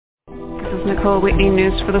is Nicole Whitney,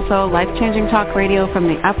 News for the Soul, life-changing talk radio from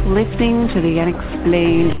the uplifting to the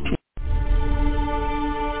unexplained.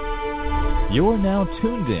 You're now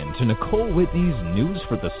tuned in to Nicole Whitney's News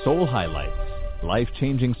for the Soul highlights,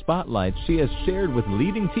 life-changing spotlights she has shared with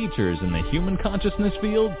leading teachers in the human consciousness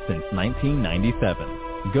field since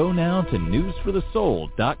 1997. Go now to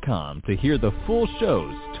newsforthesoul.com to hear the full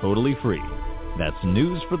shows totally free. That's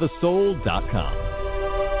newsforthesoul.com.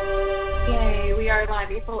 Yay, we are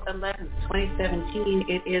live April 11th, 2017.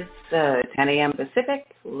 It is 10 a.m. Pacific,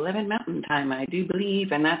 11 Mountain Time, I do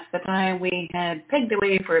believe, and that's the time we had pegged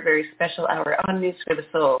away for a very special hour on News for the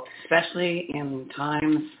Soul, especially in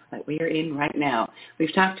times that we are in right now.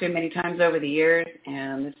 We've talked to him many times over the years,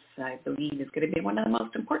 and this, I believe, is going to be one of the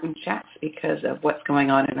most important chats because of what's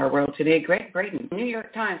going on in our world today. Greg Braden, New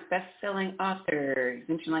York Times best-selling author, is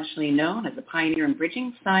internationally known as a pioneer in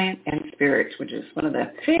bridging science and spirit, which is one of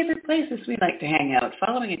the favorite places we like to hang out.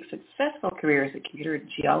 Following a successful career as a computer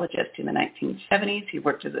geologist in the 1970s, he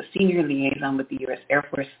worked as a senior liaison with the U.S. Air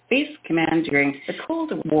Force Space Command during the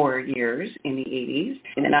Cold War years in the 80s.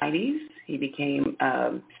 In the 90s, he became,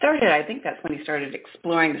 I think that's when he started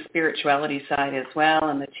exploring the spirituality side as well,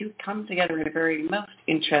 and the two come together in a very most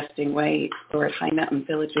interesting way. He explored high mountain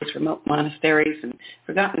villages, remote monasteries, and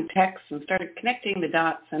forgotten texts, and started connecting the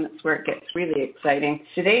dots, and that's where it gets really exciting.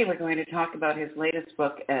 Today we're going to talk about his latest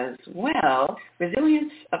book as well,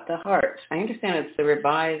 Resilience of the Heart. I understand it's the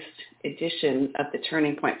revised edition of The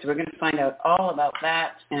Turning Point, so we're going to find out all about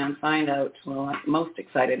that and find out, well, I'm most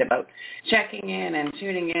excited about checking in and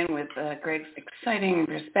tuning in with Greg's exciting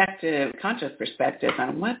perspective, conscious perspective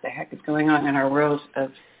on what the heck is going on in our world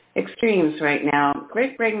of extremes right now.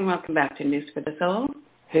 Greg Braden, welcome back to News for the Soul.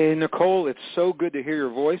 Hey, Nicole, it's so good to hear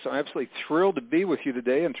your voice. I'm absolutely thrilled to be with you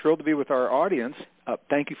today and thrilled to be with our audience.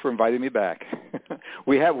 Thank you for inviting me back.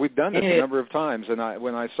 We've done this a number of times, and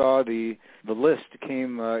when I saw the list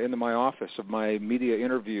came into my office of my media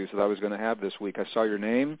interviews that I was going to have this week, I saw your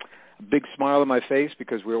name. A big smile on my face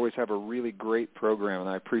because we always have a really great program, and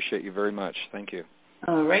I appreciate you very much. Thank you.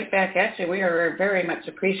 Right back at you. We are very much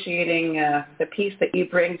appreciating the piece that you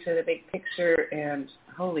bring to the big picture, and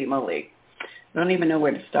holy moly, I don't even know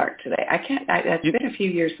where to start today. It's been a few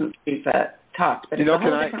years since we've talked, but can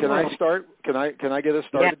I start? Can I get us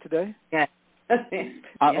started today? Yeah.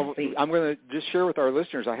 I'm going to just share with our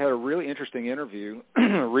listeners. I had a really interesting interview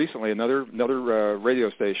recently, another radio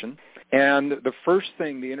station, and the first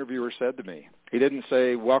thing the interviewer said to me, he didn't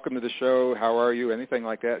say, "Welcome to the show, how are you?" anything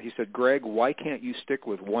like that. He said, "Greg, why can't you stick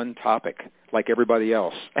with one topic like everybody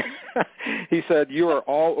else?" He said, "You are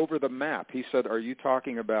all over the map." He said, "Are you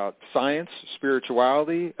talking about science,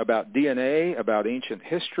 spirituality, about DNA, about ancient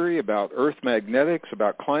history, about earth magnetics,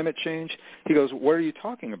 about climate change?" He goes, "What are you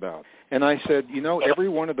talking about?" And I said, every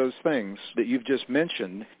one of those things that you've just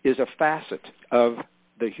mentioned is a facet of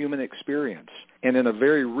the human experience. And in a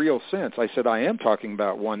very real sense, I said, I am talking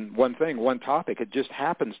about one thing, one topic. It just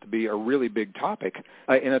happens to be a really big topic,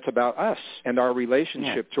 and it's about us and our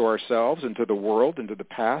relationship to ourselves and to the world and to the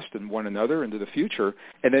past and one another and to the future.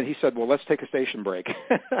 And then he said, well, let's take a station break.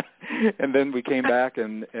 And then we came back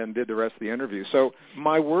and did the rest of the interview. So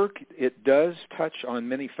my work, it does touch on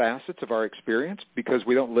many facets of our experience because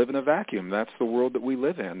we don't live in a vacuum. That's the world that we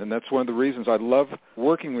live in. And that's one of the reasons I love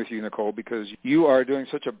working with you, Nicole, because you are doing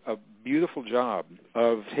such a beautiful job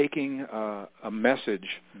of taking a message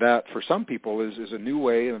that for some people is a new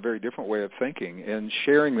way and a very different way of thinking and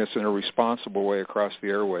sharing this in a responsible way across the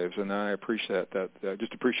airwaves. And I appreciate that. I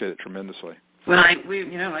just appreciate it tremendously. Well,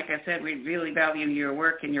 like I said, we really value your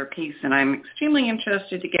work and your piece, and I'm extremely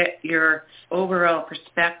interested to get your overall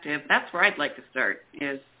perspective. That's where I'd like to start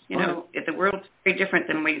is, the world's very different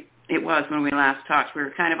than it was when we last talked. We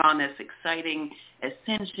were kind of on this exciting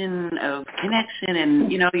ascension of connection,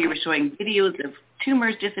 and, you were showing videos of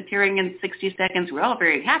tumors disappearing in 60 seconds. We're all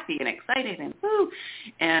very happy and excited and woo.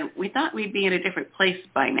 And we thought we'd be in a different place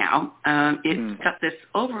by now. It's got this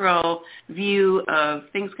overall view of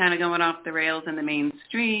things kind of going off the rails in the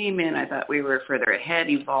mainstream, and I thought we were further ahead,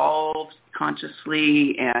 evolved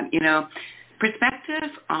consciously, and,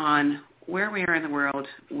 perspective on where we are in the world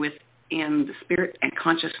within the spirit and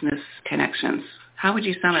consciousness connections. How would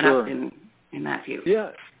you sum it up in that view?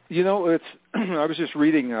 Yeah, it's I was just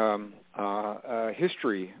reading a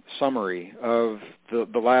history summary of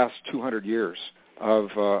the last 200 years of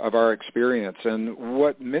our experience, and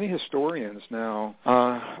what many historians now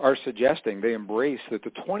are suggesting, they embrace that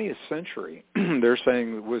the 20th century, they're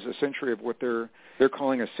saying, was a century of what they're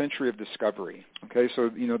calling a century of discovery. Okay, so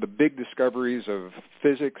the big discoveries of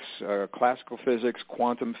physics, classical physics,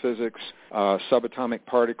 quantum physics, subatomic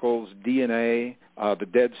particles, DNA, the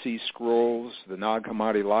Dead Sea Scrolls, the Nag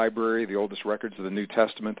Hammadi Library, the oldest records of the New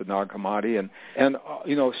Testament, the Nag Hammadi, and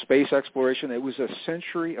space exploration. It was a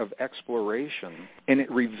century of exploration, and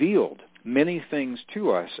it revealed many things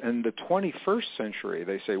to us. And the 21st century,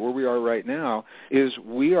 they say, where we are right now, is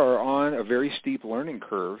we are on a very steep learning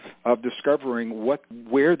curve of discovering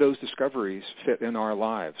where those discoveries fit in our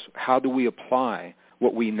lives. How do we apply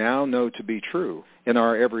what we now know to be true in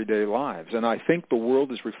our everyday lives? And I think the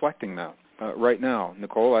world is reflecting that right now,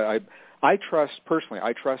 Nicole. I trust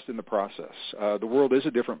in the process. The world is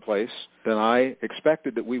a different place than I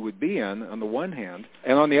expected that we would be in, on the one hand.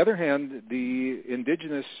 And on the other hand, the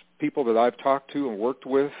indigenous people that I've talked to and worked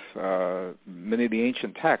with, many of the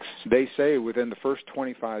ancient texts, they say within the first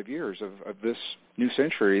 25 years of this new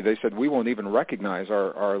century, they said we won't even recognize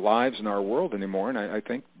our lives and our world anymore. And I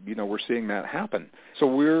think, we're seeing that happen. So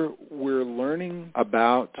we're learning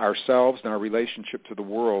about ourselves and our relationship to the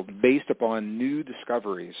world based upon new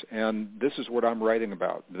discoveries. And this is what I'm writing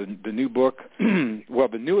about. The new book,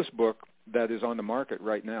 the newest book that is on the market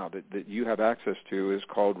right now that you have access to is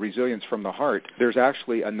called Resilience from the Heart. There's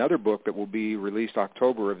actually another book that will be released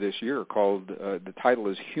October of this year called, the title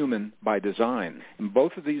is Human by Design. And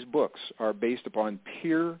both of these books are based upon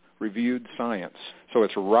peer-reviewed science. So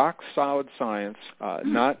it's rock-solid science,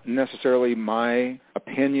 not necessarily my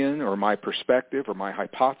opinion or my perspective or my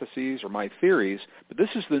hypotheses or my theories, but this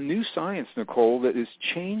is the new science, Nicole, that is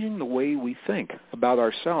changing the way we think about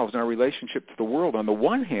ourselves and our relationship to the world on the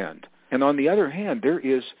one hand. And on the other hand,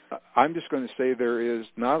 I'm just going to say there is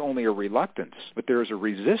not only a reluctance, but there is a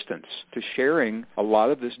resistance to sharing a lot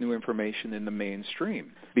of this new information in the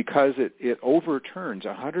mainstream because it overturns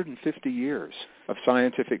 150 years of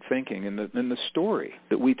scientific thinking and the story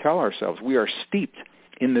that we tell ourselves. We are steeped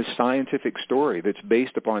in this scientific story that's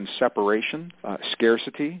based upon separation,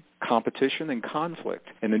 scarcity, competition, and conflict.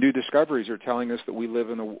 And the new discoveries are telling us that we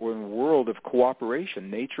live in a world of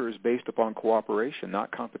cooperation. Nature is based upon cooperation,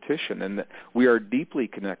 not competition, and that we are deeply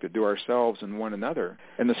connected to ourselves and one another.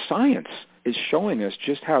 And the science is showing us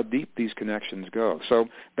just how deep these connections go. So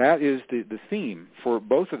that is the theme for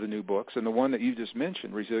both of the new books, and the one that you just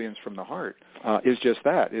mentioned, Resilience from the Heart, is just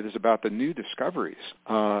that. It is about the new discoveries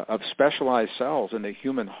of specialized cells in the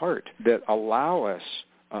human heart that allow us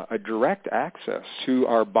a direct access to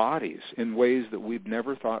our bodies in ways that we've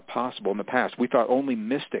never thought possible in the past. We thought only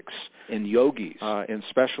mystics and yogis and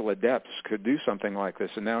special adepts could do something like this,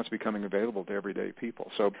 and now it's becoming available to everyday people.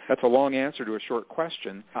 So that's a long answer to a short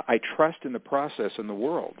question. I trust in the process in the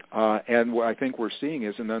world, and what I think we're seeing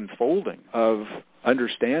is an unfolding of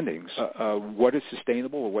understandings what is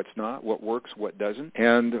sustainable or what's not, what works, what doesn't.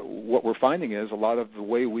 And what we're finding is a lot of the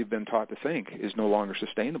way we've been taught to think is no longer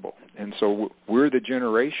sustainable. And so we're the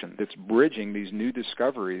generation that's bridging these new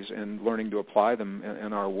discoveries and learning to apply them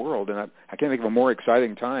in our world. And I can't think of a more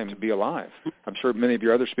exciting time to be alive. I'm sure many of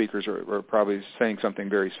your other speakers are probably saying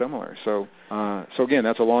something very similar. So again,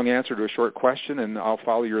 that's a long answer to a short question, and I'll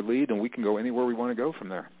follow your lead, and we can go anywhere we want to go from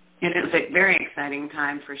there. It is a very exciting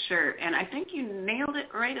time for sure. And I think you nailed it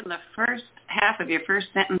right in the first half of your first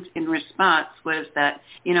sentence in response was that,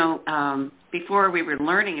 before we were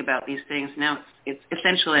learning about these things, now it's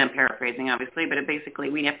essentially, I'm paraphrasing obviously, but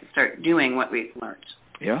basically we have to start doing what we've learned.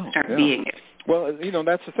 Start being it. Well,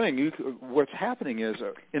 that's the thing. What's happening is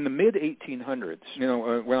in the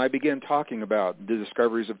mid-1800s, when I began talking about the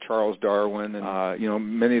discoveries of Charles Darwin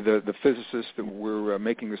and, many of the physicists that were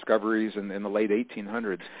making discoveries in the late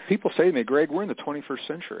 1800s, people say to me, Greg, we're in the 21st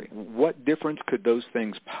century. What difference could those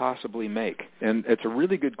things possibly make? And it's a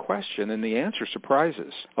really good question, and the answer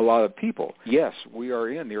surprises a lot of people. Yes, we are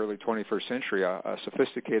in the early 21st century, a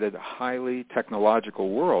sophisticated, highly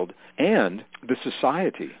technological world, and the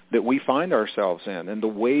society that we find ourselves in and the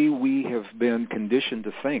way we have been conditioned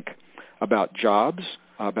to think about jobs,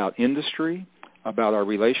 about industry, about our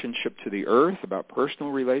relationship to the earth, about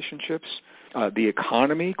personal relationships, the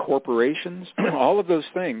economy, corporations, all of those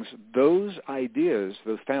things, those ideas,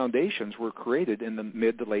 those foundations were created in the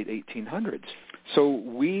mid to late 1800s. So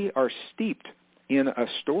we are steeped in a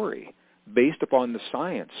story based upon the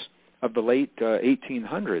science of the late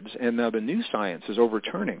 1800s, and now the new science is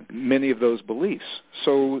overturning many of those beliefs.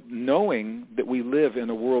 So knowing that we live in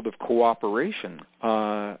a world of cooperation,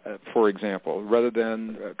 for example, rather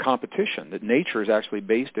than competition, that nature is actually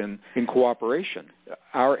based in cooperation.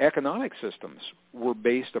 our economic systems were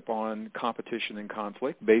based upon competition and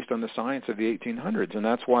conflict, based on the science of the 1800s. And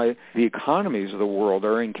that's why the economies of the world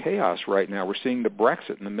are in chaos right now. We're seeing the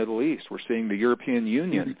Brexit in the Middle East. We're seeing the European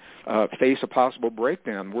Union face a possible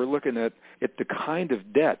breakdown. We're looking at the kind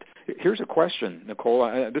of debt. Here's a question,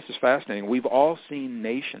 Nicole. This is fascinating. We've all seen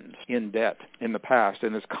nations in debt in the past,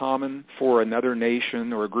 and it's common for another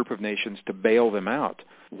nation or a group of nations to bail them out.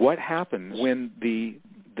 What happens when the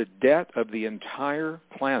debt of the entire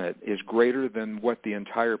planet is greater than what the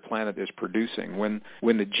entire planet is producing? When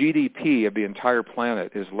the GDP of the entire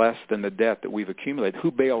planet is less than the debt that we've accumulated, who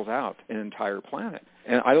bails out an entire planet?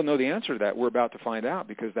 And I don't know the answer to that. We're about to find out,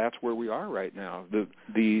 because that's where we are right now.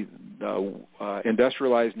 The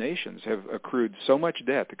industrialized nations have accrued so much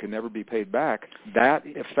debt that can never be paid back. That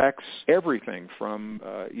affects everything from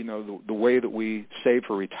the way that we save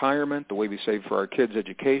for retirement, the way we save for our kids'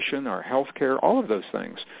 education, our health care, all of those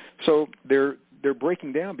things. So they're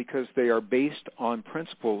breaking down because they are based on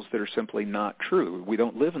principles that are simply not true. We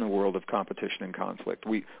don't live in a world of competition and conflict.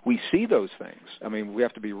 We see those things. I mean, we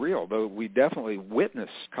have to be real, though we definitely witness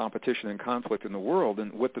competition and conflict in the world.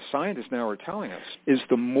 And what the scientists now are telling us is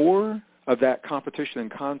the more of that competition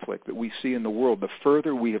and conflict that we see in the world, the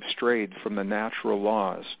further we have strayed from the natural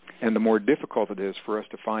laws, and the more difficult it is for us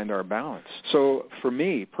to find our balance. So for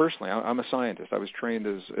me, personally, I'm a scientist. I was trained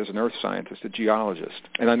as an earth scientist, a geologist.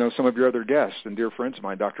 And I know some of your other guests and dear friends of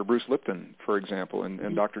mine, Dr. Bruce Lipton, for example,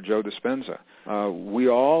 and Dr. Joe Dispenza. We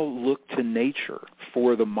all look to nature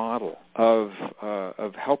for the model of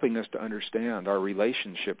helping us to understand our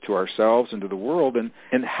relationship to ourselves and to the world, and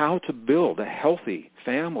how to build a healthy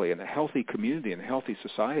family and a healthy community and healthy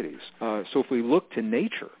societies. So if we look to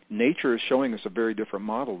nature is showing us a very different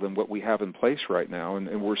model than what we have in place right now.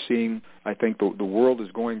 And we're seeing, I think, the world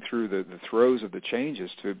is going through the throes of the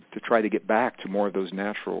changes to try to get back to more of those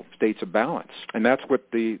natural states of balance. And that's what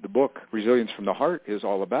the book, Resilience from the Heart, is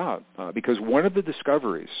all about. Because one of the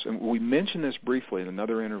discoveries, and we mentioned this briefly in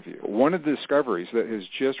another interview, one of the discoveries that has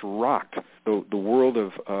just rocked the world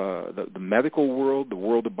of the medical world, the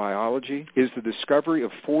world of biology, is the discovery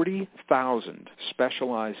of 40,000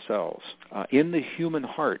 specialized cells in the human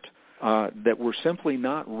heart that were simply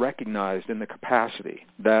not recognized in the capacity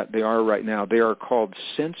that they are right now. They are called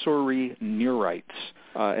sensory neurites.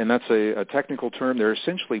 And that's a technical term. They're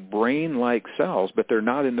essentially brain-like cells, but they're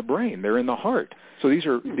not in the brain. They're in the heart. So these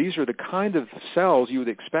are the kind of cells you would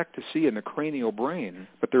expect to see in the cranial brain,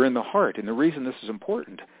 but they're in the heart. And the reason this is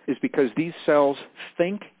important is because these cells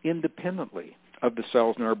think independently of the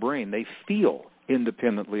cells in our brain. They feel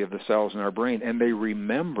independently of the cells in our brain, and they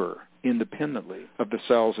remember independently of the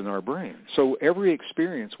cells in our brain. So every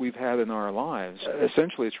experience we've had in our lives,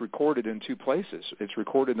 essentially it's recorded in two places. It's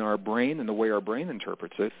recorded in our brain and the way our brain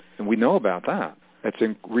interprets it, and we know about that. It's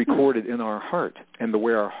recorded in our heart, and the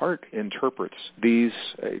way our heart interprets these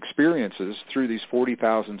experiences through these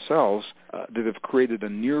 40,000 cells that have created a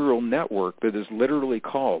neural network that is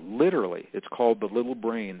it's called the little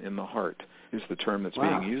brain in the heart, is the term that's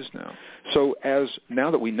being used now. So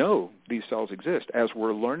now that we know these cells exist, as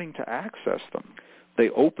we're learning to access them, they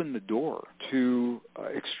open the door to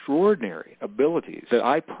extraordinary abilities that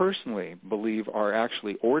I personally believe are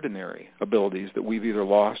actually ordinary abilities that we've either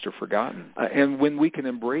lost or forgotten. And when we can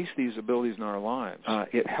embrace these abilities in our lives,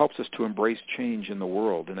 it helps us to embrace change in the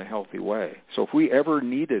world in a healthy way. So if we ever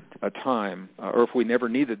needed a time, or if we never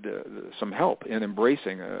needed some help in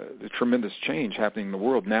embracing the tremendous change happening in the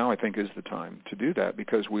world, now I think is the time to do that,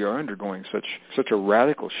 because we are undergoing such a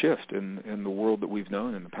radical shift in the world that we've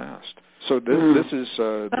known in the past. So this is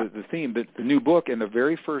the theme. The new book, in the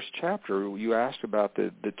very first chapter, you asked about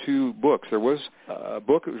the two books. There was a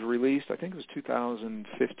book that was released, I think it was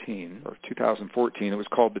 2015 or 2014. It was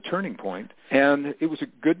called The Turning Point, and it was a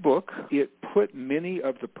good book. It put many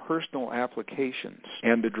of the personal applications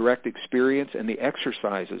and the direct experience and the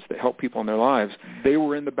exercises that help people in their lives, they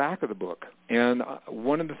were in the back of the book. And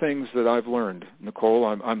one of the things that I've learned, Nicole,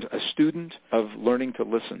 I'm a student of learning to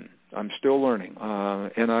listen. I'm still learning,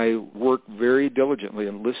 and I work very diligently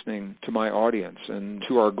in listening to my audience and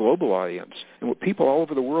to our global audience. And what people all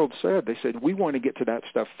over the world said, they said, we want to get to that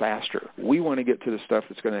stuff faster. We want to get to the stuff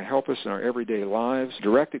that's going to help us in our everyday lives,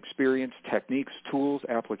 direct experience, techniques, tools,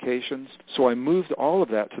 applications. So I moved all of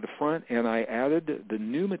that to the front, and I added the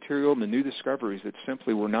new material and the new discoveries that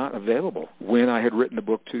simply were not available when I had written the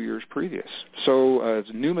book 2 years previous. So it's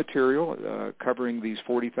new material covering these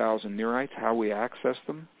 40,000 neurites, how we access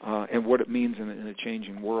them, and what it means in a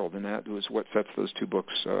changing world. And that was what sets those two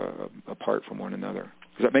books apart from one another.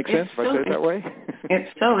 Does that make sense if I say it that way?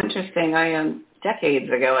 It's so interesting. decades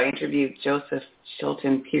ago, I interviewed Joseph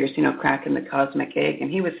Chilton Pierce, cracking the cosmic egg,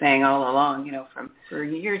 and he was saying all along, for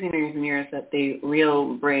years and years and years that the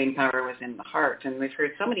real brain power was in the heart, and we've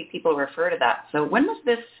heard so many people refer to that. So when was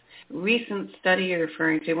this recent study you're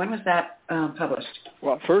referring to? When was that published?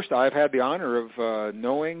 Well, first, I've had the honor of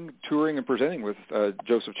knowing, touring, and presenting with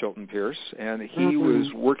Joseph Chilton Pierce, and he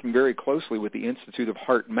was working very closely with the Institute of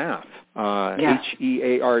Heart Math,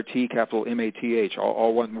 H-E-A-R-T, capital M-A-T-H,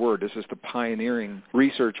 all one word. This is the pioneering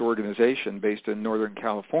research organization based in Northern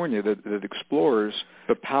California that explores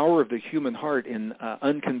the power of the human heart in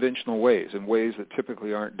unconventional ways, in ways that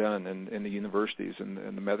typically aren't done in the universities and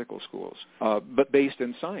the medical schools, but based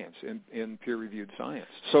in science, in peer-reviewed science.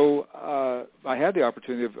 So I had the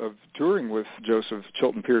opportunity of touring with Joseph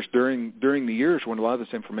Chilton Pierce during the years when a lot of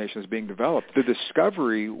this information is being developed. The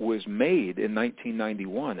discovery was made in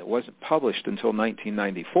 1991. It wasn't published until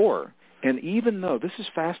 1994. And even though, this is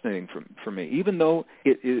fascinating for me, even though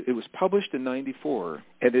it was published in 94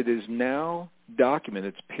 and it is now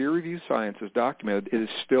documented, it's peer-reviewed science is documented, it is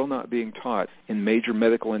still not being taught in major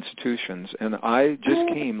medical institutions. And I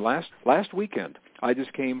just came last weekend. I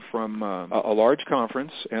just came from a large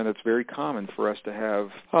conference, and it's very common for us to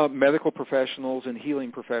have medical professionals and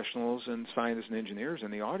healing professionals and scientists and engineers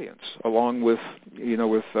in the audience, along with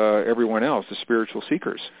everyone else, the spiritual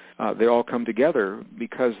seekers. They all come together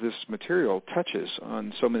because this material touches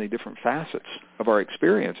on so many different facets of our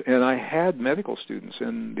experience. And I had medical students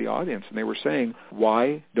in the audience, and they were saying,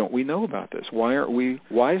 "Why don't we know about this? Why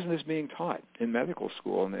isn't this being taught in medical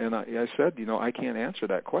school?" And I said, I can't answer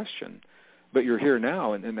that question. But you're here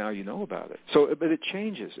now, and now you know about it. So, but it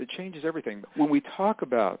changes. It changes everything. When we talk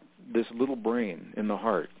about this little brain in the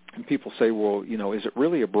heart, and people say, well, is it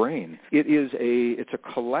really a brain? It's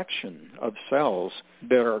a collection of cells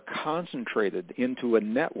that are concentrated into a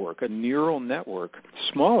network, a neural network,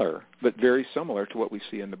 smaller but very similar to what we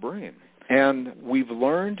see in the brain. And we've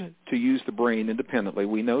learned to use the brain independently.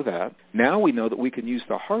 We know that. Now we know that we can use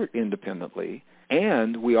the heart independently.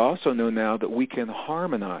 And we also know now that we can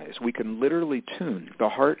harmonize. We can literally tune the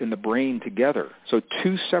heart and the brain together. So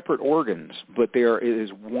two separate organs, but it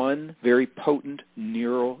is one very potent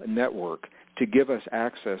neural network to give us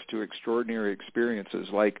access to extraordinary experiences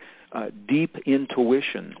like deep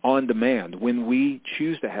intuition on demand when we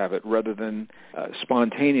choose to have it rather than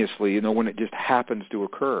spontaneously, when it just happens to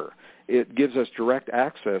occur. It gives us direct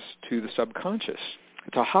access to the subconscious.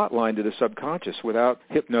 It's a hotline to the subconscious without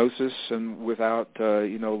hypnosis and without,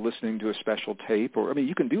 listening to a special tape.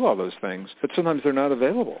 You can do all those things, but sometimes they're not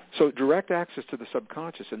available. So direct access to the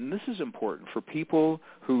subconscious, and this is important for people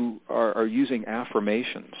who are using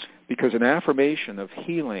affirmations, because an affirmation of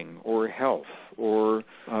healing or health or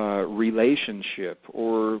relationship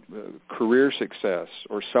or career success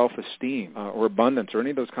or self-esteem or abundance or any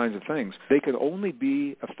of those kinds of things, they can only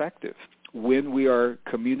be effective when we are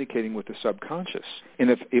communicating with the subconscious. And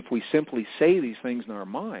if we simply say these things in our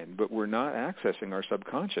mind, but we're not accessing our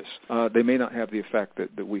subconscious, they may not have the effect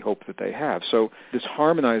that we hope that they have. So this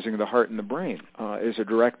harmonizing of the heart and the brain is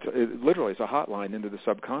literally it's a hotline into the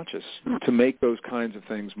subconscious to make those kinds of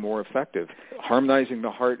things more effective. Harmonizing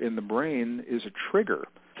the heart and the brain is a trigger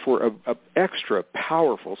for an extra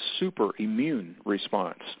powerful super immune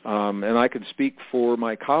response. And I can speak for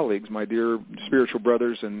my colleagues, my dear spiritual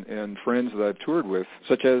brothers and friends that I've toured with,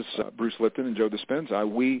 such as Bruce Lipton and Joe Dispenza.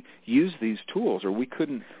 We use these tools, or we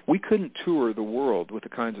couldn't tour the world with the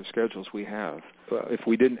kinds of schedules we have if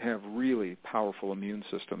we didn't have really powerful immune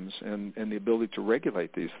systems and the ability to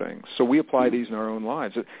regulate these things. So we apply these in our own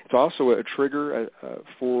lives. It's also a trigger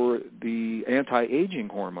for the anti-aging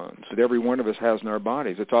hormones that every one of us has in our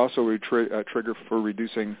bodies. It's also a trigger for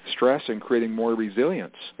reducing stress and creating more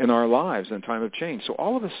resilience in our lives in a time of change. So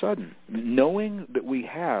all of a sudden, knowing that we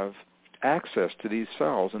have access to these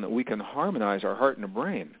cells and that we can harmonize our heart and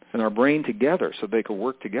our brain together so they can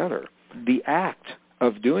work together, the act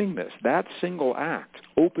of doing this, that single act,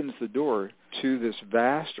 opens the door to this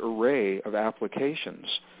vast array of applications,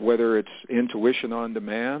 whether it's intuition on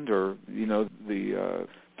demand or, the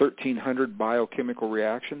 1,300 biochemical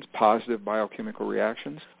reactions, positive biochemical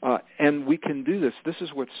reactions. And we can do this. This is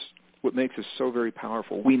what makes us so very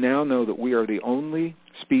powerful. We now know that we are the only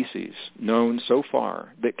species known so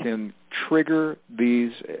far that can trigger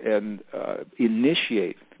these and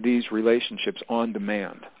initiate these relationships on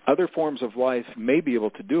demand. Other forms of life may be able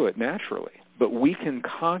to do it naturally, But we can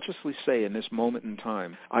consciously say in this moment in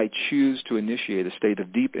time, I choose to initiate a state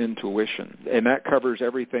of deep intuition. And that covers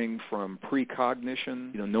everything from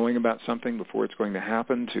precognition, knowing about something before it's going to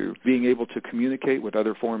happen, to being able to communicate with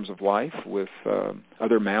other forms of life, with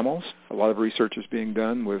other mammals. A lot of research is being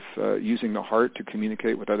done with using the heart to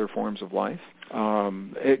communicate with other forms of life.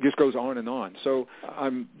 It just goes on and on. So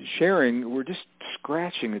I'm sharing, we're just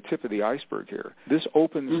scratching the tip of the iceberg here. This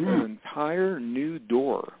opens an entire new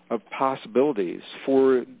door of possibilities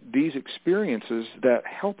for these experiences that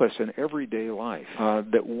help us in everyday life,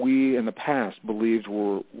 that we in the past believed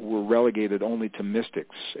were relegated only to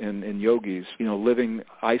mystics and yogis, living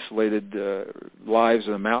isolated lives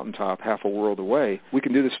on a mountaintop half a world away. We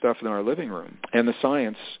can do this stuff in our living room. And the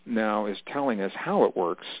science now is telling us how it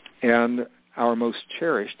works. And our most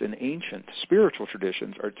cherished and ancient spiritual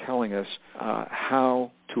traditions are telling us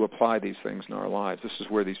how to apply these things in our lives. This is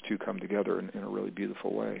where these two come together in a really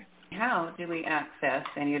beautiful way. How do we access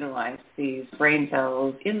and utilize these brain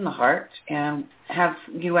cells in the heart? And have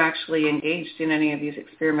you actually engaged in any of these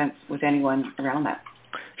experiments with anyone around that?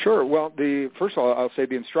 Sure. Well, first of all, I'll say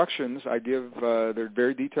the instructions I give, they're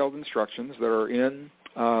very detailed instructions that are in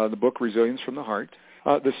the book Resilience from the Heart.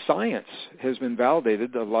 The science has been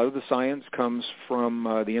validated. A lot of the science comes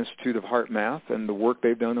from the Institute of Heart Math and the work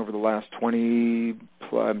they've done over the last 20,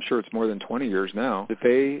 I'm sure it's more than 20 years now, that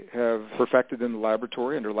they have perfected in the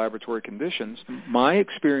laboratory under laboratory conditions. My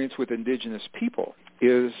experience with indigenous people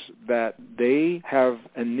is that they have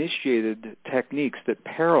initiated techniques that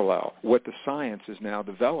parallel what the science is now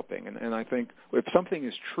developing. And I think if something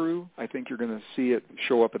is true, I think you're going to see it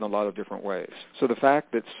show up in a lot of different ways. So the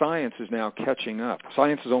fact that science is now catching up.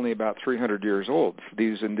 Science is only about 300 years old.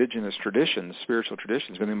 These indigenous traditions, spiritual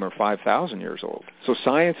traditions, many of them are 5,000 years old. So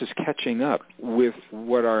science is catching up with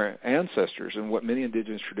what our ancestors and what many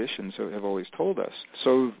indigenous traditions have always told us.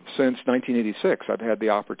 So since 1986, I've had the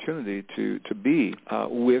opportunity to be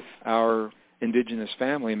with our indigenous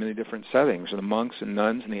family in many different settings, and the monks and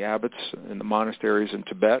nuns and the abbots and the monasteries in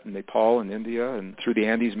Tibet and Nepal and India and through the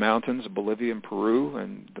Andes Mountains of Bolivia and Peru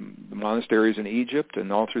and the monasteries in Egypt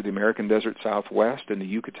and all through the American Desert Southwest and the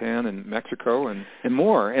Yucatan and Mexico and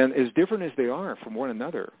more. And as different as they are from one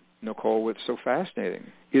another, Nicole, what's so fascinating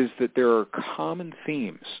is that there are common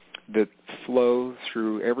themes that flow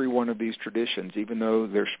through every one of these traditions, even though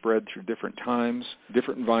they're spread through different times,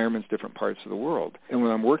 different environments, different parts of the world. And when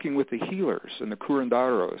I'm working with the healers and the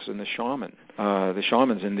curanderos and the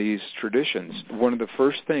shamans in these traditions, one of the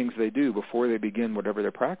first things they do before they begin whatever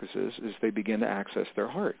their practice is they begin to access their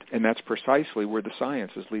heart. And that's precisely where the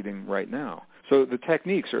science is leading right now. So the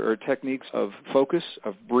techniques are techniques of focus,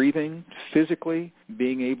 of breathing, physically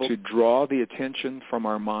being able to draw the attention from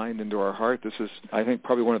our mind into our heart. This is, I think,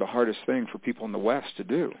 probably one of the hardest things for people in the West to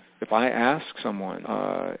do. If I ask someone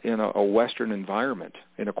in a Western environment,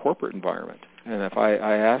 in a corporate environment, and if I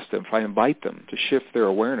ask them, if I invite them to shift their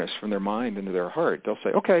awareness from their mind into their heart, they'll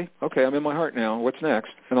say, okay, I'm in my heart now. What's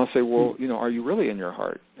next? And I'll say, well, are you really in your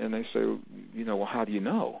heart? And they say, well, how do you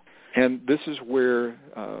know? And this is where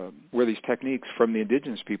these techniques from the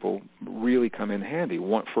indigenous people really come in handy.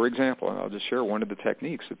 For example, and I'll just share one of the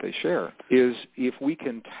techniques that they share, is if we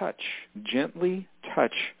can gently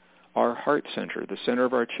touch our heart center, the center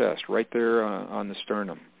of our chest, right there on the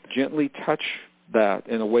sternum, gently touch that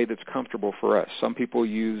in a way that's comfortable for us. Some people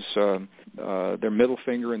use their middle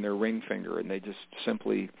finger and their ring finger, and they just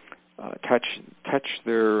simply touch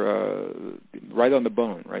their right on the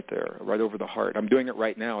bone, right there, right over the heart. I'm doing it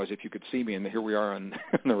right now as if you could see me, and here we are on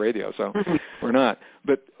the radio, so we're not.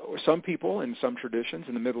 But some people in some traditions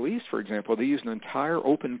in the Middle East, for example, they use an entire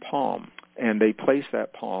open palm, and they place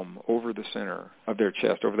that palm over the center of their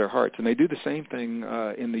chest, over their hearts. And they do the same thing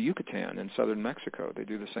in the Yucatan in southern Mexico. They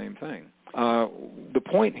do the same thing. The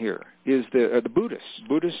point here is that the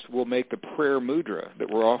Buddhists will make the prayer mudra that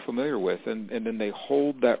we're all familiar with, and then they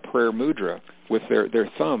hold that prayer mudra with their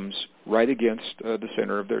thumbs right against the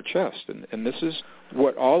center of their chest. And this is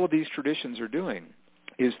what all of these traditions are doing,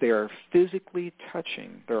 is they are physically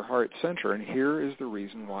touching their heart center, and here is the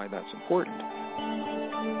reason why that's important.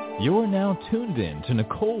 You're now tuned in to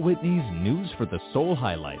Nicole Whitney's News for the Soul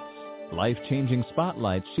highlights. Life-changing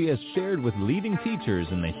spotlights she has shared with leading teachers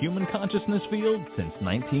in the human consciousness field since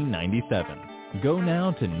 1997. Go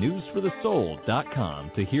now to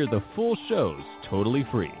newsforthesoul.com to hear the full shows totally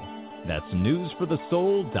free. That's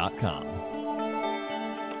newsforthesoul.com.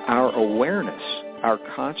 Our awareness, our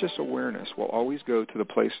conscious awareness, will always go to the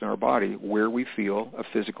place in our body where we feel a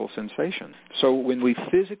physical sensation. So when we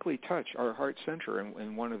physically touch our heart center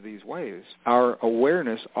in one of these ways, our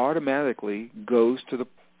awareness automatically goes to the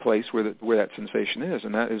place where that sensation is,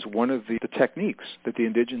 and that is one of the techniques that the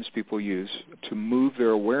indigenous people use to move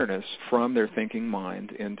their awareness from their thinking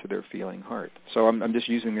mind into their feeling heart. So I'm just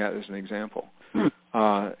using that as an example.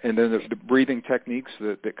 And then the breathing techniques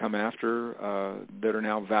that come after that are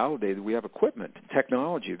now validated. We have equipment,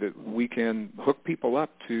 technology that we can hook people up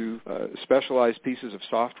to specialized pieces of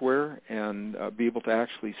software and be able to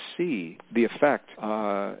actually see the effect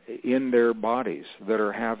in their bodies that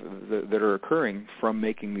are occurring from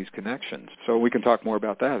making these connections. So we can talk more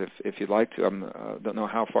about that if you'd like to. I don't know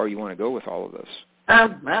how far you want to go with all of this.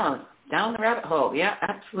 Well, down the rabbit hole. Yeah,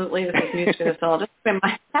 absolutely. This is news for us all.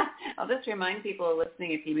 I'll just remind people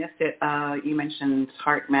listening, if you missed it, you mentioned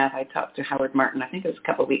HeartMath. I talked to Howard Martin, I think it was a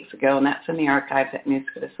couple of weeks ago, and that's in the archives at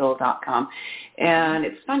newsforthesoul.com. And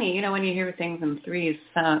it's funny, when you hear things in threes,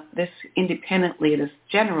 this independently, this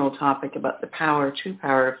general topic about the true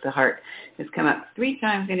power of the heart has come up 3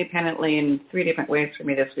 times independently in 3 different ways for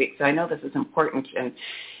me this week. So I know this is important, and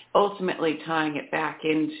ultimately tying it back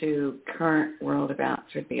into current world events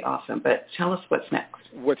would be awesome. But tell us what's next.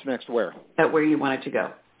 What's next where? Where you wanted to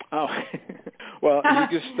go. Oh, well,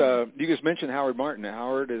 you just mentioned Howard Martin.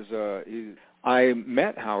 Howard is I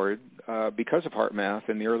met Howard because of HeartMath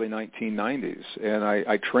in the early 1990s, and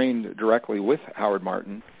I trained directly with Howard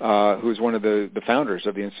Martin, who is one of the founders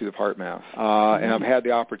of the Institute of HeartMath. And I've had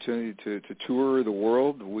the opportunity to tour the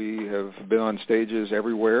world. We have been on stages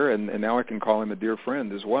everywhere, and now I can call him a dear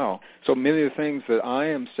friend as well. So many of the things that I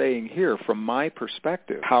am saying here from my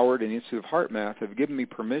perspective, Howard and the Institute of HeartMath have given me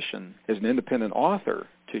permission as an independent author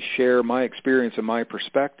to share my experience and my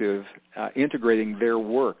perspective, integrating their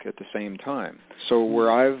work at the same time. So where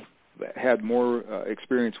I've had more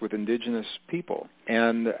experience with indigenous people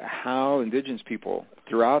and how indigenous people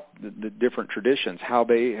throughout the different traditions, how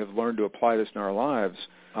they have learned to apply this in our lives,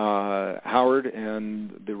 Howard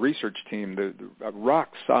and the research team, the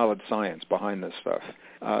rock-solid science behind this stuff,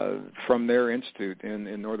 from their institute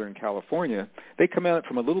in Northern California, they come at it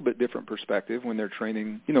from a little bit different perspective when they're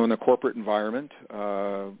training, in a corporate environment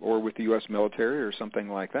or with the U.S. military or something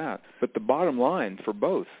like that. But the bottom line for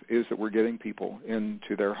both is that we're getting people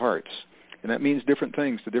into their hearts. And that means different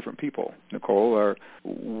things to different people, Nicole.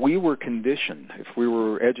 We were conditioned, if we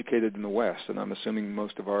were educated in the West, and I'm assuming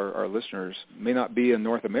most of our listeners may not be in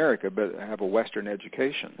North America but have a Western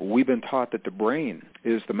education. We've been taught that the brain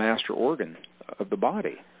is the master organ of the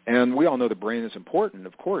body. And we all know the brain is important.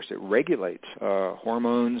 Of course, it regulates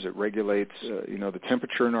hormones. It regulates, the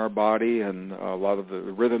temperature in our body and a lot of the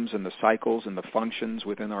rhythms and the cycles and the functions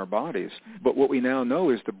within our bodies. But what we now know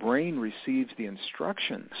is the brain receives the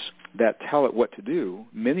instructions that tell it what to do.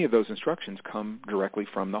 Many of those instructions come directly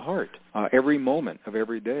from the heart. Every moment of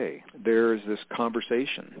every day, there's this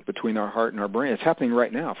conversation between our heart and our brain. It's happening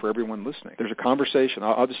right now for everyone listening. There's a conversation.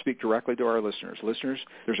 I'll just speak directly to our listeners. Listeners,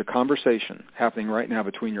 there's a conversation happening right now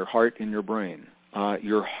between your heart and your brain.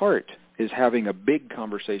 Your heart is having a big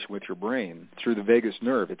conversation with your brain through the vagus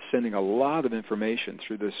nerve. It's sending a lot of information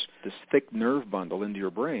through this thick nerve bundle into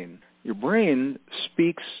your brain. Your brain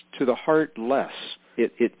speaks to the heart less.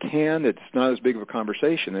 It's not as big of a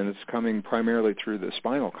conversation, and it's coming primarily through the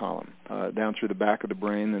spinal column, down through the back of the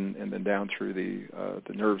brain and then down through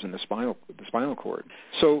the nerves in the spinal cord.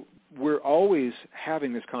 So we're always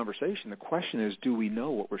having this conversation. The question is, do we know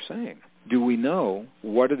what we're saying? Do we know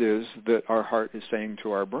what it is that our heart is saying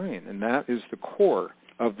to our brain? And that is the core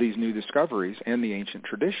of these new discoveries and the ancient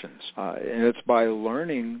traditions. And it's by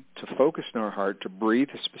learning to focus in our heart, to breathe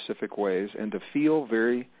in specific ways, and to feel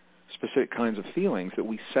very specific kinds of feelings that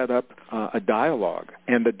we set up a dialogue.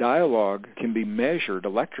 And the dialogue can be measured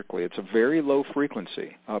electrically. It's a very low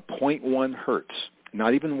frequency, 0.1 hertz,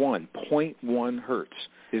 not even 0.1 hertz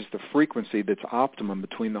is the frequency that's optimum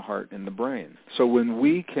between the heart and the brain. So when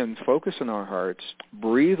we can focus on our hearts,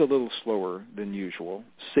 breathe a little slower than usual,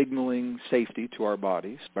 signaling safety to our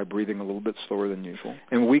bodies by breathing a little bit slower than usual,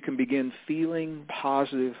 and we can begin feeling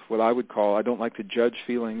positive, what I would call, I don't like to judge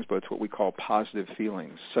feelings, but it's what we call positive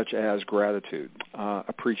feelings, such as gratitude,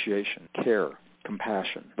 appreciation, care,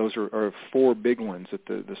 compassion. Those are 4 big ones that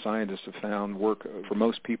the scientists have found work for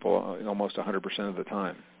most people almost 100% of the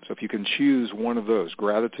time. So if you can choose one of those,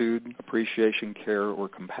 gratitude, appreciation, care, or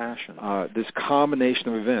compassion, this combination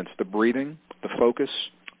of events, the breathing, the focus,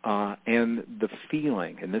 and the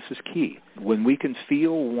feeling, and this is key. When we can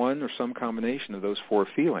feel one or some combination of those 4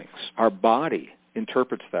 feelings, our body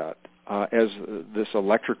interprets that as this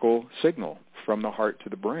electrical signal from the heart to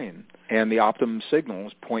the brain. And the optimum signal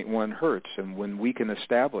is 0.1 hertz. And when we can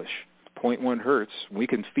establish 0.1 hertz, we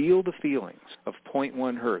can feel the feelings of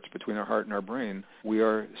 0.1 hertz between our heart and our brain, we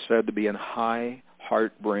are said to be in high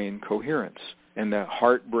heart-brain coherence. And that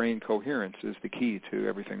heart-brain coherence is the key to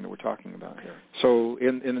everything that we're talking about here. So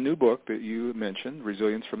in the new book that you mentioned,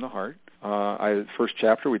 Resilience from the Heart, first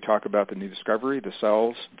chapter we talk about the new discovery, the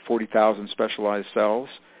cells, 40,000 specialized cells,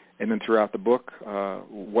 and then throughout the book,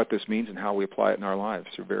 what this means and how we apply it in our lives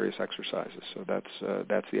through various exercises. So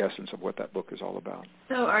that's the essence of what that book is all about.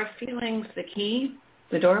 So are feelings the key,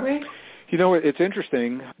 the doorway? You know, it's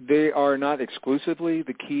interesting. They are not exclusively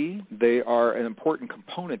the key. They are an important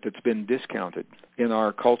component that's been discounted in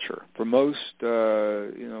our culture. For most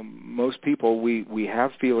people, we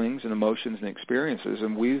have feelings and emotions and experiences,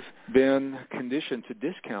 and we've been conditioned to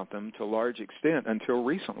discount them to a large extent until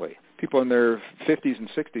recently. People in their 50s and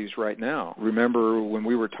 60s right now remember when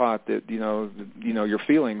we were taught that your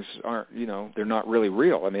feelings aren't, they're not really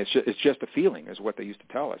real. I mean, it's just a feeling is what they used to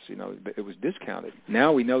tell us. It was discounted.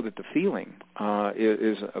 Now we know that the feeling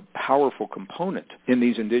is a powerful component in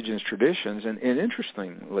these indigenous traditions, and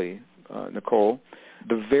interestingly, Nicole,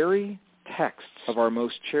 the very texts of our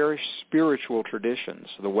most cherished spiritual traditions,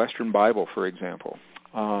 the Western Bible, for example,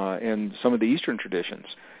 and some of the Eastern traditions,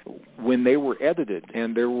 when they were edited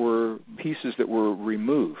and there were pieces that were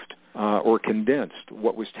removed or condensed,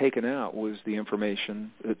 what was taken out was the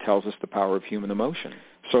information that tells us the power of human emotion.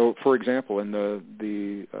 So, for example, in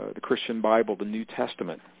the Christian Bible, the New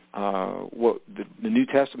Testament, the New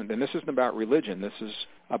Testament, and this isn't about religion, this is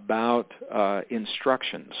about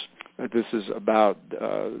instructions. This is about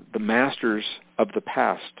the masters of the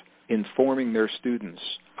past informing their students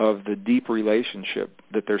of the deep relationship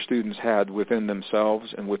that their students had within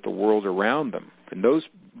themselves and with the world around them. And those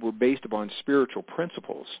were based upon spiritual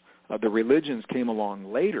principles. The religions came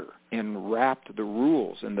along later and wrapped the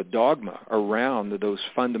rules and the dogma around those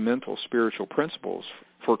fundamental spiritual principles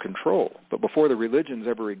for control. But before the religions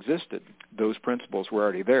ever existed, those principles were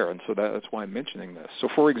already there, and so that's why I'm mentioning this. So,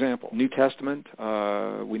 for example, New Testament,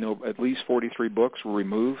 we know at least 43 books were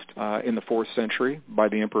removed in the 4th century by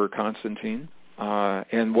the Emperor Constantine.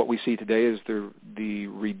 And what we see today is the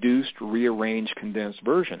reduced, rearranged, condensed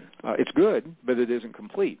version. It's good, but it isn't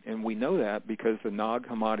complete. And we know that because the Nag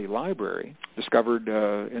Hammadi Library, discovered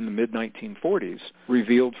in the mid-1940s,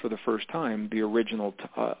 revealed for the first time the original,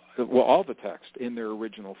 all the text in their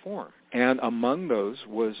original form. And among those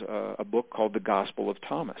was a book called the Gospel of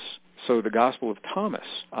Thomas. So the Gospel of Thomas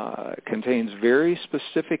contains very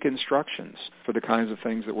specific instructions for the kinds of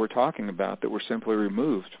things that we're talking about that were simply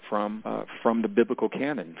removed from the biblical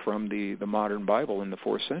canon, from the modern Bible in the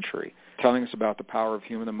 4th century, telling us about the power of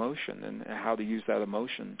human emotion and how to use that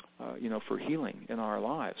emotion, for healing in our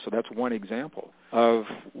lives. So that's one example of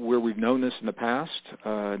where we've known this in the past,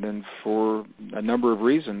 and then for a number of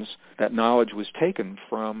reasons, that knowledge was taken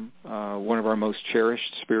from one of our most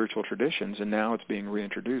cherished spiritual traditions, and now it's being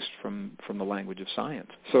reintroduced from the language of science.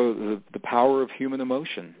 So the power of human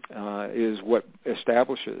emotion is what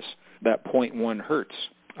establishes that 0.1 hertz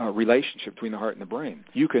relationship between the heart and the brain.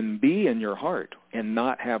 You can be in your heart and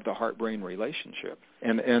not have the heart-brain relationship.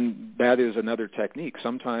 And that is another technique.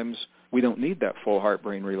 Sometimes we don't need that full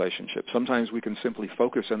heart-brain relationship. Sometimes we can simply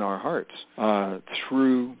focus in our hearts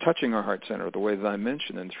through touching our heart center, the way that I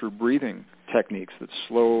mentioned, and through breathing techniques that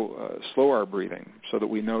slow our breathing so that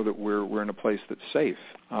we know that we're in a place that's safe.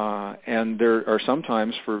 And there are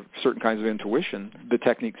sometimes, for certain kinds of intuition, the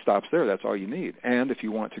technique stops there. That's all you need. And if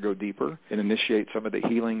you want to go deeper and initiate some of the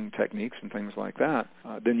healing techniques and things like that,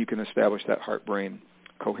 then you can establish that heart-brain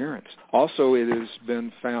coherence. Also, it has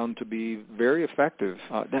been found to be very effective.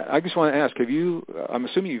 I just want to ask, I'm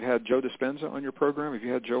assuming you've had Joe Dispenza on your program. Have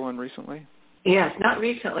you had Joe on recently? Yes, not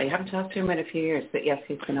recently. I haven't talked to him in a few years, but yes,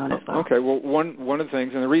 he's been on as well. Okay, well, one of the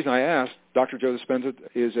things, and the reason I asked, Dr. Joe Dispenza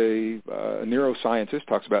is a neuroscientist,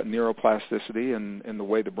 talks about neuroplasticity and the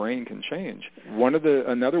way the brain can change.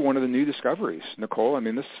 Another one of the new discoveries, Nicole, I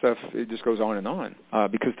mean, this stuff, it just goes on,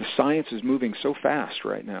 because the science is moving so fast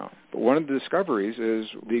right now. But one of the discoveries is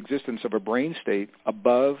the existence of a brain state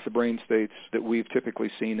above the brain states that we've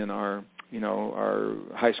typically seen in our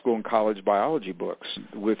high school and college biology books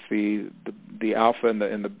with the alpha and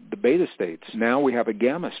the beta states. Now we have a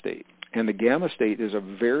gamma state. And the gamma state is a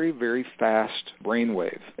very, very fast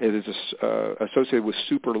brainwave. It is associated with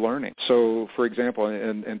super learning. So, for example,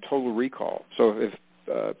 and total recall. So if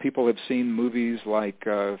people have seen movies like,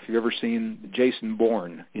 if you've ever seen Jason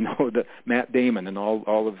Bourne, the Matt Damon and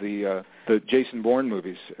all of the Jason Bourne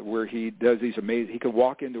movies, where he does these amazing, he can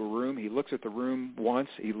walk into a room, he looks at the room once,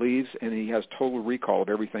 he leaves, and he has total recall of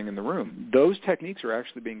everything in the room. Those techniques are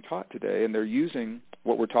actually being taught today, and they're using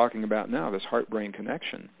what we're talking about now, this heart-brain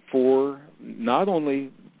connection, for not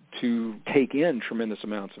only to take in tremendous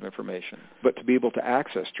amounts of information, but to be able to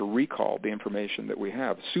access, to recall the information that we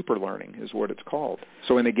have. Super learning is what it's called.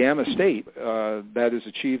 So in a gamma state, that is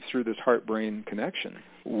achieved through this heart-brain connection.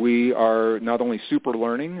 We are not only super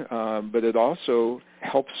learning, but it also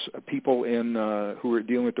helps people who are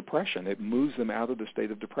dealing with depression. It moves them out of the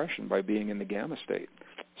state of depression by being in the gamma state.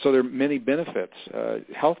 So there are many benefits,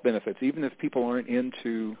 health benefits, even if people aren't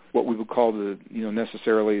into what we would call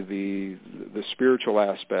necessarily the spiritual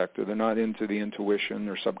aspect, or they're not into the intuition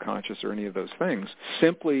or subconscious or any of those things.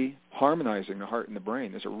 Simply harmonizing the heart and the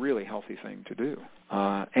brain is a really healthy thing to do.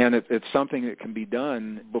 And it's something that can be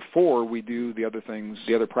done before we do the other things,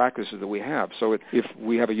 the other practices that we have. So if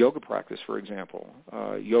we have a yoga practice, for example,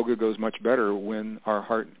 yoga goes much better when our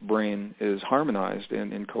heart-brain is harmonized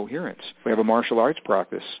and in coherence. If we have a martial arts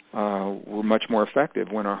practice, we're much more effective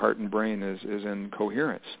when our heart and brain is in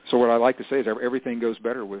coherence. So what I like to say is everything goes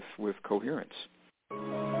better with coherence.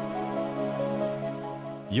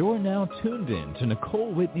 You're now tuned in to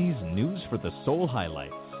Nicole Whitney's News for the Soul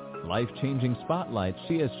highlights. Life-changing spotlights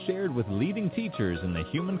she has shared with leading teachers in the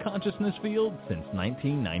human consciousness field since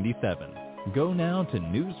 1997. Go now to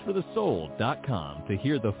newsforthesoul.com to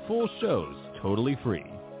hear the full shows totally free.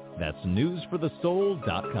 That's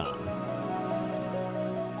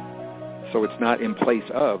newsforthesoul.com. So it's not in place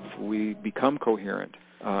of. We become coherent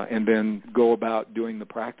and then go about doing the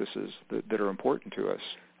practices that are important to us.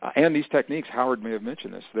 And these techniques, Howard may have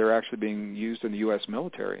mentioned this, they're actually being used in the U.S.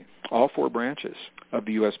 military, all 4 branches of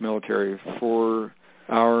the U.S. military, for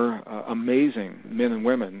our amazing men and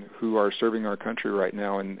women who are serving our country right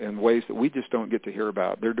now in ways that we just don't get to hear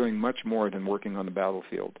about. They're doing much more than working on the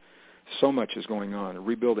battlefield. So much is going on,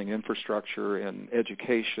 rebuilding infrastructure and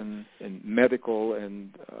education and medical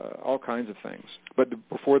and all kinds of things. But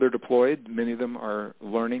before they're deployed, many of them are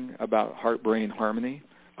learning about heart-brain harmony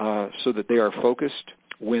so that they are focused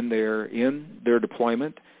when they're in their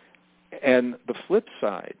deployment. And the flip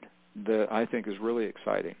side that I think is really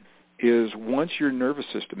exciting is once your nervous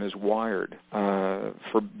system is wired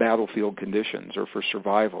for battlefield conditions or for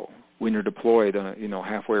survival, when you're deployed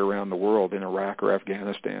halfway around the world in Iraq or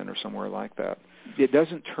Afghanistan or somewhere like that, it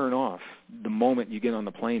doesn't turn off the moment you get on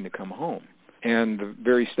the plane to come home. And the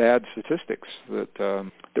very sad statistics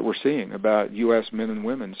that we're seeing about U.S. men and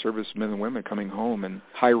women, service men and women coming home, and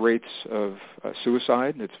high rates of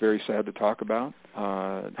suicide. It's very sad to talk about.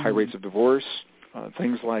 High rates of divorce,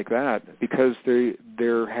 things like that, because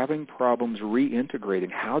they're having problems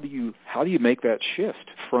reintegrating. How do you make that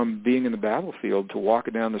shift from being in the battlefield to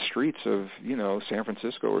walking down the streets of San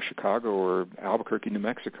Francisco or Chicago or Albuquerque, New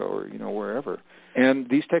Mexico, or wherever? And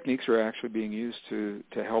these techniques are actually being used to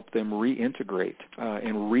help them reintegrate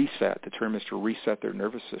and reset. The term is to reset their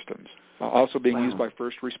nervous systems. Also being used by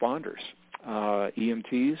first responders.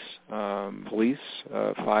 EMTs, police,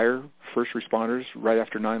 fire, first responders. Right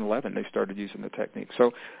after 9/11, they started using the technique.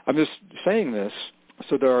 So I'm just saying this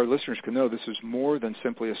so that our listeners can know this is more than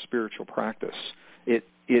simply a spiritual practice. It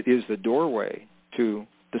is the doorway to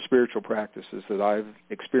the spiritual practices that I've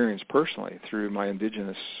experienced personally through my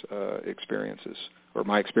indigenous experiences, or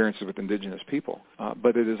my experiences with indigenous people.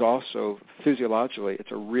 But it is also, physiologically,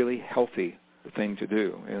 it's a really healthy thing to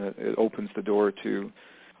do, and it opens the door to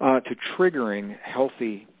triggering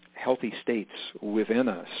healthy states within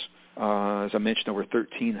us. As I mentioned, over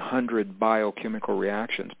 1,300 biochemical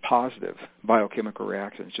reactions, positive biochemical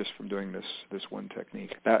reactions, just from doing this one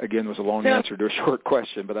technique. That, again, was a long answer to a short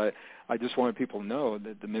question, but I just wanted people to know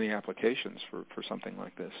that the many applications for something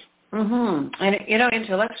like this. Mm-hmm. And,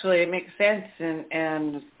 intellectually it makes sense,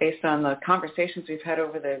 and based on the conversations we've had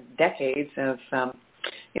over the decades of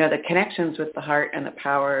the connections with the heart and the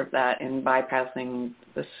power of that in bypassing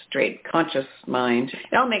the straight conscious mind.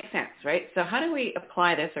 It all makes sense, right? So how do we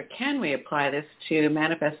apply this, or can we apply this to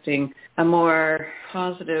manifesting a more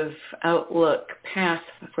positive outlook path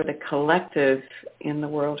for the collective in the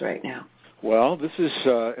world right now? Well, this is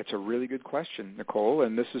it's a really good question, Nicole,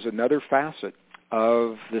 and this is another facet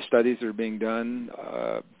of the studies that are being done,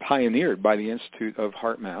 pioneered by the Institute of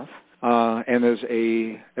HeartMath. And as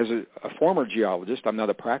a former geologist, I'm not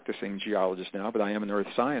a practicing geologist now, but I am an earth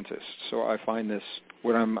scientist. So I find this,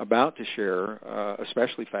 what I'm about to share,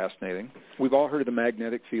 especially fascinating. We've all heard of the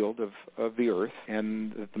magnetic field of the earth,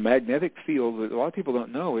 and the magnetic field, a lot of people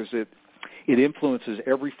don't know, is that it influences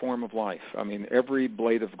every form of life. I mean, every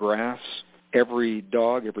blade of grass, every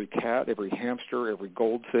dog, every cat, every hamster, every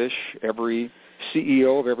goldfish, every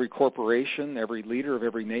CEO of every corporation, every leader of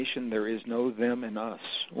every nation. There is no them and us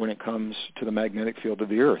when it comes to the magnetic field of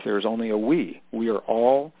the earth. There is only a we. We are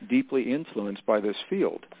all deeply influenced by this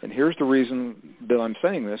field. And here's the reason that I'm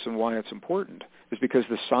saying this and why it's important, is because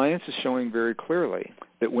the science is showing very clearly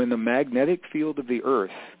that when the magnetic field of the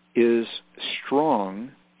Earth is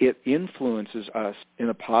strong, it influences us in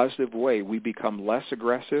a positive way. We become less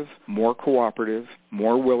aggressive, more cooperative,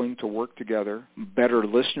 more willing to work together, better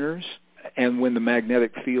listeners. And when the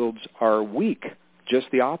magnetic fields are weak, just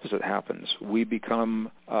the opposite happens. We become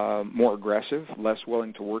more aggressive, less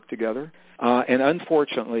willing to work together. And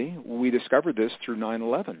unfortunately, we discovered this through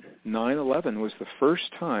 9/11. 9/11 was the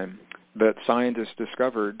first time that scientists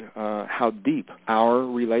discovered how deep our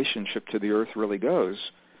relationship to the Earth really goes.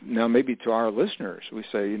 Now, maybe to our listeners, we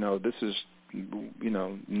say, this is,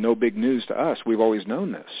 no big news to us. We've always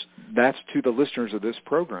known this. That's to the listeners of this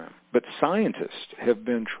program. But scientists have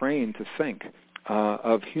been trained to think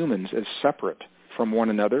of humans as separate from one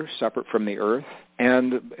another, separate from the Earth,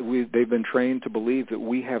 and they've been trained to believe that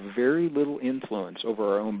we have very little influence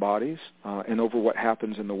over our own bodies and over what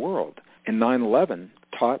happens in the world. And 9/11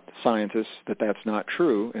 taught scientists that that's not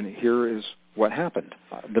true, and here is what happened.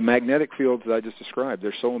 The magnetic fields that I just described,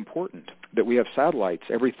 they're so important that we have satellites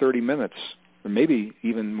every 30 minutes, or maybe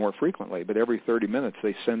even more frequently, but every 30 minutes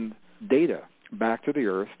they send data back to the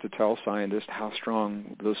Earth to tell scientists how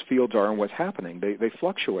strong those fields are and what's happening. They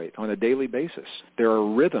fluctuate on a daily basis. There are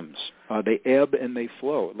rhythms. They ebb and they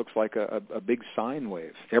flow. It looks like a big sine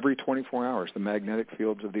wave. Every 24 hours, the magnetic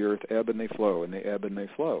fields of the Earth ebb and they flow, and they ebb and they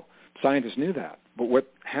flow. Scientists knew that. But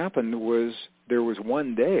what happened was there was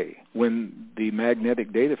one day when the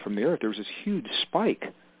magnetic data from the Earth, there was this huge spike.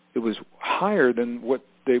 It was higher than what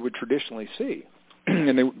they would traditionally see.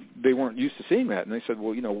 And they weren't used to seeing that. And they said,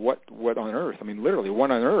 well, what on earth? I mean, literally,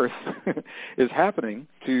 what on earth is happening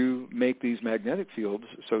to make these magnetic fields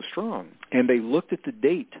so strong? And they looked at the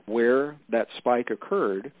date where that spike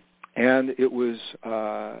occurred, and it was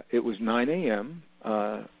 9 a.m.,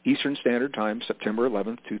 Eastern Standard Time, September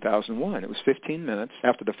 11th, 2001. It was 15 minutes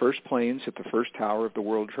after the first planes hit the first tower of the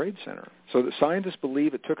World Trade Center. So the scientists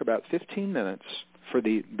believe it took about 15 minutes for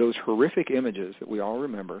those horrific images that we all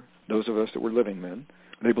remember, those of us that were living then.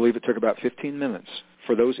 They believe it took about 15 minutes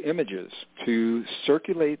for those images to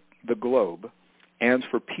circulate the globe and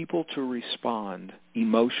for people to respond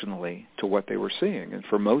emotionally to what they were seeing. And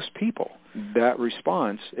for most people, that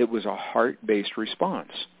response, it was a heart-based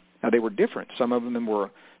response. Now, they were different. Some of it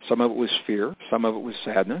was fear, some of it was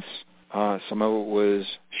sadness, some of it was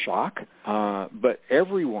shock, but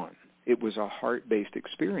everyone, it was a heart-based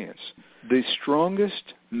experience. The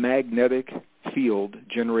strongest magnetic field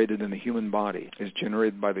generated in the human body is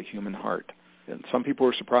generated by the human heart. And some people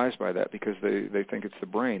are surprised by that because they think it's the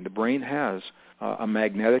brain. The brain has a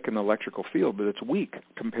magnetic and electrical field, but it's weak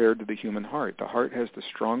compared to the human heart. The heart has the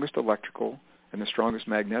strongest electrical and the strongest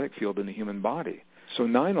magnetic field in the human body. So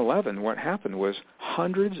 9/11, what happened was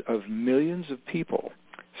hundreds of millions of people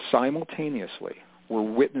simultaneously were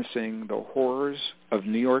witnessing the horrors of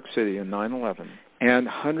New York City in 9/11, and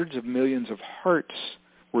hundreds of millions of hearts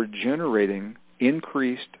were generating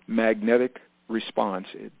increased magnetic response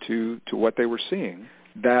to what they were seeing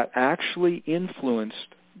that actually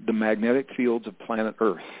influenced the magnetic fields of planet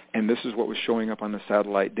Earth. And this is what was showing up on the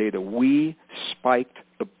satellite data. We spiked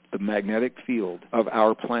the magnetic field of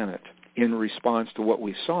our planet in response to what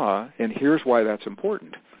we saw, and here's why that's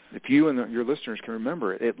important. If you and your listeners can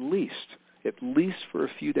remember it, at least for a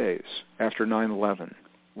few days after 9/11,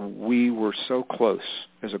 we were so close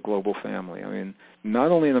as a global family. I mean,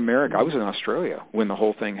 not only in America, I was in Australia when the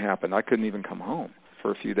whole thing happened. I couldn't even come home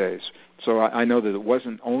for a few days. So I know that it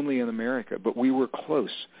wasn't only in America, but we were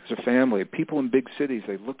close as a family. People in big cities,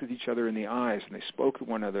 they looked at each other in the eyes and they spoke to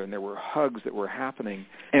one another, and there were hugs that were happening.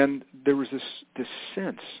 And there was this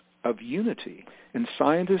sense of unity. And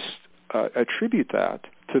scientists attribute that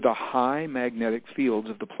to the high magnetic fields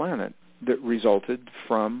of the planet that resulted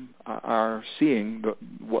from our seeing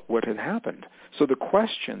what had happened. So the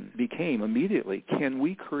question became immediately, can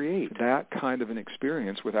we create that kind of an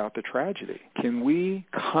experience without the tragedy? Can we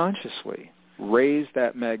consciously raise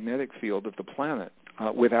that magnetic field of the planet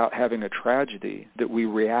without having a tragedy that we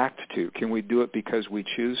react to? Can we do it because we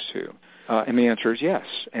choose to? And the answer is yes.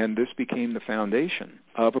 And this became the foundation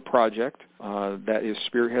of a project that is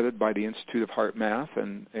spearheaded by the Institute of Heart Math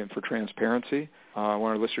and for Transparency. I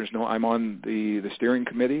want our listeners to know I'm on the steering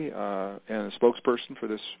committee and a spokesperson for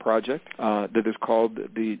this project that is called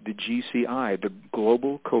the GCI, the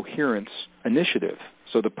Global Coherence Initiative.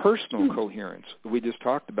 So the personal coherence we just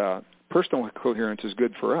talked about, personal coherence is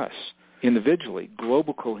good for us. Individually,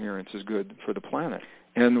 global coherence is good for the planet.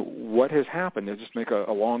 And what has happened, I'll just make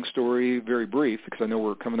a long story very brief because I know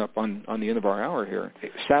we're coming up on the end of our hour here.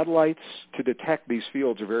 Satellites to detect these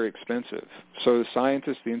fields are very expensive. So the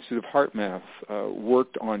scientists, the Institute of Heart Math,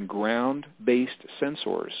 worked on ground-based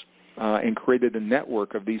sensors and created a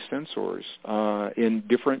network of these sensors in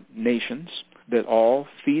different nations that all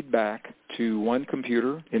feed back to one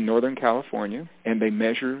computer in Northern California, and they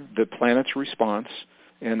measure the planet's response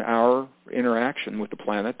and our interaction with the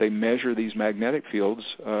planet. They measure these magnetic fields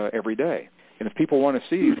every day. And if people want to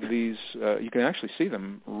see these, you can actually see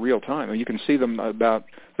them real time. And you can see them I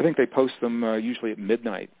think they post them usually at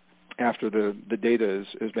midnight after the data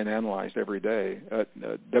has been analyzed every day at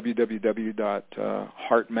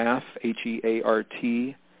www.heartmath,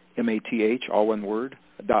 HEARTMATH, all one word,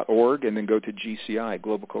 .org, and then go to GCI,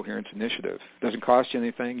 Global Coherence Initiative. It doesn't cost you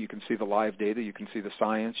anything. You can see the live data. You can see the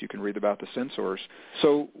science. You can read about the sensors.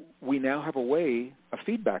 So we now have a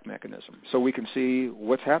feedback mechanism. So we can see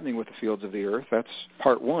what's happening with the fields of the Earth. That's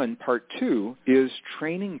part one. Part two is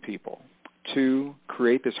training people to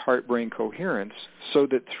create this heart-brain coherence so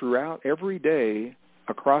that throughout every day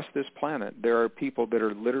across this planet, there are people that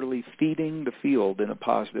are literally feeding the field in a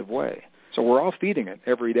positive way. So we're all feeding it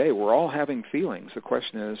every day. We're all having feelings. The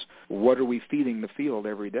question is, what are we feeding the field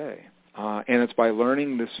every day? And it's by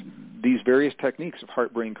learning these various techniques of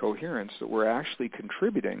heart-brain coherence that we're actually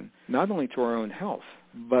contributing not only to our own health,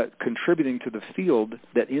 but contributing to the field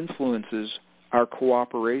that influences our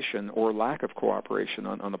cooperation or lack of cooperation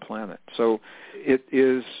on the planet. So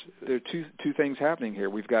there are two things happening here.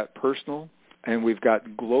 We've got personal and we've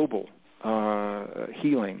got global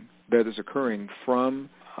healing that is occurring from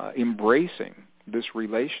embracing this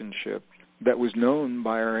relationship that was known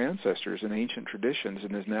by our ancestors in ancient traditions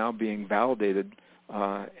and is now being validated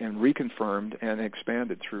and reconfirmed and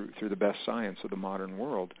expanded through the best science of the modern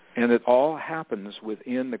world. And it all happens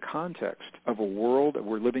within the context of a world that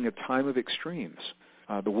we're living a time of extremes.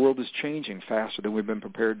 The world is changing faster than we've been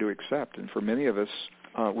prepared to accept, and for many of us,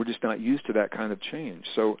 we're just not used to that kind of change.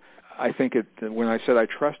 So I think when I said I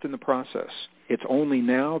trust in the process, it's only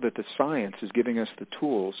now that the science is giving us the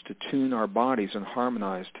tools to tune our bodies and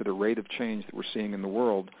harmonize to the rate of change that we're seeing in the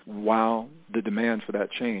world while the demand for that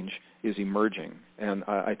change is emerging. And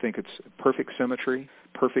I think it's perfect symmetry,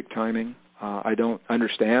 perfect timing. I don't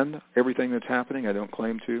understand everything that's happening. I don't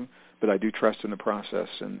claim to, but I do trust in the process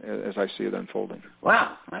and as I see it unfolding.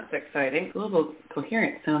 Wow, that's exciting. Global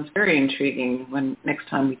coherence sounds very intriguing. When next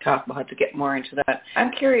time we talk, we'll have to get more into that.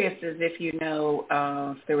 I'm curious as if you know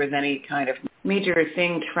if there was any kind of major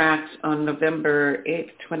thing tracked on November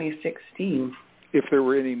 8th, 2016. If there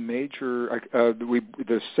were any major,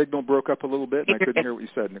 the signal broke up a little bit, and I couldn't hear what you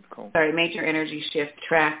said, Nicole. Sorry, major energy shift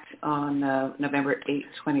tracked on November 8th,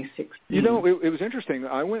 2016. You know, it was interesting.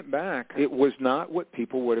 I went back. It was not what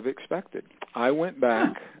people would have expected. I went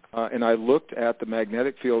back and I looked at the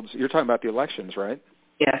magnetic fields. You're talking about the elections, right?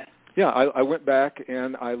 Yes. Yeah, I went back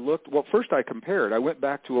and I looked. Well, first I compared. I went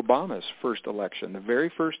back to Obama's first election, the very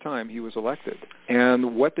first time he was elected.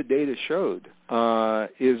 And what the data showed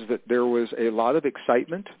is that there was a lot of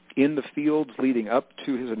excitement in the fields leading up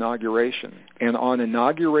to his inauguration. And on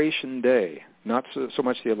Inauguration Day, not so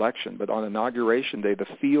much the election, but on Inauguration Day, the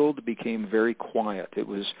field became very quiet. It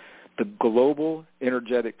was the global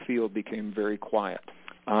energetic field became very quiet.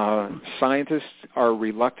 Scientists are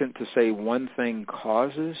reluctant to say one thing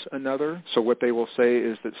causes another, so what they will say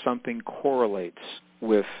is that something correlates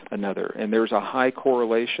with another, and there's a high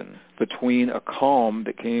correlation between a calm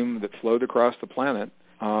that flowed across the planet,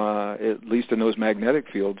 at least in those magnetic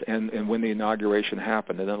fields, and when the inauguration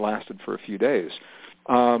happened, and it lasted for a few days.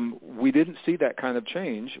 We didn't see that kind of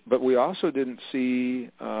change, but we also didn't see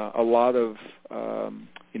a lot of,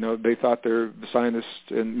 they thought the scientists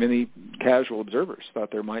and many casual observers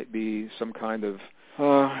thought there might be some kind of,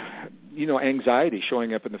 anxiety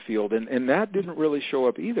showing up in the field, and that didn't really show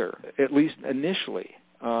up either, at least initially.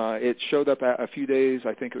 It showed up a few days,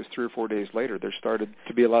 I think it was 3 or 4 days later, there started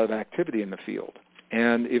to be a lot of activity in the field.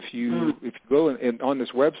 And if you go on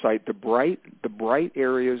this website, the bright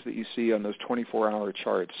areas that you see on those 24-hour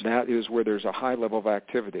charts, that is where there's a high level of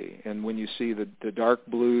activity. And when you see the dark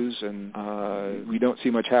blues and we don't see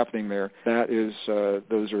much happening there, those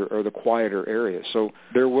are the quieter areas. So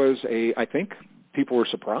there was I think people were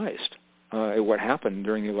surprised at what happened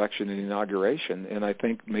during the election and the inauguration. And I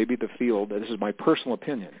think maybe the field, this is my personal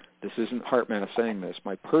opinion, this isn't HeartMath saying this,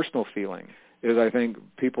 my personal feeling is I think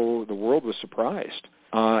the world was surprised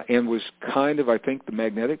and was I think the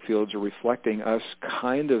magnetic fields are reflecting us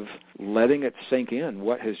kind of letting it sink in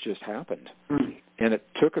what has just happened. And it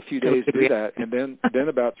took a few days to do that, and then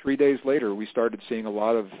about 3 days later we started seeing a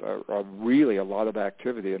lot of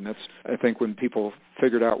activity, and that's I think when people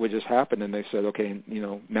figured out what just happened and they said, okay,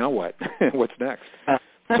 now what? What's next?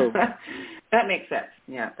 So that makes sense.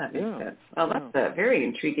 Yeah, that makes sense. Well, that's a very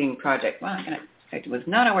intriguing project. Wow, I'm going to I was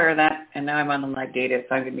not aware of that, and now I'm on the live data,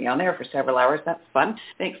 so I'm going to be on there for several hours. That's fun.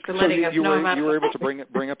 Thanks for letting us know about you were able to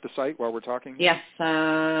bring up the site while we're talking? Yes.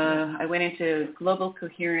 I went into Global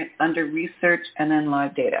Coherence under Research and then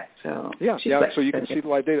live data. So so you can see the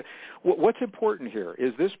live data. What's important here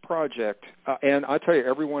is this project, and I tell you,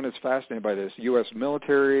 everyone is fascinated by this, U.S.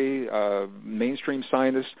 military, mainstream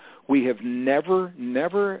scientists. We've never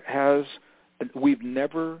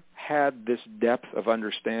had this depth of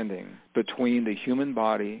understanding between the human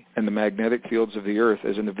body and the magnetic fields of the earth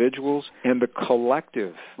as individuals and the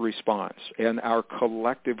collective response and our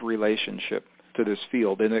collective relationship to this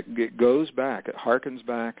field. And it goes back, it harkens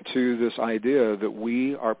back to this idea that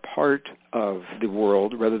we are part of the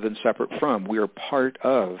world rather than separate from. We are part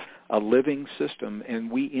of a living system, and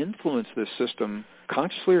we influence this system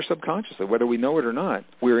consciously or subconsciously, whether we know it or not.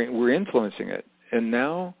 We're influencing it. And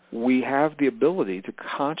now we have the ability to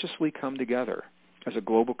consciously come together as a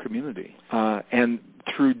global community. And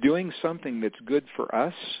through doing something that's good for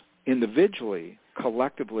us individually,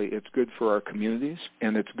 collectively, it's good for our communities,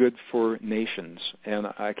 and it's good for nations. And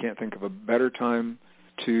I can't think of a better time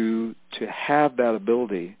to have that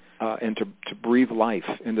ability and to breathe life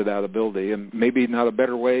into that ability. And maybe not a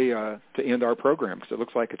better way to end our program, because it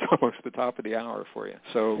looks like it's almost the top of the hour for you.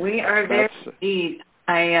 So we are there indeed.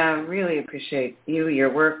 I really appreciate you,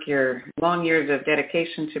 your work, your long years of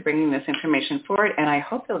dedication to bringing this information forward, and I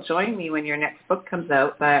hope you'll join me when your next book comes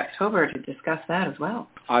out by October to discuss that as well.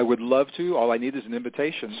 I would love to. All I need is an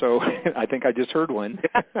invitation, so I think I just heard one.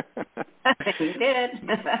 You did.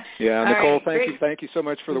 Yeah, Nicole, thank you so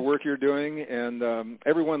much for the work you're doing, and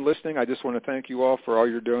everyone listening, I just want to thank you all for all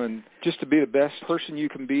you're doing just to be the best person you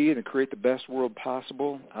can be and to create the best world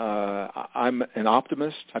possible. I'm an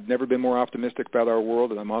optimist. I've never been more optimistic about our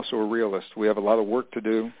world, and I'm also a realist. We have a lot of work to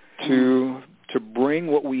do to bring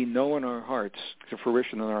what we know in our hearts to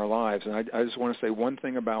fruition in our lives. And I just want to say one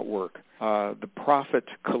thing about work. The prophet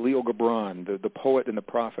Khalil Gibran, the poet and the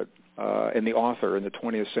prophet and the author in the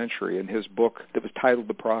 20th century, in his book that was titled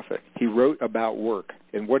The Prophet, he wrote about work.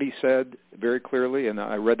 And what he said very clearly, and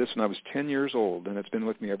I read this when I was 10 years old, and it's been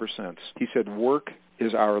with me ever since. He said, work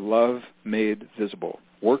is our love made visible.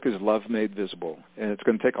 Work is love made visible. And it's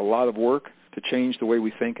going to take a lot of work to change the way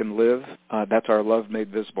we think and live. That's our love made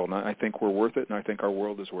visible. And I think we're worth it, and I think our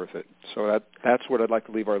world is worth it. So that's what I'd like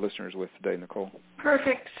to leave our listeners with today, Nicole.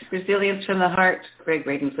 Perfect. Resilience from the Heart, Gregg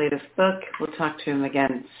Braden's latest book. We'll talk to him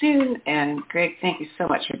again soon. And Gregg, thank you so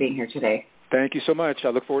much for being here today. Thank you so much. I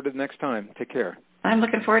look forward to the next time. Take care. I'm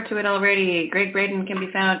looking forward to it already. Gregg Braden can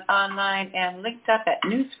be found online and linked up at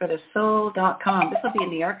newsforthesoul.com. This will be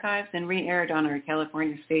in the archives and re-aired on our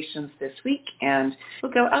California stations this week, and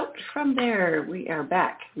we'll go out from there. We are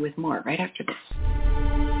back with more right after this.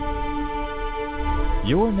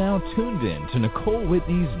 You're now tuned in to Nicole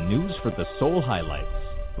Whitney's News for the Soul highlights.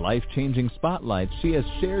 Life-changing spotlights she has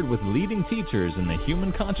shared with leading teachers in the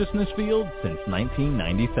human consciousness field since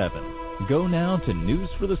 1997. Go now to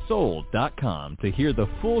newsforthesoul.com to hear the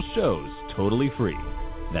full shows totally free.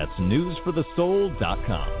 That's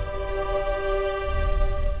newsforthesoul.com.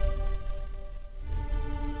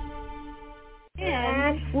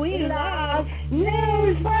 And we love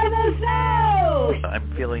News for the Soul!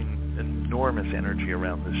 I'm feeling enormous energy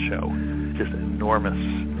around this show. Just enormous.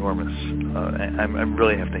 I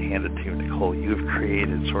really have to hand it to you, Nicole. You've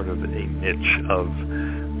created sort of a niche of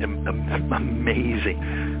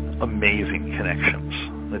amazing connections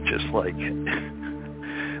that just like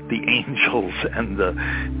the angels and the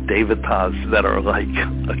devatas that are like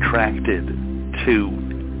attracted to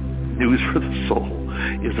News for the Soul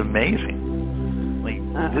is amazing. Like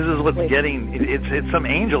this is what's getting, it's some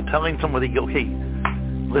angel telling somebody, okay,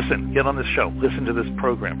 listen, get on this show, listen to this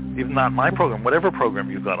program, even not my program, whatever program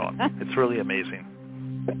you've got on. It's really amazing.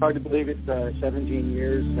 It's hard to believe it's 17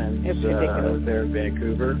 years since there in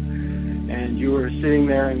Vancouver. And you were sitting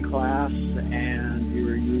there in class, and you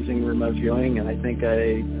were using remote viewing, and I think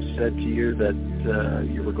I said to you that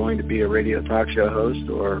you were going to be a radio talk show host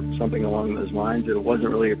or something along those lines. It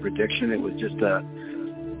wasn't really a prediction. It was just a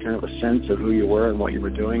kind of a sense of who you were and what you were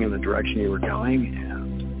doing and the direction you were going.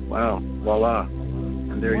 And, wow, voila,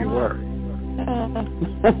 and there you were.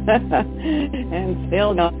 And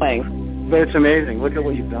still going. But it's amazing. Look at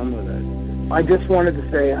what you've done with it. I just wanted to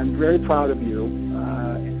say I'm very proud of you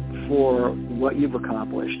for what you've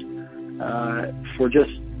accomplished, for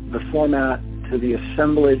just the format to the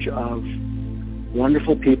assemblage of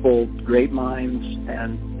wonderful people, great minds,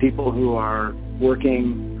 and people who are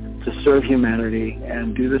working to serve humanity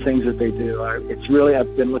and do the things that they do. It's really,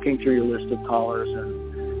 I've been looking through your list of callers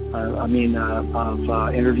and of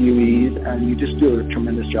interviewees, and you just do a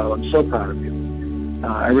tremendous job. I'm so proud of you.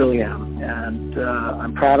 I really am. And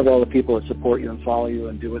I'm proud of all the people that support you and follow you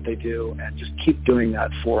and do what they do, and just keep doing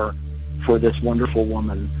that for this wonderful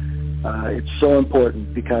woman. It's so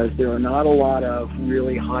important because there are not a lot of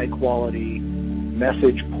really high-quality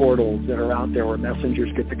message portals that are out there where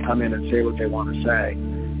messengers get to come in and say what they want to say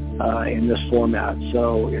in this format.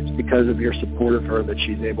 So it's because of your support of her that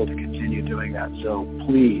she's able to continue doing that. So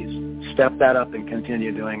please step that up and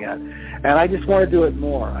continue doing it. And I just want to do it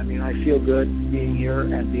more. I mean, I feel good being here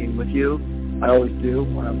and being with you. I always do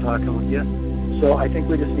when I'm talking with you. So I think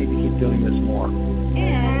we just need to keep doing this more.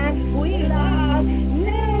 And we love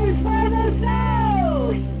News for the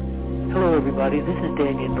Soul. Hello, everybody. This is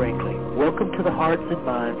Daniel Brinkley. Welcome to the Hearts and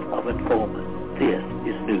Minds of Informants. This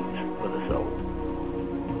is News for the Soul.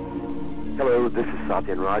 Hello, this is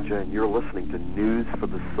Satyan Raja, and you're listening to News for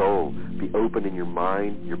the Soul. Be open in your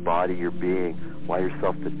mind, your body, your being. Allow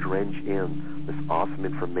yourself to drench in this awesome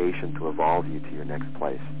information to evolve you to your next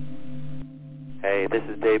place. Hey, this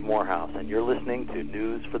is Dave Morehouse, and you're listening to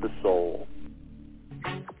News for the Soul.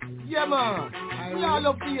 Yeah, man. We all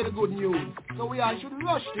love to hear the good news, so we all should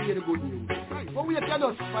rush to hear the good news. But we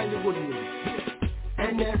cannot find the good news.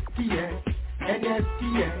 NSTS,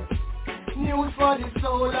 NSTS. News for the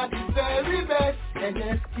soul at the very best.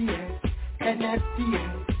 NSTS,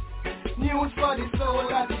 NSTS. News for the soul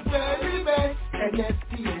at the very best.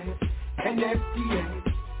 NSTS, NSTS.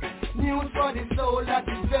 News for the soul at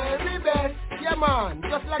the very best. Yeah, man,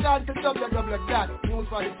 just log on to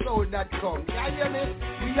www.newsforthesoul.com. You hear me?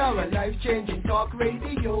 We are a life-changing talk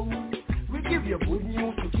radio. We give you good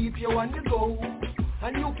news to keep you on the go.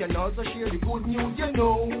 And you can also share the good news you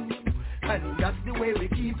know. And that's the way we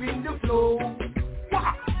keep in the flow.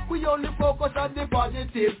 Wow. We only focus on the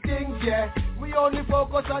positive things, yeah. We only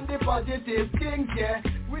focus on the positive things, yeah.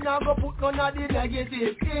 We not go put none of the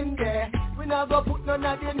negative in there. We not go put none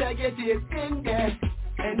of the negative in there.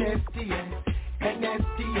 NSTS,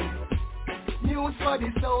 NSTS. News for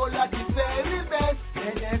the soul at the very best.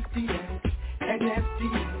 NSTS,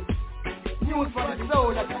 NSTS. News for the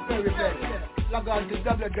soul at the very best. Log on to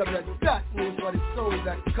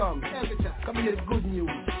www.newsforthesoul.com. Every time, come hear the good news,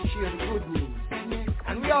 share the good news.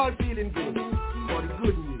 And we all feeling good for the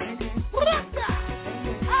good news.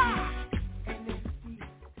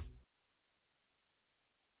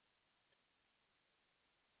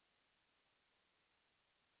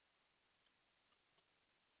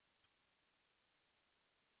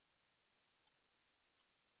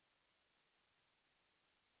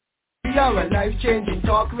 We are a life-changing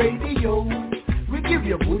talk radio. We give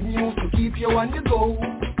you good news to keep you on the go.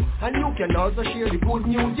 And you can also share the good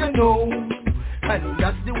news you know. And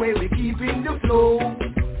that's the way we keep in the flow.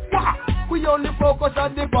 Wow. We only focus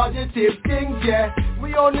on the positive things, yeah.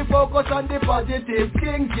 We only focus on the positive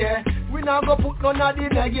things, yeah. We not go put none of the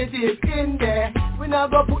negative in there. We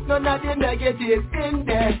not go put none of the negative in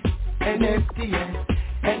there. NSTS,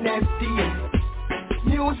 NSTS.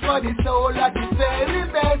 News for the soul at the very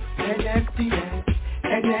best. NSTS,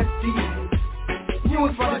 NSTS.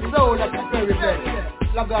 News for the soul at the very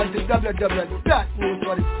best. Log on to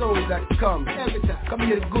www.newsforthesoul.com. Every time, come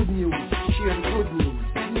hear the good news, share the good news.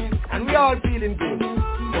 And we all feeling good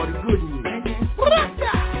for the good news.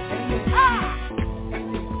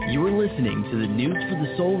 You are listening to the News for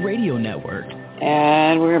the Soul Radio Network.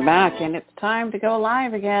 And we're back, and it's time to go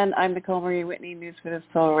live again. I'm Nicole Marie Whitney, News for the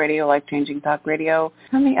Soul Radio, life-changing talk radio,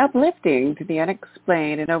 from the uplifting to the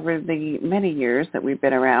unexplained. And over the many years that we've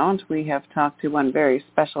been around, we have talked to one very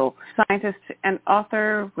special scientist and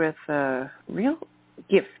author with a real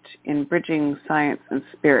gift in bridging science and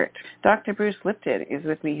spirit. Dr. Bruce Lipton is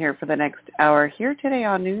with me here for the next hour, here today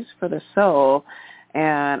on News for the Soul.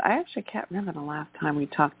 And I actually can't remember the last time we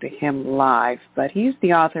talked to him live, but he's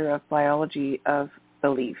the author of Biology of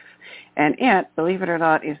Belief. And it, believe it or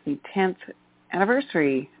not, is the 10th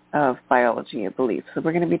anniversary of Biology of Belief. So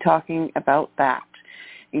we're going to be talking about that.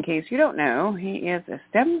 In case you don't know, he is a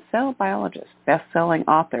stem cell biologist, best-selling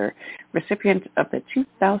author, recipient of the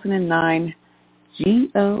 2009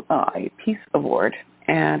 GOI Peace Award,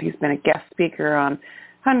 and he's been a guest speaker on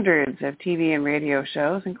hundreds of TV and radio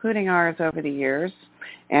shows, including ours over the years.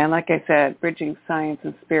 And like I said, bridging science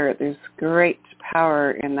and spirit, there's great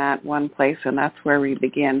power in that one place, and that's where we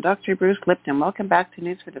begin. Dr. Bruce Lipton, welcome back to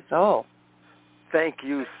News for the Soul. Thank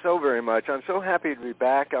you so very much. I'm so happy to be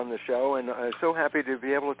back on the show, and I'm so happy to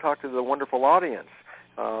be able to talk to the wonderful audience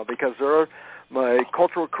because they're my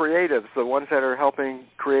cultural creatives, the ones that are helping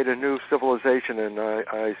create a new civilization, and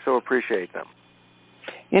I so appreciate them.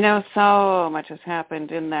 You know, so much has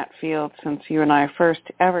happened in that field since you and I first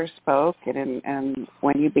ever spoke, and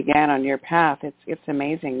when you began on your path, it's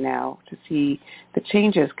amazing now to see the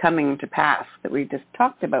changes coming to pass that we just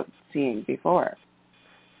talked about seeing before.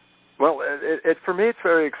 Well, for me, it's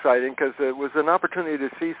very exciting because it was an opportunity to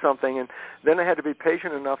see something, and then I had to be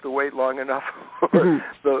patient enough to wait long enough for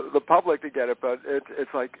the public to get it. But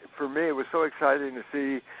it's like, for me, it was so exciting to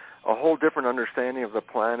see a whole different understanding of the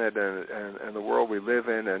planet and the world we live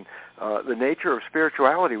in, and the nature of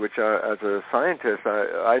spirituality, which as a scientist,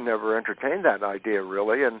 I never entertained that idea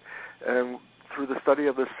really, and through the study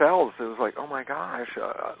of the cells, it was like, oh my gosh,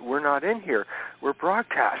 we're not in here, we're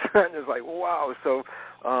broadcast. And it's like, wow. So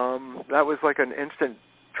that was like an instant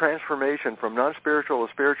transformation from non-spiritual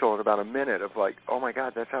to spiritual in about a minute of like, oh my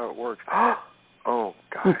God, that's how it works. Oh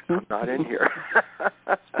God, I'm not in here.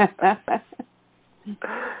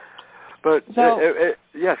 But so,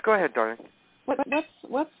 yes, go ahead, darling.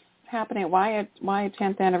 What's happening? Why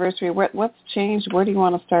 10th anniversary? What's changed? Where do you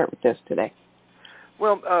want to start with this today?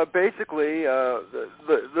 Well, basically,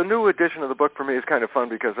 the new edition of the book for me is kind of fun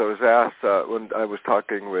because I was asked when I was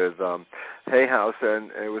talking with Hay House, and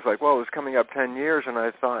it was like, well, it was coming up 10 years, and I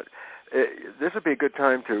thought this would be a good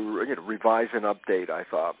time to revise and update, I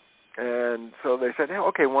thought. And so they said, hey,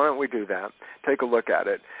 okay, why don't we do that? Take a look at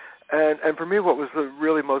it. And for me, what was the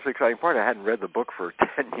really most exciting part, I hadn't read the book for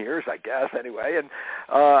 10 years, I guess, anyway, and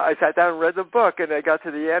I sat down and read the book, and I got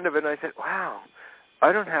to the end of it, and I said, wow,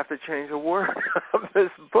 I don't have to change a word of this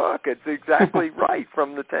book. It's exactly right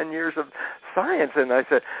from the 10 years of science. And I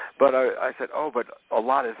said, but a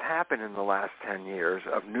lot has happened in the last 10 years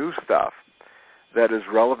of new stuff that is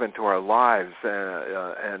relevant to our lives.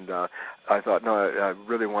 And I thought, no, I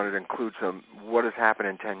really wanted to include what has happened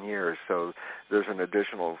in 10 years. So there's an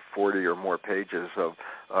additional 40 or more pages of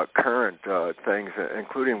current things,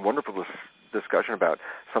 including wonderful discussion about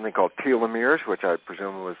something called telomeres, which I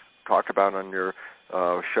presume was talked about on your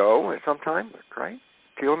show at some time, right?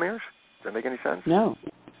 Telomeres? Does that make any sense? No.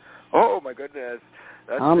 Oh, my goodness.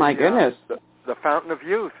 That's my goodness. The fountain of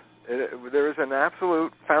youth. There is an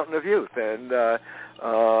absolute fountain of youth, and that's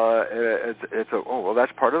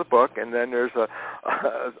part of the book. And then there's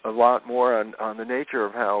a lot more on the nature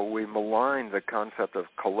of how we malign the concept of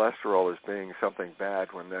cholesterol as being something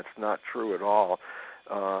bad when that's not true at all.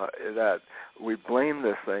 That we blame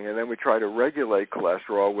this thing, and then we try to regulate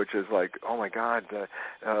cholesterol, which is like, oh my God, the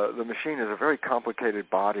machine is a very complicated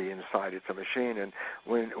body inside. It's a machine, and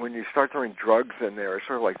when you start throwing drugs in there, it's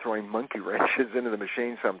sort of like throwing monkey wrenches into the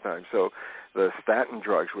machine sometimes. So the statin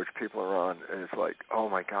drugs, which people are on, is like, oh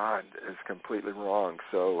my God, it's completely wrong.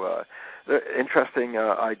 So interesting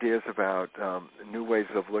ideas about new ways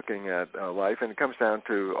of looking at life, and it comes down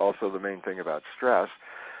to also the main thing about stress.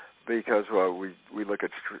 Because we look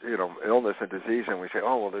at illness and disease and we say,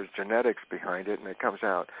 oh, well, there's genetics behind it, and it comes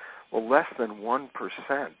out, well, less than 1%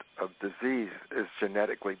 of disease is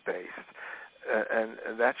genetically based,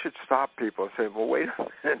 and that should stop people and say, well, wait a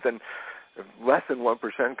minute, then if less than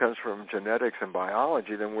 1% comes from genetics and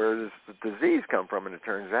biology, then where does the disease come from? And it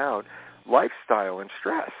turns out lifestyle and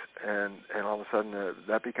stress, and all of a sudden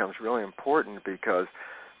that becomes really important because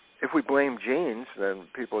if we blame genes, then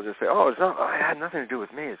people just say, oh, it had nothing to do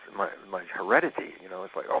with me. It's my heredity.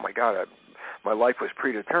 It's like, oh, my God, my life was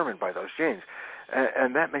predetermined by those genes.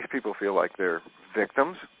 And that makes people feel like they're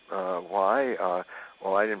victims. Why?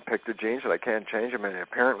 Well, I didn't pick the genes, and I can't change them, and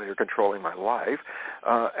apparently you're controlling my life.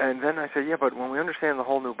 And then I say, yeah, but when we understand the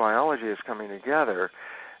whole new biology is coming together,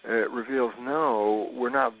 it reveals, no, we're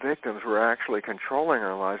not victims. We're actually controlling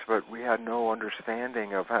our lives, but we had no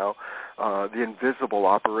understanding of how the invisible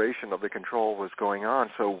operation of the control was going on.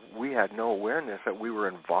 So we had no awareness that we were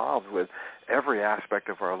involved with every aspect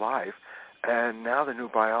of our life. And now the new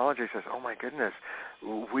biology says, oh, my goodness,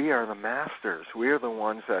 we are the masters. We are the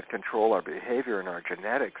ones that control our behavior and our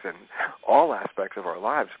genetics and all aspects of our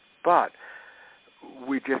lives. But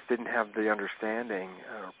we just didn't have the understanding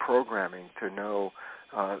or programming to know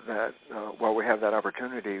that while we have that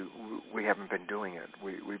opportunity, we haven't been doing it.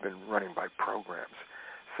 We've been running by programs.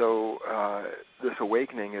 So this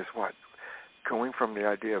awakening is what? Going from the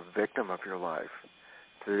idea of victim of your life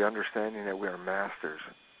to the understanding that we are masters,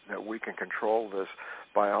 that we can control this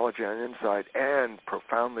biology on the inside and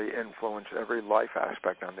profoundly influence every life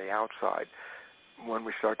aspect on the outside when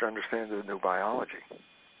we start to understand the new biology.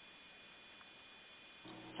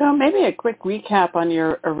 So maybe a quick recap on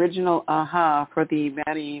your original aha for the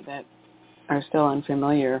many that are still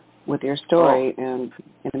unfamiliar with your story and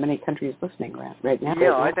in many countries listening right now.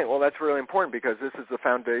 Yeah, I think, well, that's really important because this is the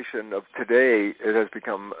foundation of today. It has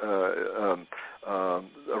become a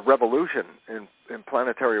revolution in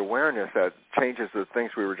planetary awareness that changes the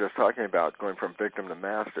things we were just talking about, going from victim to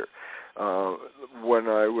master. When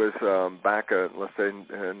I was back, let's say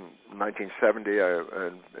in 1970,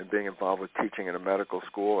 and being involved with teaching in a medical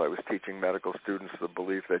school, I was teaching medical students the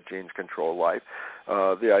belief that genes control life,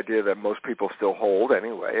 the idea that most people still hold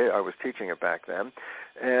anyway. I was teaching it back then.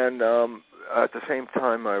 And at the same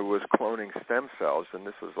time, I was cloning stem cells, and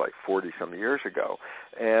this was like 40-some years ago.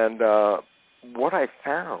 And what I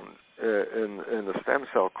found in the stem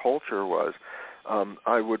cell culture was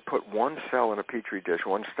I would put one cell in a petri dish,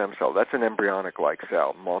 one stem cell. That's an embryonic-like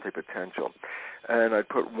cell, multipotential. And I'd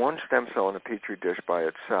put one stem cell in a petri dish by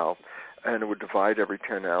itself, and it would divide every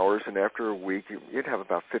 10 hours. And after a week, you'd have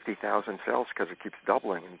about 50,000 cells because it keeps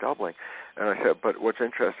doubling and doubling. And I said, but what's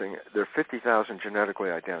interesting, there are 50,000 genetically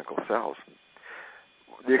identical cells.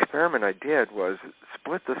 The experiment I did was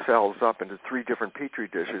split the cells up into 3 different petri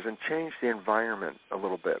dishes and change the environment a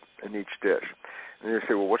little bit in each dish. And you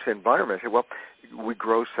say, well, what's the environment? I say, well, we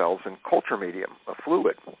grow cells in culture medium, a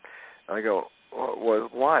fluid. And I go, well,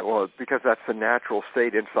 why? Well, because that's the natural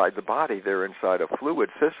state inside the body. They're inside a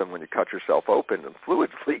fluid system. When you cut yourself open, the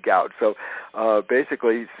fluids leak out. So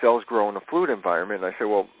basically, cells grow in a fluid environment. And I say,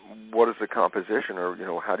 well, what is the composition,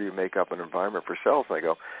 or how do you make up an environment for cells? And I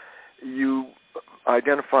go, you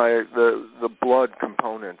identify the blood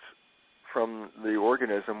components from the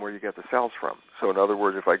organism where you get the cells from. So in other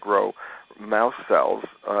words, if I grow mouse cells,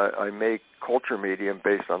 I make culture medium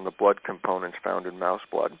based on the blood components found in mouse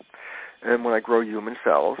blood. And when I grow human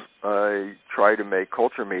cells, I try to make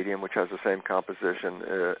culture medium, which has the same composition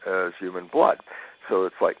as human blood. So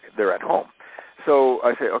it's like they're at home. So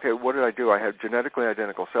I say, okay, what did I do? I have genetically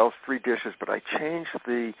identical cells, 3 dishes, but I changed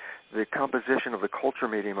the composition of the culture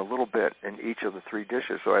medium a little bit in each of the 3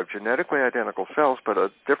 dishes. So I have genetically identical cells, but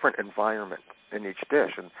a different environment in each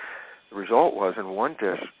dish. And the result was, in one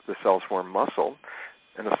dish, the cells form muscle.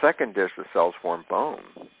 In the second dish, the cells form bone.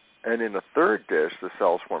 And in the third dish, the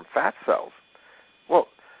cells form fat cells. Well,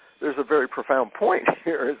 there's a very profound point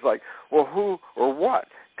here. It's like, well, who or what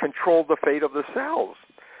controlled the fate of the cells?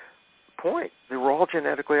 Point. They were all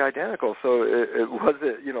genetically identical, so it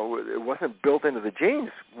wasn't built into the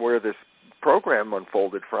genes where this program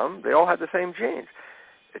unfolded from. They all had the same genes.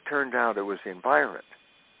 It turned out it was the environment.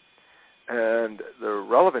 And the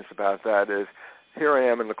relevance about that is, here I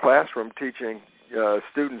am in the classroom teaching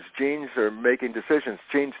students genes are making decisions.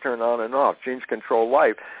 Genes turn on and off. Genes control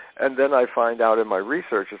life. And then I find out in my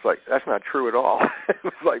research, it's like, that's not true at all. It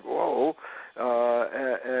was like, whoa.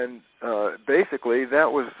 Basically,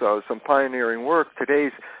 that was some pioneering work.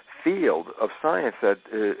 Today's field of science that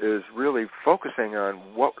is really focusing on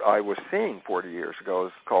what I was seeing 40 years ago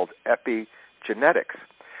is called epigenetics.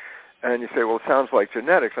 And you say, well, it sounds like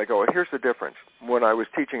genetics. I go, well, here's the difference. When I was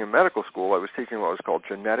teaching in medical school, I was teaching what was called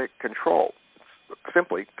genetic control,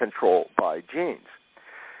 simply control by genes.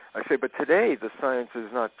 I say, but today the science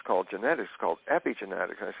is not called genetics, it's called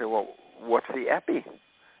epigenetics. And I say, well, what's the epi?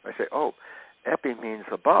 I say, oh, epi means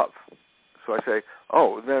above. So I say,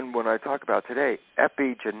 oh, then when I talk about today,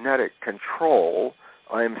 epigenetic control,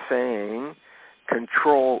 I'm saying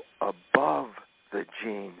control above the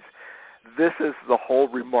genes. This is the whole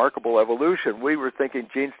remarkable evolution. We were thinking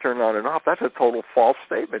genes turn on and off. That's a total false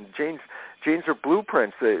statement. Genes are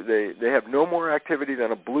blueprints. They have no more activity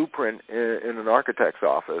than a blueprint in an architect's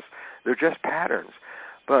office. They're just patterns.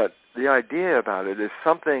 But the idea about it is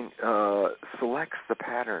something selects the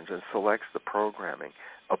patterns and selects the programming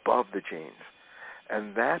above the genes.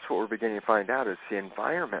 And that's what we're beginning to find out is the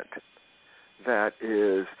environment that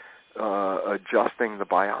is adjusting the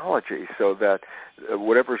biology so that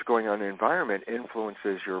whatever's going on in the environment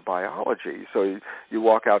influences your biology. So you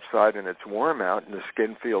walk outside and it's warm out and the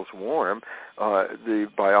skin feels warm. The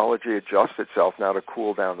biology adjusts itself now to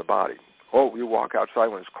cool down the body. Oh, you walk outside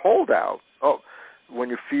when it's cold out. Oh, when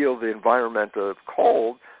you feel the environment of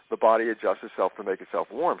cold, the body adjusts itself to make itself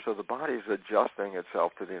warm. So the body is adjusting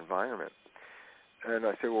itself to the environment. And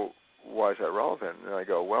I say, well, why is that relevant? And I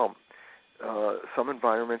go, well, some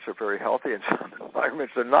environments are very healthy and some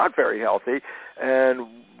environments are not very healthy. And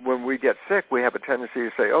when we get sick, we have a tendency to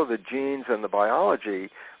say, oh, the genes and the biology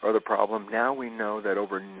are the problem. Now we know that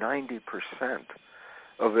over 90%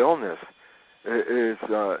 of illness is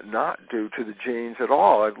not due to the genes at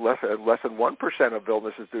all. Less than 1% of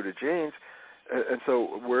illness is due to genes. And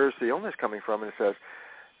so where's the illness coming from? And it says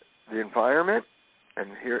the environment, and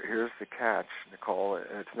here's the catch, Nicole,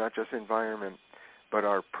 it's not just environment, but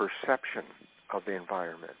our perception of the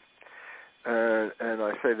environment. And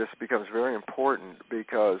I say this becomes very important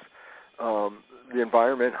because the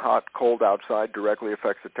environment, hot, cold outside, directly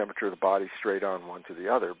affects the temperature of the body straight on one to the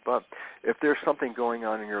other. But if there's something going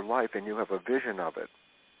on in your life and you have a vision of it,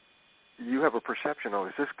 you have a perception,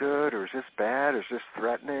 is this good or is this bad? Is this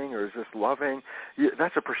threatening or is this loving?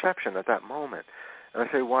 That's a perception at that moment. And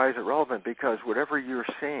I say, why is it relevant? Because whatever you're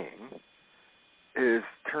seeing is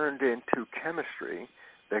turned into chemistry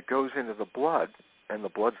that goes into the blood, and the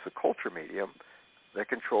blood's the culture medium that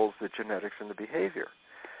controls the genetics and the behavior.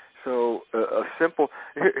 So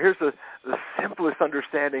here's the simplest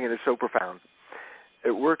understanding, and it's so profound.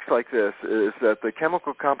 It works like this, is that the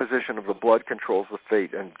chemical composition of the blood controls the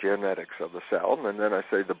fate and genetics of the cell. And then I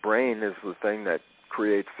say the brain is the thing that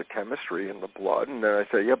creates the chemistry in the blood. And then I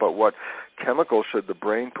say, yeah, but what chemical should the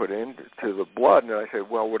brain put into the blood? And I say,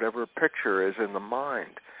 well, whatever picture is in the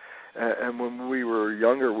mind. And when we were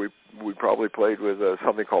younger, we probably played with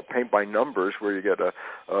something called paint by numbers, where you get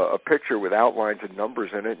a picture with outlines and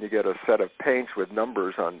numbers in it, and you get a set of paints with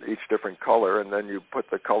numbers on each different color, and then you put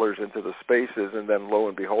the colors into the spaces, and then lo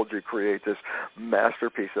and behold, you create this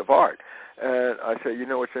masterpiece of art. And I say,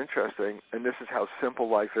 what's interesting, and this is how simple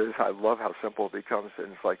life is. I love how simple it becomes,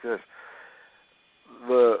 and it's like this.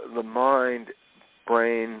 The mind,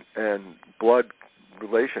 brain, and blood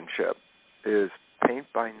relationship is paint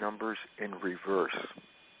by numbers in reverse,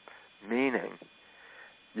 meaning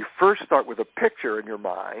you first start with a picture in your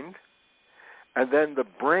mind, and then the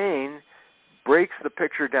brain breaks the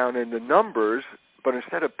picture down into numbers, but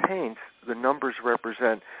instead of paints, the numbers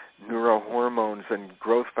represent neurohormones and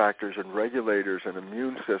growth factors and regulators and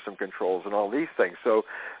immune system controls and all these things. So,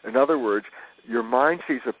 in other words, your mind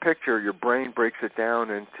sees a picture, your brain breaks it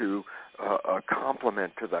down into a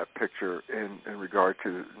complement to that picture in regard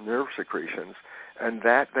to nerve secretions, and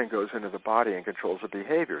that then goes into the body and controls the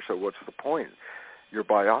behavior. So what's the point? Your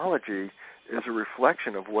biology is a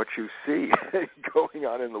reflection of what you see going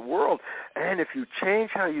on in the world. And if you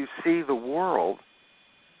change how you see the world,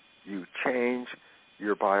 you change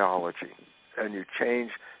your biology and you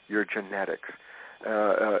change your genetics.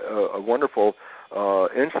 A wonderful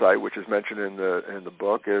insight, which is mentioned in the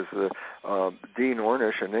book, is Dean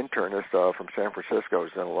Ornish, an internist from San Francisco,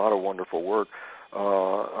 has done a lot of wonderful work.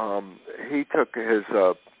 He took his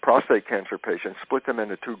prostate cancer patients, split them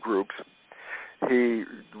into two groups. He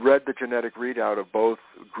read the genetic readout of both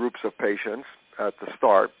groups of patients at the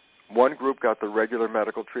start. One group got the regular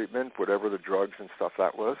medical treatment, whatever the drugs and stuff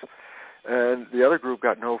that was, and the other group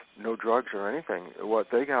got no drugs or anything. What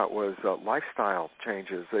they got was lifestyle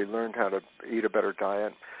changes. They learned how to eat a better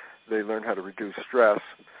diet. They learned how to reduce stress.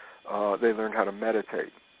 They learned how to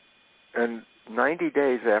meditate. And 90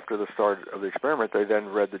 days after the start of the experiment, they then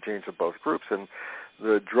read the genes of both groups. And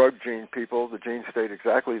the drug gene people, the genes stayed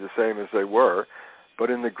exactly the same as they were.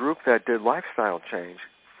 But in the group that did lifestyle change,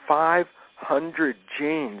 500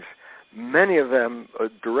 genes, many of them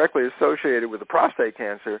directly associated with the prostate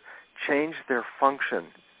cancer, changed their function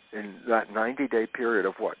in that 90-day period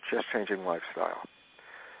of what? Just changing lifestyle.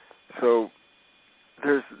 So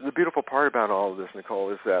there's the beautiful part about all of this, Nicole,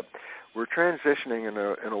 is that we're transitioning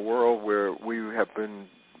in a world where we have been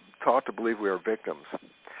taught to believe we are victims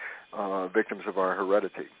of our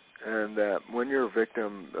heredity. And that when you're a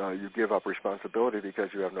victim, you give up responsibility because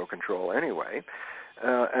you have no control anyway.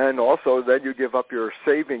 And also then you give up your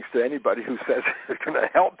savings to anybody who says they're going to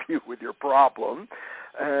help you with your problem.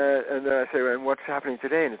 And then I say, and what's happening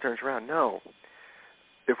today? And it turns around, no.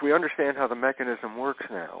 If we understand how the mechanism works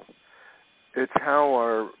now, it's how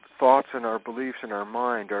our thoughts and our beliefs in our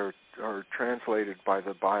mind are translated by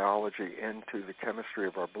the biology into the chemistry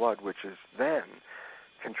of our blood, which is then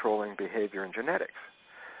controlling behavior and genetics.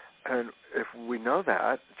 And if we know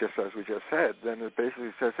that, just as we just said, then it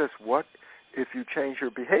basically says this: what if you change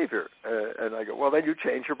your behavior? And I go, well, then you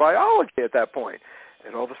change your biology at that point.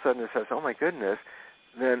 And all of a sudden it says, oh my goodness,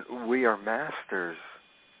 then we are masters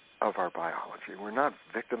of our biology. We're not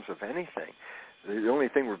victims of anything. The only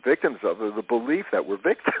thing we're victims of is the belief that we're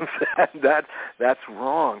victims, and that's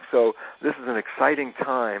wrong. So this is an exciting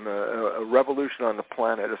time, a revolution on the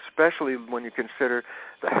planet, especially when you consider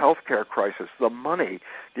the healthcare crisis, the money,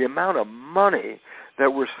 the amount of money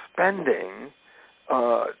that we're spending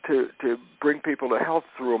to bring people to health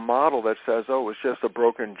through a model that says, oh, it's just a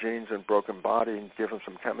broken genes and broken body, and give them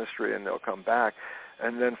some chemistry and they'll come back.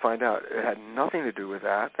 And then find out it had nothing to do with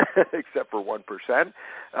that, except for 1%,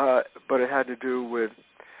 but it had to do with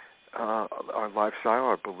our lifestyle,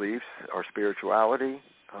 our beliefs, our spirituality,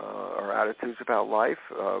 our attitudes about life,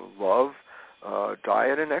 love,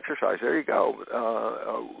 diet, and exercise. There you go.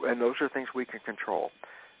 And those are things we can control.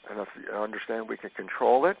 And if you understand we can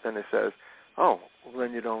control it, then it says, oh, well,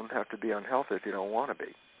 then you don't have to be unhealthy if you don't want to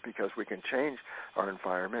be. because we can change our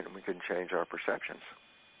environment and we can change our perceptions.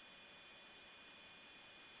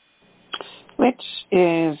 Which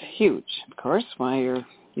is huge, of course, why you're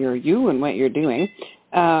you and what you're doing.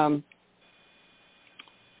 The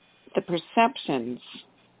perceptions,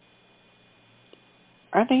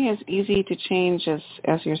 are they as easy to change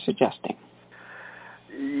as you're suggesting?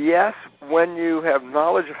 Yes, when you have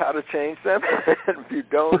knowledge of how to change them. If you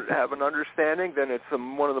don't have an understanding, then it's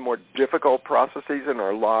one of the more difficult processes in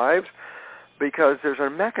our lives, because there's a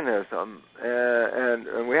mechanism,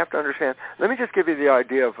 and we have to understand. Let me just give you the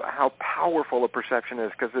idea of how powerful a perception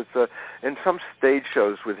is, because it's in some stage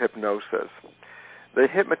shows with hypnosis, they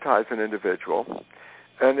hypnotize an individual,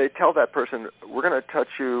 and they tell that person, we're going to touch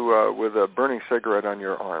you with a burning cigarette on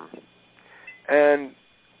your arm. And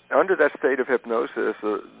under that state of hypnosis,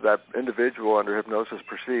 that individual under hypnosis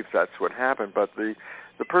perceives that's what happened, but the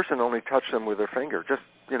person only touched them with their finger, just,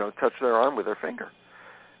 touched their arm with their finger.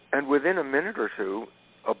 And within a minute or two,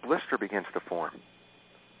 a blister begins to form.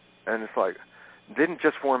 And it's like, didn't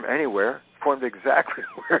just form anywhere, formed exactly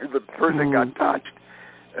where the person got touched.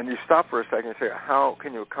 And you stop for a second and say, how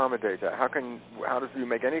can you accommodate that? How does you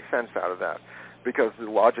make any sense out of that? Because the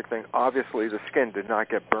logic thing, obviously the skin did not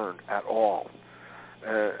get burned at all.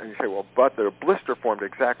 And you say, well, but the blister formed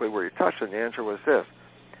exactly where you touched it. And the answer was this.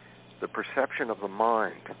 The perception of the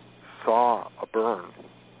mind saw a burn,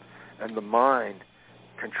 and the mind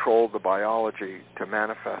controlled the biology to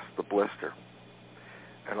manifest the blister.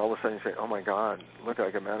 And all of a sudden you say, oh, my God, look,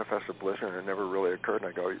 I can manifest a blister, and it never really occurred.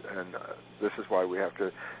 And I go, this is why we have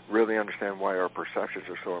to really understand why our perceptions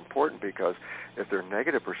are so important, because if they're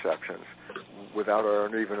negative perceptions, without our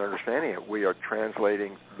even understanding it, we are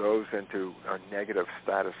translating those into a negative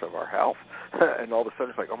status of our health. And all of a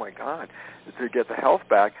sudden it's like, oh, my God, to get the health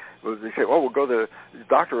back, they say, well, we'll go to the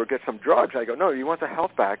doctor, we'll get some drugs. I go, no, you want the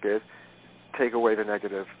health back is take away the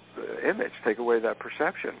negative image, take away that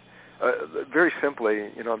perception. Very simply,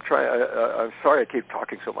 I'm sorry I keep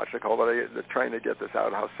talking so much, Nicole, but I'm trying to get this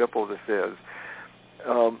out, how simple this is.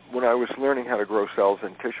 When I was learning how to grow cells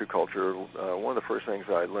in tissue culture, one of the first things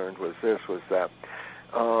I learned was that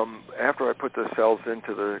after I put the cells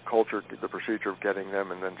into the culture, the procedure of getting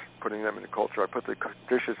them and then putting them in the culture, I put the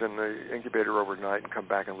dishes in the incubator overnight and come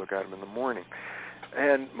back and look at them in the morning.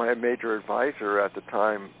 And my major advisor at the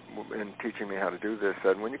time in teaching me how to do this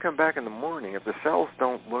said, when you come back in the morning, if the cells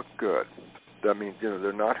don't look good, that means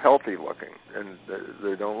they're not healthy looking and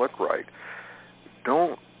they don't look right,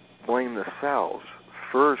 don't blame the cells.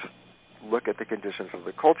 First, look at the conditions of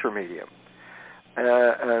the culture medium.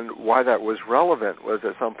 And why that was relevant was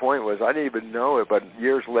at some point was, I didn't even know it, but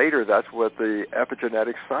years later, that's what the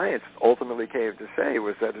epigenetic science ultimately came to say,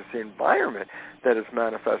 was that it's the environment that is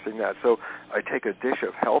manifesting that. So I take a dish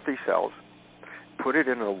of healthy cells, put it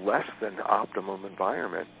in a less than optimum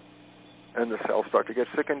environment, and the cells start to get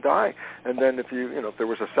sick and die. And then if if there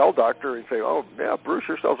was a cell doctor, he'd say, oh, yeah, Bruce,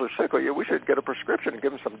 your cells are sick. Well, yeah, we should get a prescription and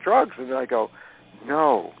give them some drugs. And then I go,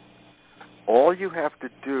 no. All you have to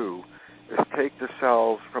do is take the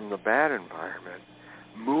cells from the bad environment,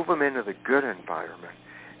 move them into the good environment,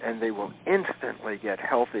 and they will instantly get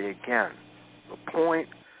healthy again. The point,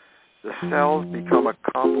 the cells become a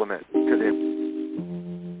complement to the...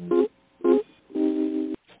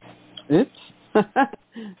 Oops. That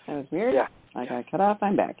was weird. Yeah. I got cut off.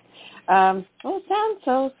 I'm back. Well, it sounds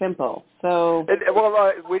so simple.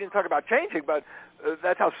 We didn't talk about changing, but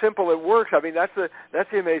that's how simple it works. I mean, that's the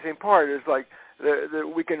amazing part. Is like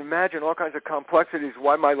we can imagine all kinds of complexities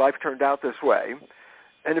why my life turned out this way,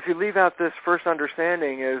 and if you leave out this first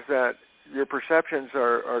understanding is that your perceptions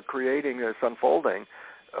are creating this unfolding,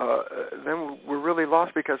 then we're really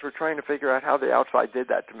lost, because we're trying to figure out how the outside did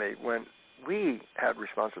that to me when we had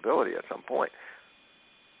responsibility at some point.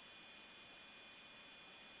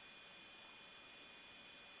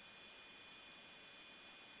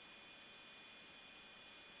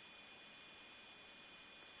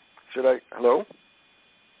 Hello?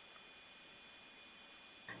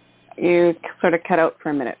 You sort of cut out for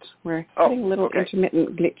a minute. We're getting little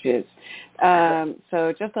intermittent glitches.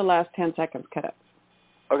 So just the last 10 seconds cut out.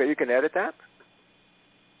 Okay, you can edit that?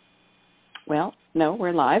 Well, no,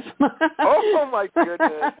 we're live. Oh, my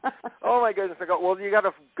goodness. Oh, my goodness. Well, you got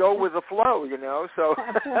to go with the flow, so.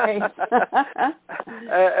 That's right.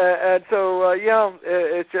 And so,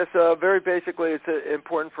 it's just very basically, it's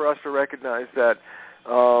important for us to recognize that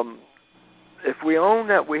if we own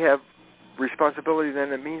that we have responsibility,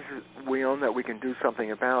 then it means we own that we can do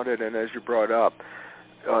something about it. And as you brought up,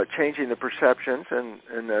 changing the perceptions,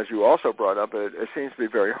 and as you also brought up, it seems to be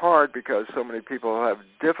very hard because so many people have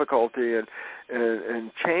difficulty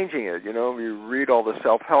in changing it. You know, you read all the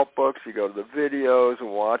self-help books, you go to the videos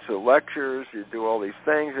and watch the lectures, you do all these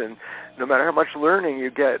things, and no matter how much learning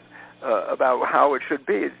you get about how it should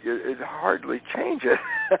be, it hardly changes.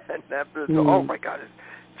 And oh my God,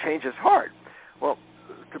 change is hard. Well,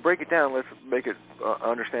 to break it down, let's make it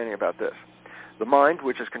understanding about this. The mind,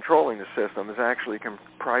 which is controlling the system, is actually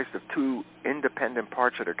comprised of two independent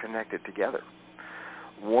parts that are connected together.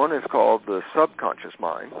 One is called the subconscious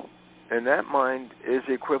mind, and that mind is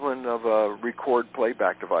the equivalent of a record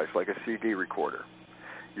playback device, like a CD recorder.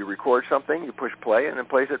 You record something, you push play, and it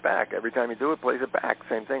plays it back. Every time you do it, it plays it back.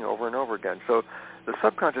 Same thing over and over again. So the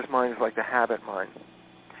subconscious mind is like the habit mind.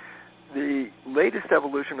 The latest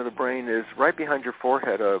evolution of the brain is right behind your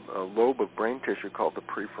forehead, a lobe of brain tissue called the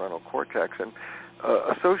prefrontal cortex, and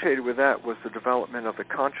associated with that was the development of the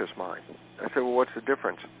conscious mind. I said, well, what's the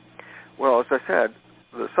difference? Well, as I said,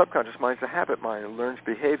 the subconscious mind is a habit mind. It learns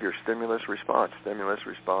behavior, stimulus, response, and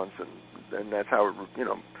that's how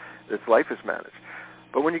its life is managed.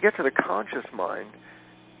 But when you get to the conscious mind,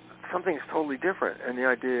 something's totally different, and the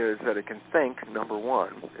idea is that it can think, number one.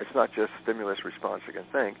 It's not just stimulus, response, it can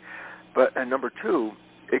think. And number two,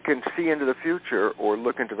 it can see into the future or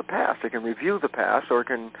look into the past. It can review the past or it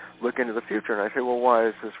can look into the future. And I say, well, why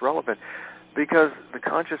is this relevant? Because the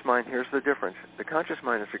conscious mind, here's the difference. The conscious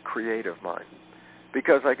mind is a creative mind.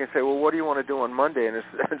 Because I can say, well, what do you want to do on Monday? And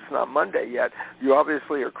it's not Monday yet. You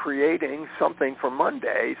obviously are creating something for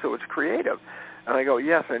Monday, so it's creative. And I go,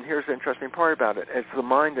 yes, and here's the interesting part about it. It's the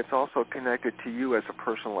mind that's also connected to you as a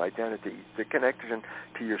personal identity, the connection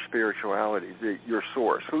to your spirituality, your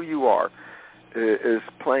source, who you are, is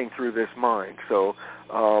playing through this mind. So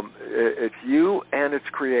it's you and it's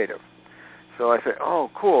creative. So I say, oh,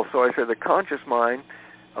 cool. So I say the conscious mind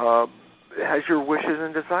has your wishes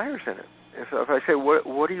and desires in it. So if I say,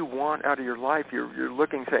 what do you want out of your life? You're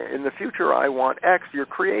looking, say, in the future I want X. You're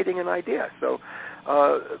creating an idea. So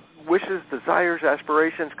wishes, desires,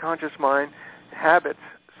 aspirations, conscious mind, habits,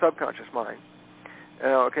 subconscious mind.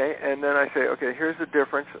 Okay, and then I say, okay, here's the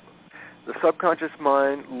difference. The subconscious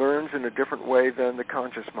mind learns in a different way than the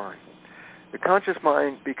conscious mind. The conscious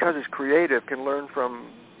mind, because it's creative, can learn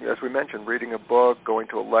from, as we mentioned, reading a book, going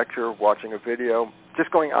to a lecture, watching a video,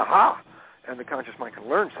 just going, aha, and the conscious mind can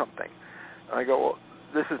learn something. I go, well,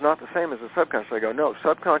 this is not the same as the subconscious. I go, no,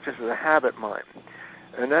 subconscious is a habit mind.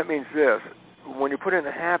 And that means this. When you put in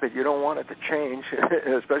a habit, you don't want it to change,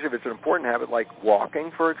 especially if it's an important habit like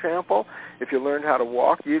walking, for example. If you learned how to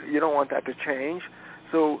walk, you don't want that to change.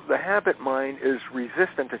 So the habit mind is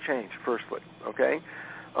resistant to change, firstly, okay?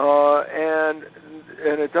 And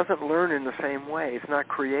it doesn't learn in the same way. It's not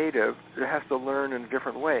creative. It has to learn in a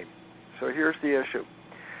different way. So here's the issue.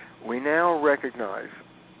 We now recognize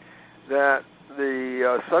that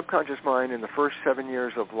the subconscious mind in the first 7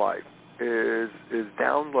 years of life is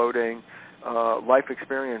downloading life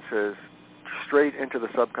experiences straight into the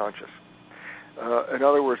subconscious. In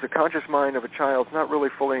other words, the conscious mind of a child is not really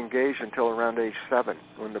fully engaged until around age 7,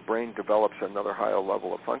 when the brain develops another higher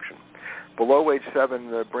level of function. Below age 7,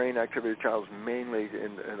 the brain activity of the child is mainly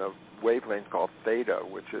in a wavelength called theta,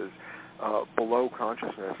 which is below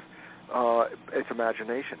consciousness. It's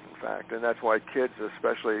imagination, in fact, and that's why kids,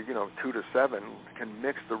 especially 2 to 7, can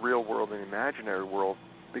mix the real world and the imaginary world,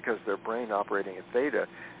 because their brain operating at theta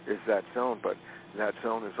is that zone, but that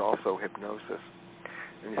zone is also hypnosis.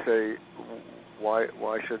 And you say,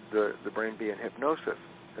 why should the brain be in hypnosis?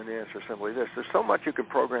 And the answer is simply this. There's so much you can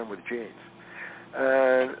program with genes.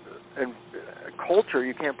 And culture,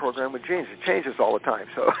 you can't program with genes. It changes all the time.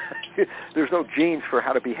 So there's no genes for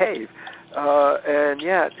how to behave. And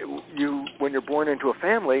yet, when you're born into a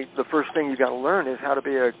family, the first thing you got to learn is how to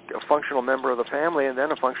be a functional member of the family and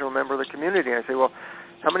then a functional member of the community. And I say, well,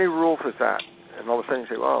 how many rules is that? And all of a sudden you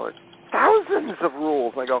say, well, it's thousands of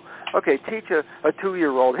rules. And I go, okay, teach a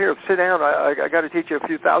 2-year-old. Here, sit down. I got to teach you a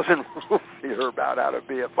few thousand rules here about how to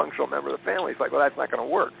be a functional member of the family. It's like, well, that's not going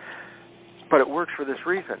to work. But it works for this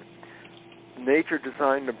reason. Nature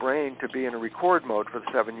designed the brain to be in a record mode for the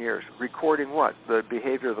 7 years. Recording what? The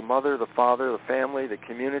behavior of the mother, the father, the family, the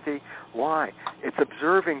community. Why? It's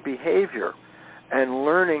observing behavior and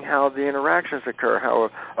learning how the interactions occur. How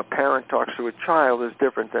a parent talks to a child is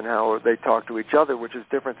different than how they talk to each other, which is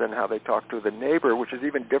different than how they talk to the neighbor, which is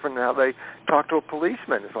even different than how they talk to a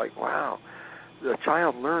policeman. It's like, wow. The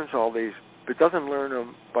child learns all these, but doesn't learn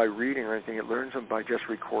them by reading or anything. It learns them by just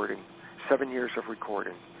recording. 7 years of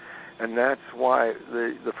recording. And that's why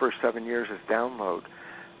the first 7 years is download.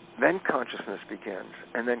 Then consciousness begins.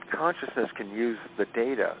 And then consciousness can use the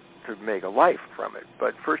data to make a life from it.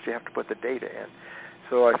 But first you have to put the data in.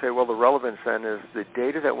 So I say, well, the relevance then is the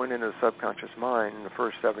data that went into the subconscious mind in the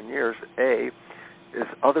first 7 years, A, is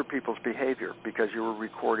other people's behavior because you were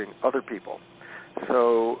recording other people.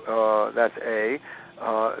 So that's A.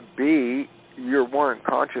 B, you weren't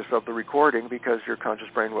conscious of the recording because your conscious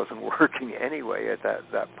brain wasn't working anyway at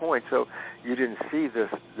that point. So you didn't see this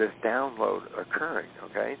download occurring,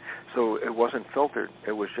 okay? So it wasn't filtered.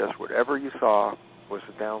 It was just whatever you saw was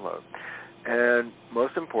the download. And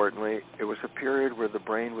most importantly, it was a period where the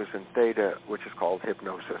brain was in theta, which is called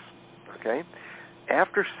hypnosis, okay?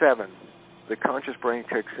 After 7, the conscious brain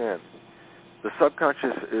kicks in. The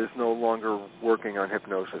subconscious is no longer working on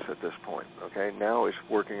hypnosis at this point, okay? Now it's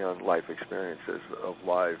working on life experiences of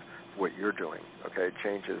live, what you're doing, okay? It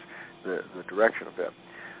changes the direction a bit.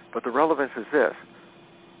 But the relevance is this.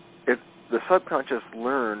 If the subconscious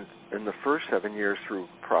learned in the first 7 years through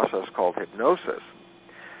a process called hypnosis,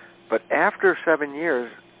 but after 7 years,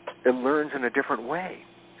 it learns in a different way.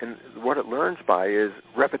 And what it learns by is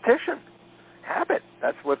repetition, habit.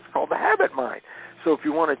 That's what's called the habit mind. So if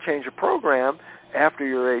you want to change a program after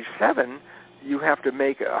you're age 7, you have to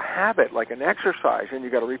make a habit, like an exercise, and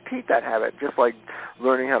you got to repeat that habit, just like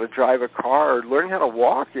learning how to drive a car or learning how to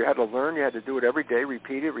walk. You had to learn. You had to do it every day,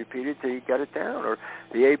 repeat it till you got it down. Or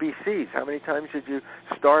the ABCs. How many times did you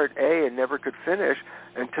start A and never could finish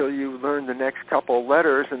until you learned the next couple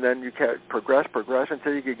letters, and then you progress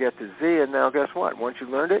until you could get to Z, and now guess what? Once you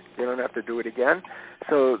learned it, you don't have to do it again.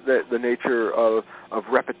 So the nature of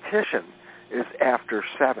repetition is after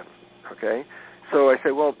 7, okay? So I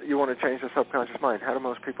say, well, you want to change the subconscious mind. How do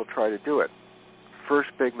most people try to do it? First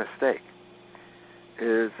big mistake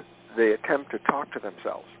is they attempt to talk to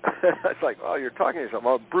themselves. It's like, oh, you're talking to yourself.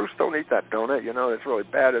 Oh, Bruce, don't eat that donut. You know, it's really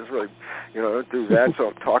bad. It's really, don't do that. So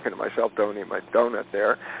I'm talking to myself, don't eat my donut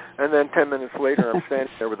there. And then 10 minutes later, I'm standing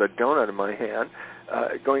there with a donut in my hand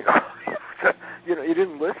going, oh, you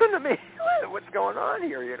didn't listen to me. What's going on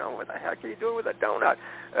here? What the heck are you doing with a donut?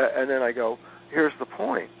 And then I go, here's the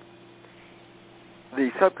point. The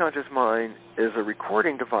subconscious mind is a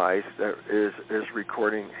recording device that is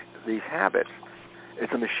recording these habits.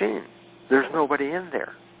 It's a machine. There's nobody in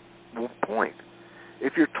there. Point.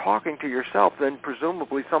 If you're talking to yourself, then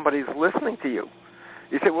presumably somebody's listening to you.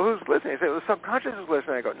 You say, well, who's listening? You say, well, the subconscious is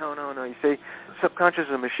listening. I go, no. You see, subconscious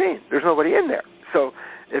is a machine. There's nobody in there. So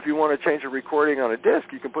if you want to change a recording on a disc,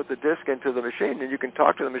 you can put the disc into the machine, and you can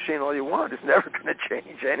talk to the machine all you want. It's never going to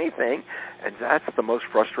change anything. And that's the most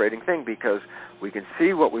frustrating thing, because we can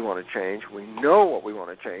see what we want to change. We know what we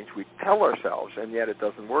want to change. We tell ourselves, and yet it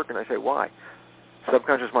doesn't work. And I say, why?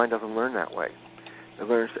 Subconscious mind doesn't learn that way. It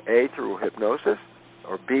learns A, through hypnosis,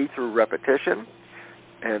 or B, through repetition.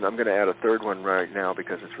 And I'm going to add a third one right now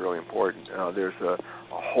because it's really important. There's a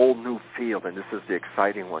whole new field, and this is the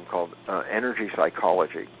exciting one, called energy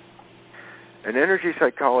psychology. And energy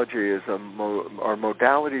psychology is are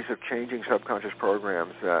modalities of changing subconscious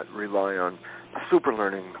programs that rely on super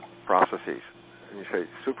learning processes. And you say,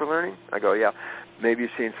 super learning? I go, yeah. Maybe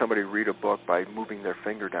you've seen somebody read a book by moving their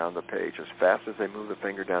finger down the page. As fast as they move the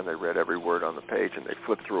finger down, they read every word on the page, and they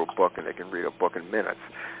flip through a book, and they can read a book in minutes.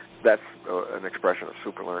 That's an expression of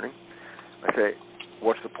super learning. I say,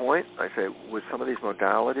 what's the point? I say, with some of these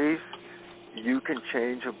modalities, you can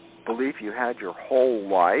change a belief you had your whole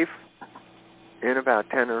life in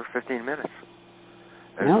about 10 or 15 minutes.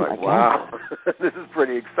 And it's like, wow, this is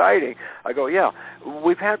pretty exciting. I go, yeah,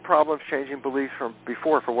 we've had problems changing beliefs from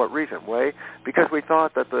before. For what reason? Because we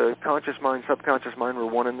thought that the conscious mind, subconscious mind were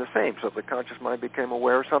one and the same. So if the conscious mind became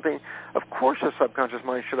aware of something, of course the subconscious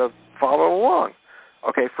mind should have followed along.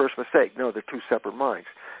 Okay, first mistake. No, they're two separate minds.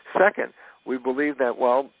 Second, we believe that,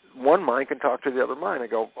 one mind can talk to the other mind. I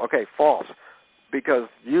go, okay, false. Because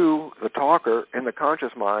you, the talker, in the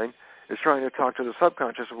conscious mind, is trying to talk to the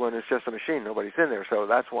subconscious when it's just a machine. Nobody's in there. So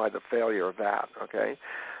that's why the failure of that, okay?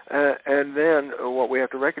 And then what we have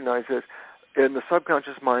to recognize is in the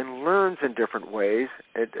subconscious mind learns in different ways.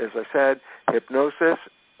 As I said, hypnosis,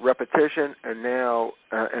 repetition, and now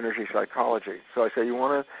energy psychology. So I say, you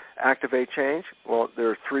want to activate change? Well, there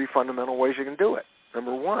are 3 fundamental ways you can do it.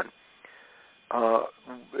 Number 1,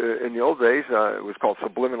 in the old days, it was called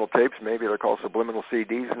subliminal tapes. Maybe they're called subliminal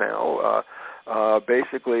CDs now.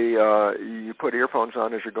 Basically, you put earphones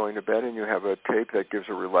on as you're going to bed, and you have a tape that gives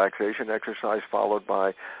a relaxation exercise followed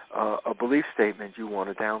by a belief statement you want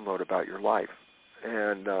to download about your life.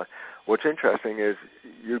 And what's interesting is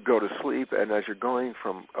you go to sleep, and as you're going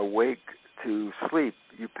from awake to sleep,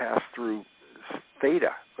 you pass through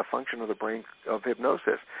theta, the function of the brain of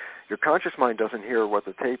hypnosis. Your conscious mind doesn't hear what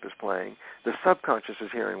the tape is playing. The subconscious is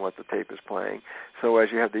hearing what the tape is playing. So as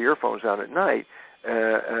you have the earphones on at night,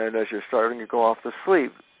 and as you're starting to go off to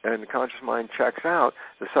sleep and the conscious mind checks out,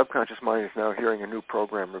 the subconscious mind is now hearing a new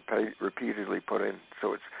program repeatedly put in,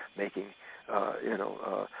 so it's making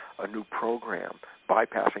a new program,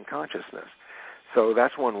 bypassing consciousness. So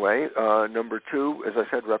that's one way. Number two, as I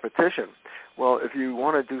said, repetition. Well, if you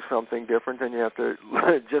want to do something different, then you have to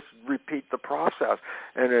just repeat the process.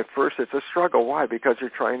 And at first it's a struggle. Why? Because you're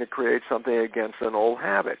trying to create something against an old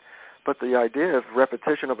habit. But the idea of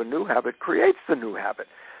repetition of a new habit creates the new habit.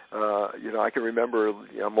 I can remember,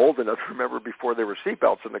 I'm old enough to remember before there were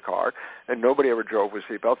seatbelts in the car, and nobody ever drove with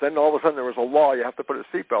seatbelts. Then all of a sudden there was a law, you have to put a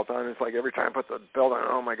seatbelt on. It's like every time I put the belt on,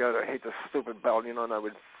 oh my God, I hate this stupid belt, and I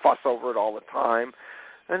would fuss over it all the time.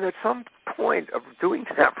 And at some point of doing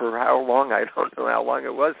that for how long, I don't know how long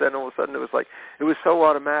it was, then all of a sudden it was so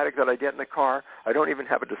automatic that I get in the car, I don't even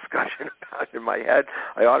have a discussion about it in my head.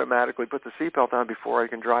 I automatically put the seatbelt on before I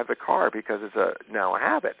can drive the car because it's now a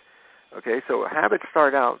habit. Okay, so habits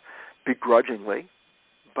start out begrudgingly,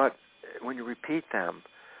 but when you repeat them,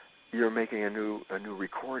 you're making a new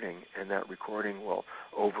recording, and that recording will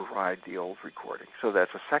override the old recording. So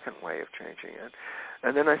that's a second way of changing it.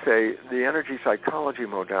 And then I say the energy psychology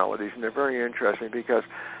modalities, and they're very interesting because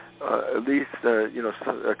at least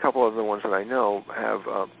a couple of the ones that I know have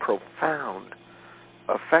profound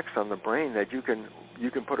effects on the brain that you can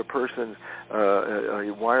put a person's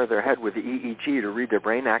you wire their head with the EEG to read their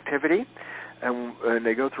brain activity, and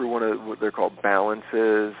they go through one of what they're called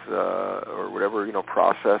balances or whatever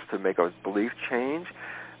process to make a belief change.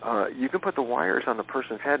 You can put the wires on the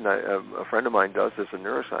person's head, and a friend of mine does this, a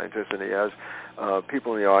neuroscientist, and he has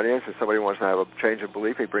people in the audience. If somebody wants to have a change of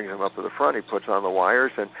belief, he brings them up to the front. He puts on the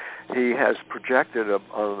wires, and he has projected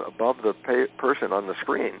above the person on the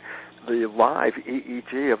screen the live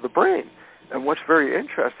EEG of the brain. And what's very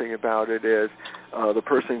interesting about it is the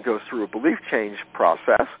person goes through a belief change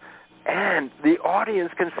process, and the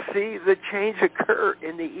audience can see the change occur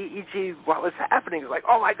in the EEG while it's happening. It's like,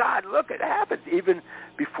 oh, my God, look, it happened. Even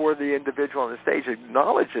before the individual on the stage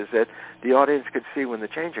acknowledges it, the audience could see when the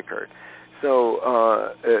change occurred.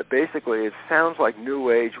 So basically it sounds like New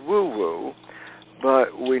Age woo-woo,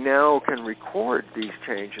 but we now can record these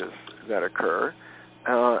changes that occur.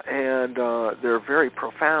 And they're very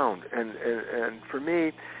profound. And for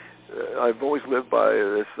me, I've always lived by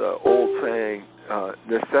this old saying,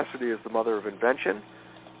 necessity is the mother of invention.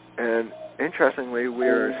 And interestingly,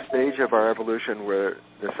 we're at a stage of our evolution where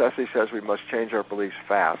necessity says we must change our beliefs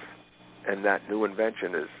fast. And that new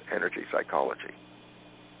invention is energy psychology.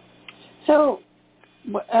 So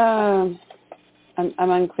I'm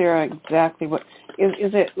unclear exactly what.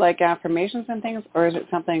 Is it like affirmations and things, or is it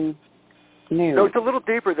something new? No, it's a little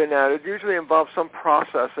deeper than that. It usually involves some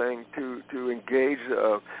processing to engage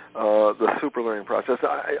the superlearning process.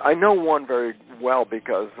 I know one very well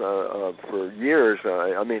because for years,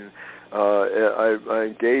 I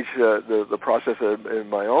engaged the process in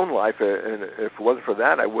my own life, and if it wasn't for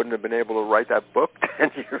that, I wouldn't have been able to write that book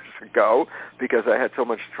 10 years ago because I had so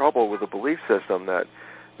much trouble with the belief system that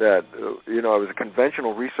I was a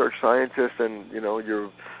conventional research scientist, and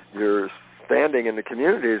you're standing in the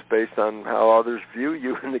community is based on how others view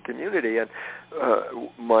you in the community. And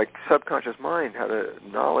my subconscious mind had a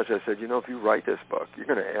knowledge. I said, if you write this book, you're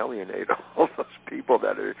going to alienate all those people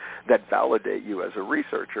that validate you as a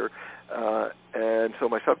researcher. And so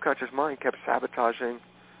my subconscious mind kept sabotaging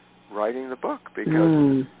writing the book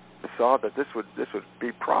because I saw that this would be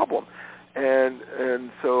a problem. And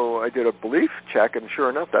so I did a belief check, and sure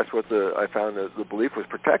enough, that's what I found that the belief was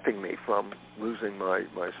protecting me from losing my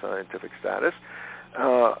scientific status.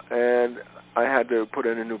 And I had to put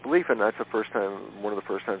in a new belief, and that's one of the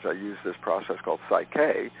first times I used this process called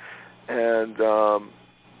Psyche. And I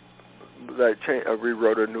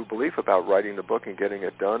rewrote a new belief about writing the book and getting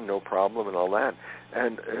it done, no problem, and all that.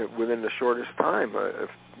 And within the shortest time,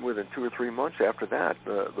 within 2 or 3 months after that,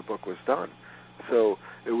 the book was done. So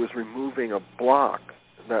it was removing a block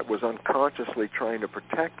that was unconsciously trying to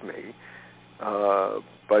protect me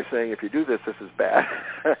by saying, if you do this, this is bad.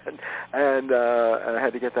 and I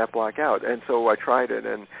had to get that block out. And so I tried it,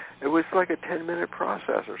 and it was like a 10-minute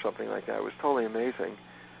process or something like that. It was totally amazing.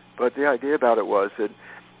 But the idea about it was that,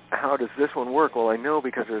 how does this one work? Well, I know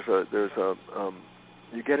because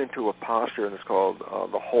you get into a posture, and it's called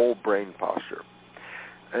the whole brain posture.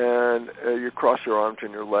 And you cross your arms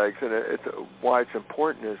and your legs, and why it's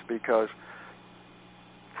important is because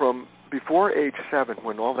from before age 7,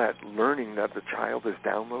 when all that learning that the child is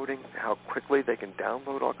downloading, how quickly they can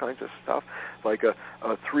download all kinds of stuff, like a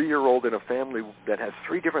 3-year-old in a family that has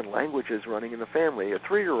 3 different languages running in the family, a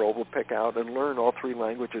 3-year-old will pick out and learn all 3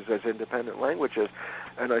 languages as independent languages.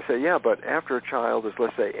 And I say, yeah, but after a child is,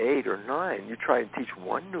 let's say, 8 or 9, you try and teach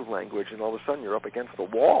one new language, and all of a sudden you're up against the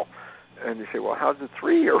wall. And you say, well, how does a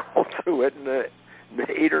 3-year-old do it, and the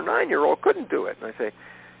 8 or 9-year-old couldn't do it? And I say,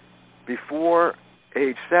 before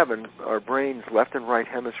age 7, our brain's left and right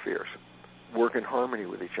hemispheres work in harmony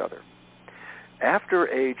with each other. After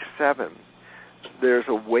age 7, there's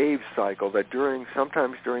a wave cycle that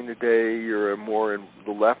sometimes during the day you're more in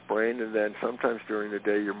the left brain, and then sometimes during the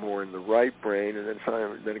day you're more in the right brain, and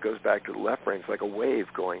then it goes back to the left brain. It's like a wave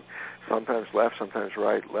going sometimes left, sometimes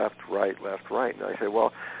right, left, right, left, right. And I say,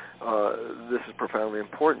 well, this is profoundly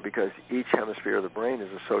important because each hemisphere of the brain is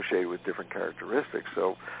associated with different characteristics.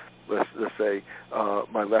 So let's say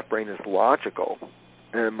my left brain is logical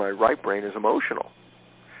and my right brain is emotional.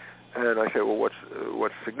 And I say, well,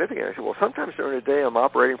 what's significant? I say, well, sometimes during the day I'm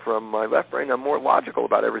operating from my left brain. I'm more logical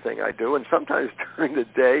about everything I do. And sometimes during the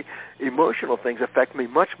day, emotional things affect me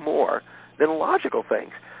much more than logical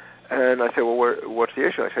things. And I say, well, what's the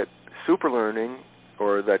issue? I said, super learning,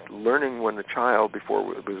 or that learning when the child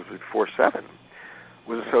before 7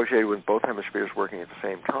 was associated with both hemispheres working at the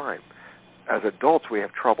same time. As adults, we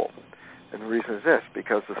have trouble. And the reason is this,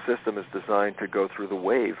 because the system is designed to go through the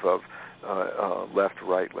wave of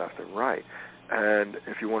left, and right. And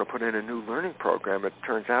if you want to put in a new learning program, it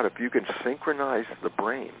turns out if you can synchronize the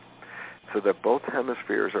brain so that both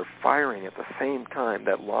hemispheres are firing at the same time,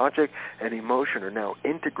 that logic and emotion are now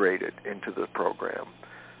integrated into the program,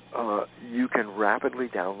 you can rapidly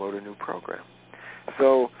download a new program.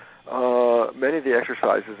 So many of the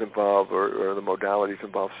exercises involve, or the modalities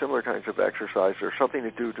involve similar kinds of exercise or something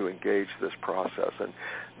to do to engage this process. And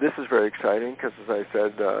this is very exciting because, as I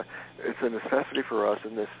said, it's a necessity for us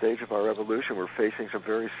in this stage of our evolution. We're facing some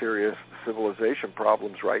very serious civilization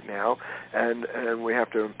problems right now, and we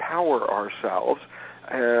have to empower ourselves.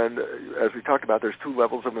 And as we talked about, there's 2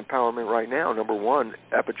 levels of empowerment right now. Number 1,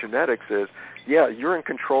 epigenetics is, yeah, you're in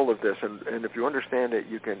control of this, and if you understand it,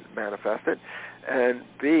 you can manifest it. And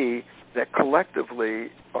B, that collectively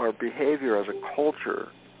our behavior as a culture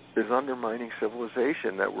is undermining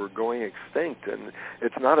civilization, that we're going extinct, and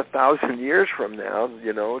it's not 1,000 years from now.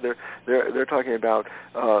 You know, they're talking about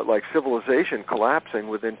like civilization collapsing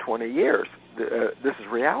within 20 years. This is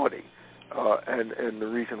reality, and the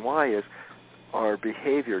reason why is our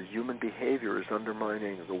behavior, human behavior, is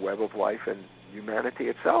undermining the web of life and humanity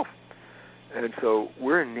itself. And so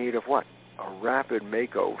we're in need of what? A rapid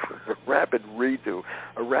makeover, a rapid redo,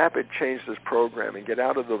 a rapid change this program, and get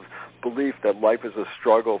out of the belief that life is a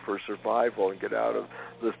struggle for survival, and get out of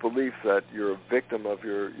this belief that you're a victim of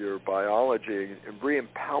your biology, and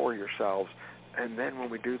re-empower yourselves. And then when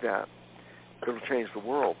we do that, it'll change the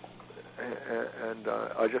world. And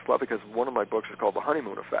I just love it because one of my books is called The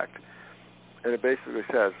Honeymoon Effect. And it basically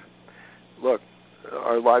says, look,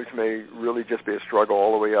 our lives may really just be a struggle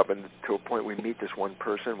all the way up, and to a point we meet this one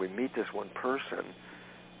person,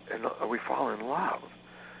 and we fall in love.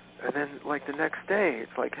 And then, like, the next day,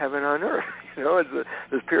 it's like heaven on earth. You know, it's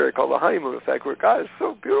this period called the honeymoon effect where, God, it's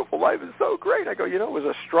so beautiful, life is so great. I go, you know, it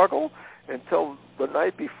was a struggle until the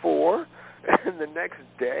night before, and the next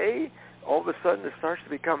day, all of a sudden it starts to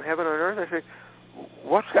become heaven on earth. I say,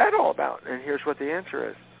 what's that all about? And here's what the answer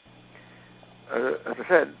is. As I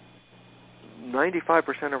said,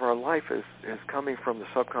 95% of our life is coming from the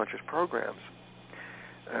subconscious programs.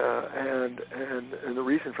 And the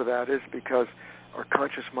reason for that is because our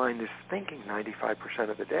conscious mind is thinking 95%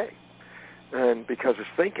 of the day. And because it's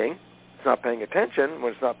thinking, it's not paying attention.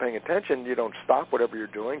 When it's not paying attention, you don't stop whatever you're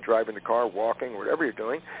doing, driving the car, walking, whatever you're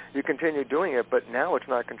doing. You continue doing it, but now it's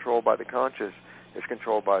not controlled by the conscious. It's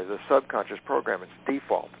controlled by the subconscious program. It's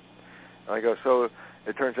default. And I go, so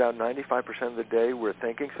it turns out 95% of the day we're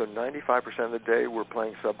thinking, so 95% of the day we're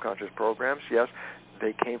playing subconscious programs. Yes,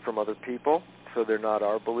 they came from other people, so they're not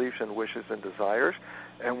our beliefs and wishes and desires,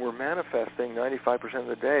 and we're manifesting 95% of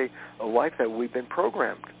the day a life that we've been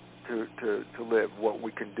programmed to live, what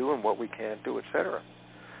we can do and what we can't do, etc.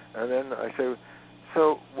 And then I say,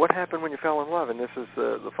 so what happened when you fell in love? And this is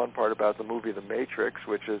the fun part about the movie The Matrix,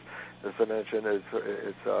 which is, as I mentioned,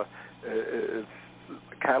 it's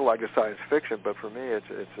catalog of science fiction, but for me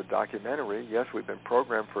it's a documentary. Yes, we've been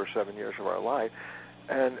programmed for 7 years of our life,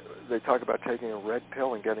 and they talk about taking a red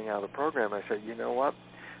pill and getting out of the program. I say, you know what?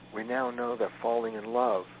 We now know that falling in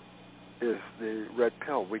love is the red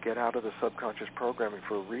pill. We get out of the subconscious programming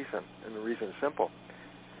for a reason, and the reason is simple.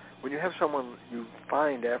 When you have someone you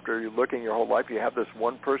find after you're looking your whole life, you have this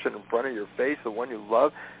one person in front of your face, the one you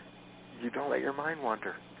love, you don't let your mind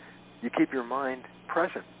wander. You keep your mind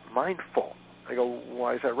present, mindful. I go,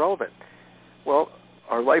 why is that relevant? Well,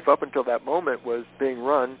 our life up until that moment was being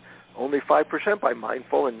run only 5% by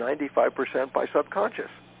mindful and 95% by subconscious.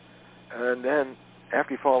 And then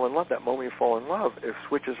after you fall in love, that moment you fall in love, it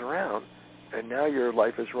switches around, and now your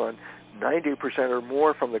life is run 90% or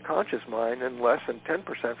more from the conscious mind and less than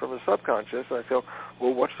 10% from the subconscious. And I feel,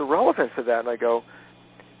 well, what's the relevance of that? And I go,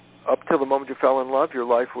 up till the moment you fell in love, your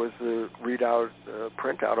life was the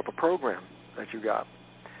printout of a program that you got.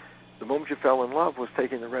 The moment you fell in love was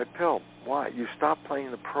taking the red pill. Why? You stopped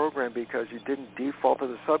playing the program because you didn't default to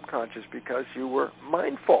the subconscious because you were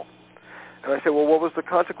mindful. And I said, well, what was the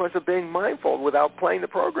consequence of being mindful without playing the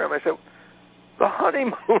program? I said, the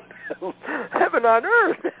honeymoon, heaven on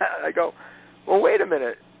earth. I go, well, wait a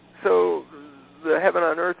minute. So the heaven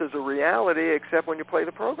on earth is a reality except when you play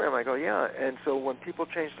the program. I go, yeah. And so when people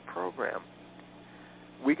change the program,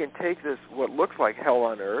 we can take this, what looks like hell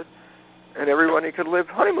on earth, and everybody could live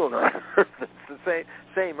honeymoon on earth. It's the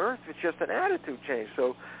same earth. It's just an attitude change.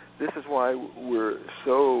 So this is why we're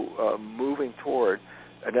so moving toward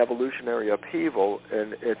an evolutionary upheaval,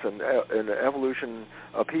 and it's an evolution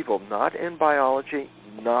upheaval not in biology,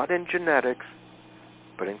 not in genetics,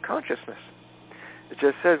 but in consciousness. It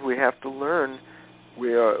just says we have to learn.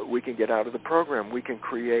 We can get out of the program. We can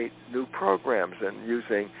create new programs, and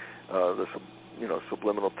using the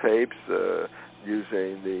subliminal tapes,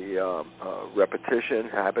 using the repetition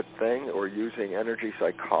habit thing, or using energy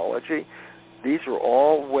psychology. These are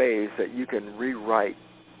all ways that you can rewrite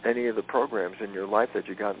any of the programs in your life that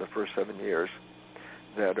you got in the first 7 years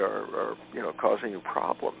that are causing you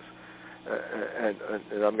problems.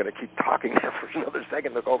 And I'm going to keep talking for another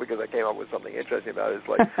second, Nicole, because I came up with something interesting about it. It's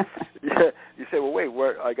like, you say, well, wait,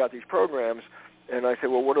 I got these programs. And I say,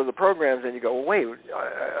 well, what are the programs? And you go, well, wait,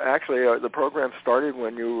 actually, the program started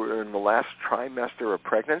when you were in the last trimester of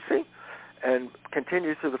pregnancy and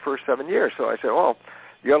continues through the first 7 years. So I said, well,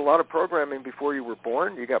 you got a lot of programming before you were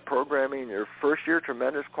born. You got programming in your first year,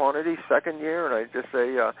 tremendous quantity, second year. And I just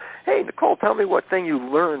say, hey, Nicole, tell me what thing you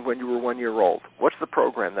learned when you were 1 year old. What's the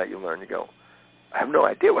program that you learned? You go, I have no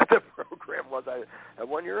idea what the program was. At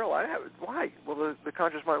 1 year old, why? Well, the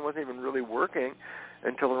conscious mind wasn't even really working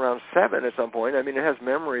until around 7 at some point. I mean, it has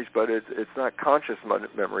memories, but it's not conscious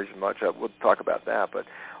memories much. We'll talk about that. But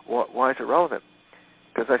why is it relevant?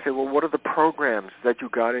 Because I say, well, what are the programs that you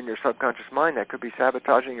got in your subconscious mind that could be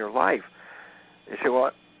sabotaging your life? You say,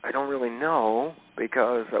 well, I don't really know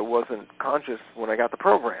because I wasn't conscious when I got the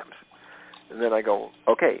programs. And then I go,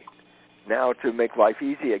 okay, now to make life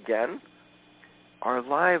easy again, our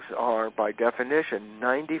lives are, by definition,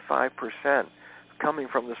 95% coming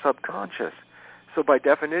from the subconscious. So by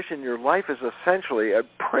definition, your life is essentially a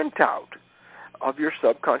printout of your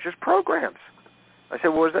subconscious programs. I said,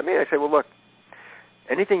 well, what does that mean? I said, well, look,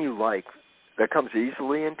 anything you like that comes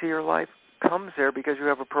easily into your life comes there because you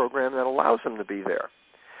have a program that allows them to be there.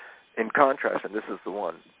 In contrast, and this is the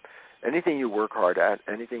one, anything you work hard at,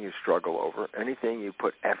 anything you struggle over, anything you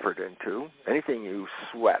put effort into, anything you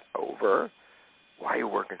sweat over, why are you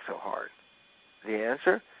working so hard? The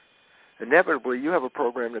answer? Inevitably, you have a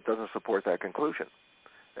program that doesn't support that conclusion.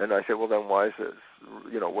 And I said, well, then why is this?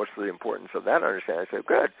 What's the importance of that understanding? I said,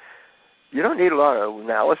 good. You don't need a lot of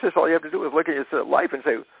analysis. All you have to do is look at your life and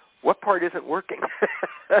say, what part isn't working?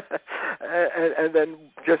 and then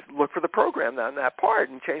just look for the program on that part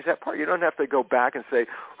and change that part. You don't have to go back and say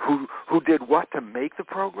who did what to make the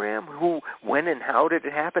program, when and how did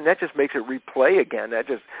it happen. That just makes it replay again. That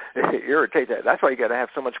just irritates that. That's why you got to have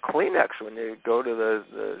so much Kleenex when you go to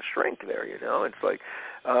the shrink there, It's like,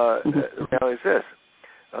 the reality is this.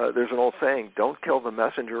 There's an old saying, don't kill the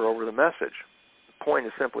messenger over the message. The point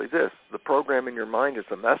is simply this. The program in your mind is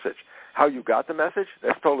the message. How you got the message,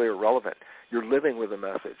 that's totally irrelevant. You're living with the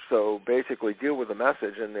message. So basically deal with the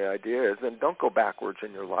message, and the idea is then don't go backwards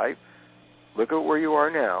in your life. Look at where you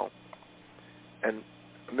are now and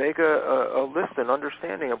make a list and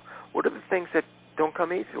understanding of what are the things that don't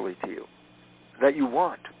come easily to you, that you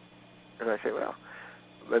want. And I say, well,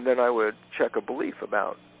 and then I would check a belief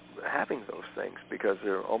about having those things, because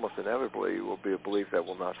there almost inevitably will be a belief that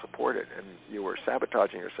will not support it, and you are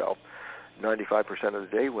sabotaging yourself 95% of the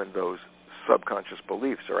day when those subconscious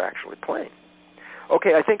beliefs are actually playing.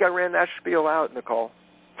 Okay, I think I ran that spiel out, Nicole.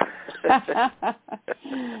 But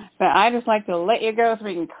I just like to let you go so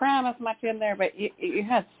we can cram as much in there, but you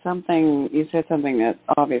said something that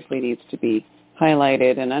obviously needs to be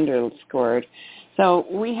highlighted and underscored. So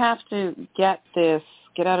we have to get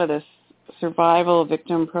out of this survival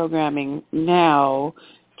victim programming now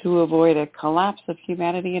to avoid a collapse of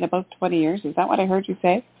humanity in about 20 years. Is that what I heard you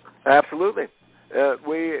say? Absolutely.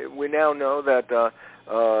 We now know that,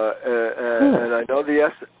 and I know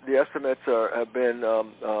the estimates have been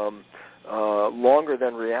longer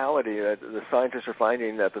than reality. The scientists are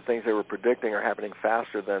finding that the things they were predicting are happening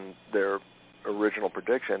faster than their original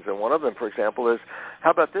predictions. And one of them, for example, is,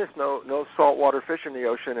 how about this? No saltwater fish in the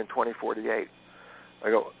ocean in 2048. I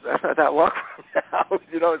go, that's not that long from now.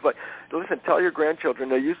 It's like, listen, tell your grandchildren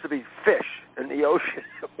there used to be fish in the ocean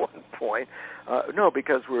at one point. No,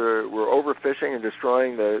 because we're overfishing and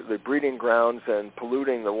destroying the breeding grounds and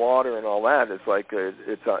polluting the water and all that. It's like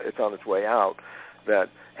it's on its way out. That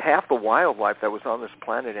half the wildlife that was on this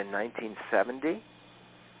planet in 1970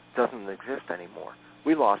 doesn't exist anymore.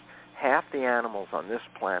 We lost half the animals on this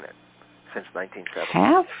planet since 1970.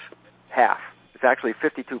 Half? Half. It's actually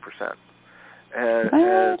 52%.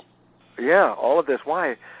 And yeah, all of this.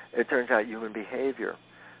 Why? It turns out human behavior.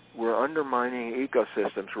 We're undermining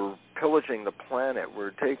ecosystems. We're pillaging the planet.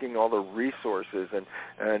 We're taking all the resources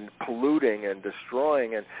and polluting and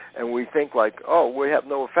destroying. And we think like, oh, we have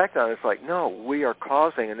no effect on it. It's like, no, we are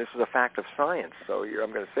causing, and this is a fact of science. So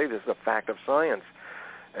I'm going to say this is a fact of science.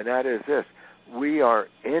 And that is this. We are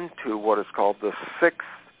into what is called the sixth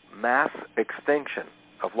mass extinction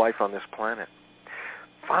of life on this planet.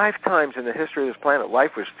 5 times in the history of this planet,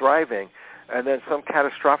 life was thriving, and then some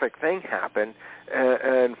catastrophic thing happened,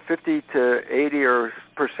 and 50 to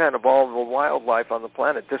 80% of all the wildlife on the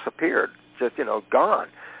planet disappeared, just, gone.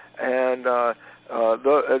 And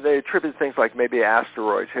they attribute things like maybe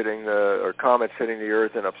asteroids or comets hitting the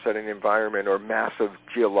Earth and upsetting the environment, or massive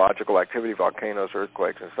geological activity, volcanoes,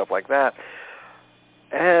 earthquakes, and stuff like that.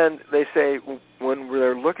 And they say when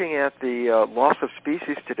they're looking at the loss of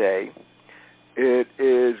species today, it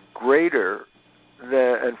is greater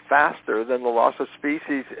and faster than the loss of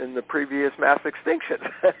species in the previous mass extinction.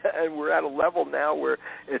 And we're at a level now where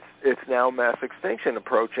it's now mass extinction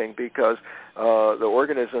approaching, because the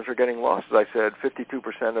organisms are getting lost. As I said,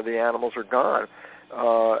 52% of the animals are gone.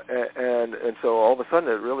 And so all of a sudden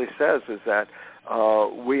it really says is that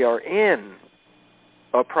we are in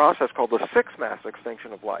a process called the sixth mass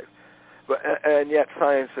extinction of life. And yet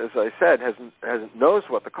science, as I said, knows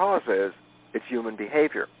what the cause is. It's human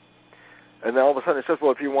behavior. And then all of a sudden it says,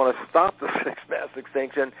 well, if you want to stop the sixth mass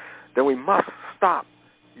extinction, then we must stop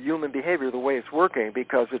human behavior the way it's working,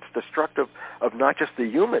 because it's destructive of not just the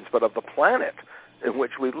humans, but of the planet in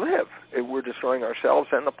which we live. And we're destroying ourselves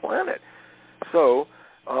and the planet. So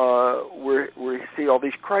we see all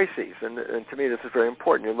these crises, and to me this is very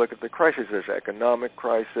important. You look at the crises. There's economic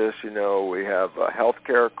crisis, we have a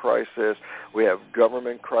healthcare crisis, we have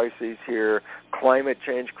government crises here, climate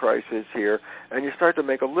change crisis here, and you start to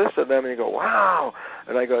make a list of them, and you go, wow.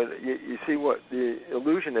 And I go, you see what the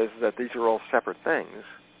illusion is that these are all separate things,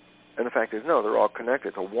 and the fact is, no, they're all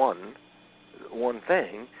connected to one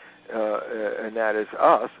thing, and that is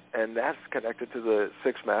us, and that's connected to the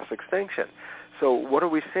sixth mass extinction. So what are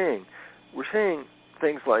we seeing? We're seeing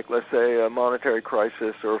things like, let's say, a monetary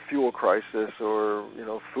crisis or a fuel crisis or,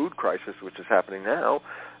 food crisis, which is happening now.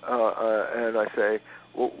 And I say,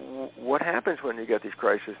 well, what happens when you get these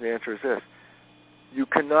crises? And the answer is this. You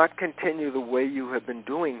cannot continue the way you have been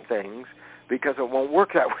doing things, because it won't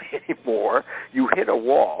work that way anymore. You hit a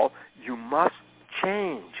wall. You must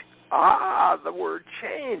change. The word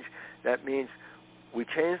change. That means we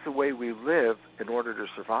change the way we live in order to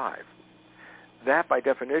survive. That, by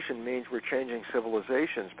definition, means we're changing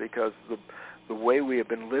civilizations, because the way we have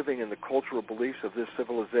been living and the cultural beliefs of this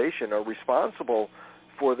civilization are responsible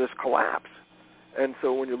for this collapse. And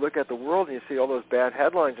so when you look at the world and you see all those bad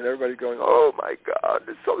headlines and everybody going, oh, my God,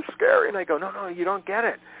 it's so scary. And I go, no, you don't get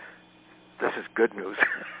it. This is good news.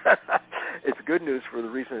 It's good news for the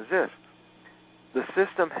reason is this. The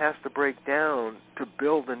system has to break down to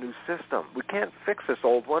build a new system. We can't fix this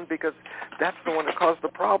old one, because that's the one that caused the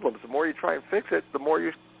problems. The more you try and fix it, the more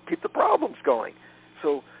you keep the problems going.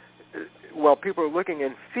 So while people are looking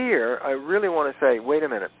in fear, I really want to say, wait a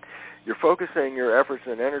minute. You're focusing your efforts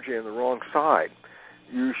and energy on the wrong side.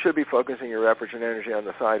 You should be focusing your efforts and energy on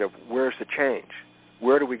the side of where's the change?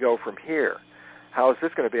 Where do we go from here? How is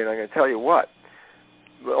this going to be? And I'm going to tell you what.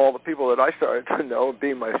 All the people that I started to know,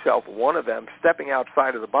 being myself one of them, stepping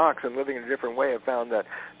outside of the box and living in a different way, have found that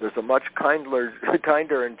there's a much kinder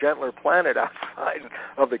and gentler planet outside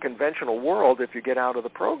of the conventional world if you get out of the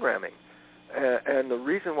programming. And the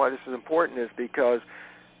reason why this is important is because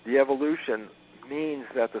the evolution means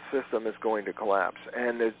that the system is going to collapse,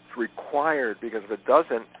 and it's required, because if it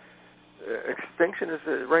doesn't, extinction is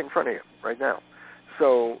right in front of you right now.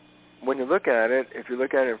 So when you look at it, if you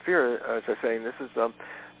look at it in fear, as I was saying, this is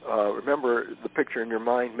remember, the picture in your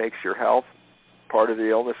mind makes your health. Part of the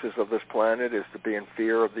illnesses of this planet is to be in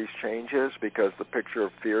fear of these changes, because the picture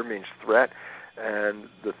of fear means threat, and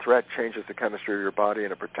the threat changes the chemistry of your body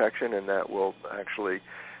in a protection, and that will actually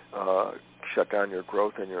shut down your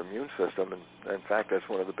growth and your immune system. And in fact, that's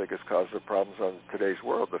one of the biggest causes of problems on today's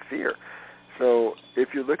world, the fear. So if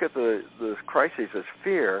you look at the crises as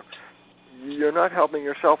fear, you're not helping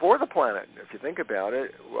yourself or the planet. If you think about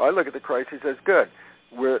it, I look at the crises as good.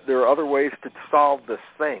 There are other ways to solve this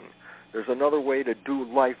thing. There's another way to do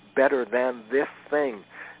life better than this thing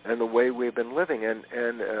and the way we've been living, and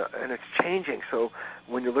it's changing. So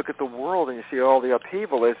when you look at the world and you see all the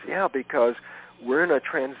upheaval, it's because we're in a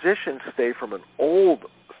transition state from an old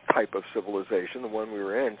type of civilization, the one we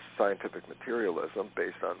were in, scientific materialism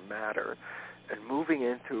based on matter, and moving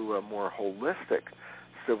into a more holistic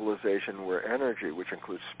civilization where energy, which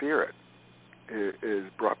includes spirit, is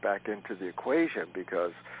brought back into the equation,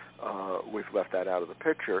 because we've left that out of the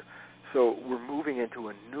picture. So we're moving into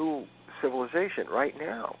a new civilization right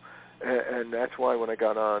now. And that's why when I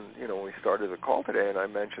got on, when we started the call today and I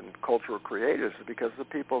mentioned cultural creatives, because the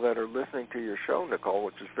people that are listening to your show, Nicole,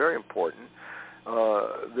 which is very important,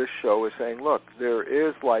 this show is saying, look, there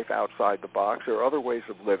is life outside the box. There are other ways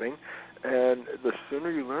of living. And the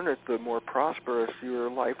sooner you learn it, the more prosperous your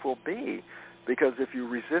life will be. Because if you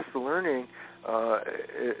resist the learning,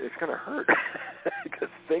 it's going to hurt because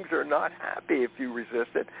things are not happy if you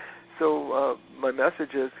resist it. So my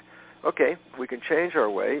message is, okay, we can change our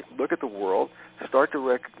way, look at the world, start to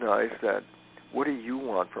recognize that what do you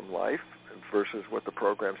want from life versus what the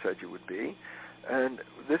program said you would be. And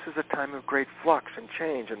this is a time of great flux and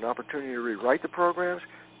change, an opportunity to rewrite the programs,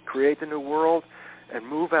 create the new world, and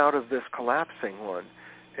move out of this collapsing one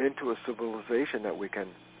into a civilization that we can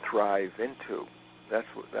thrive into.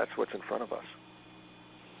 That's what's in front of us.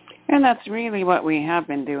 And that's really what we have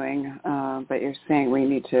been doing, but you're saying we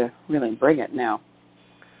need to really bring it now.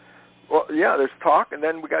 Well, yeah, there's talk, and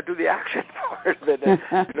then we got to do the action part of it.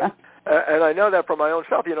 And I know that from my own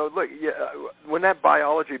self. Look, when that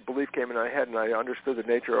biology belief came in my head and I understood the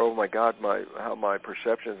nature, oh, my God, how my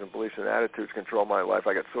perceptions and beliefs and attitudes control my life,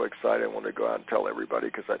 I got so excited I wanted to go out and tell everybody,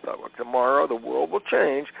 because I thought, well, tomorrow the world will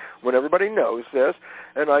change when everybody knows this.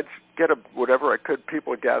 And I'd get whatever I could, people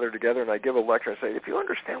would gather together, and I'd give a lecture and say, if you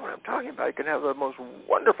understand what I'm talking about, you can have the most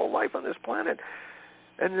wonderful life on this planet.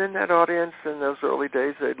 And then that audience in those early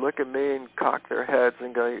days, they'd look at me and cock their heads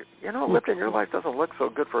and go, Lipton, your life doesn't look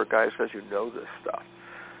so good for a guy who says you know this stuff.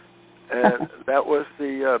 And that was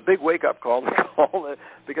the big wake-up call,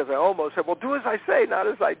 because I almost said, well, do as I say, not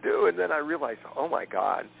as I do. And then I realized, oh, my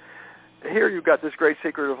God, here you've got this great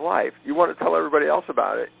secret of life. You want to tell everybody else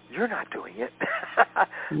about it. You're not doing it.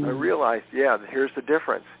 I realized, here's the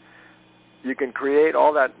difference. You can create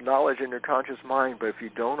all that knowledge in your conscious mind, but if you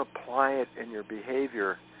don't apply it in your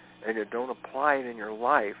behavior and you don't apply it in your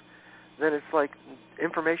life, then it's like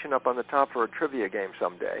information up on the top for a trivia game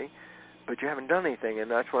someday, but you haven't done anything. And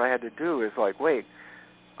that's what I had to do, is like, wait,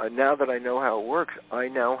 now that I know how it works, I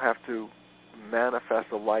now have to manifest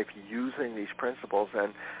a life using these principles.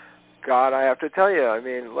 And God, I have to tell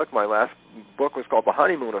you, look, my last book was called The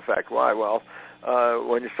Honeymoon Effect. Why? Well,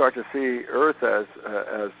 when you start to see Earth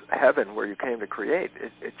as heaven where you came to create,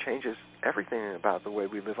 it changes everything about the way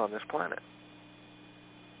we live on this planet.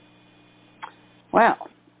 Well,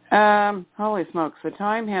 holy smokes, the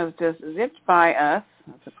time has just zipped by us.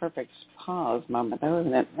 That's a perfect pause moment, though,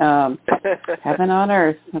 isn't it? Heaven on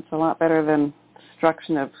Earth. That's a lot better than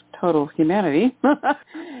destruction of total humanity.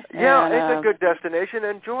 It's a good destination,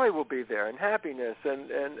 and joy will be there, and happiness,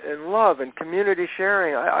 and love, and community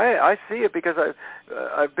sharing. I see it because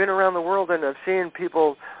I've been around the world, and I've seen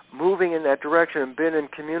people moving in that direction and been in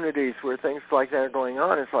communities where things like that are going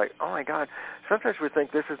on. It's like, oh, my God, sometimes we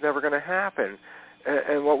think this is never going to happen.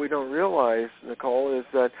 And what we don't realize, Nicole, is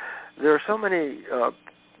that there are so many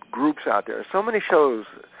groups out there, so many shows,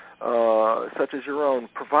 such as your own,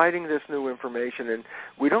 providing this new information, and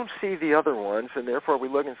we don't see the other ones, and therefore we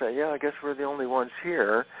look and say, I guess we're the only ones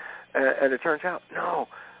here, and it turns out, no,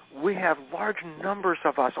 we have large numbers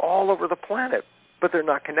of us all over the planet, but they're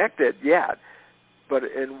not connected yet. But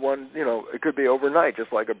in one, it could be overnight,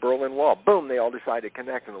 just like a Berlin Wall. Boom, they all decide to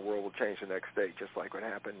connect, and the world will change the next day, just like what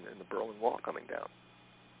happened in the Berlin Wall coming down.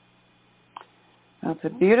 That's a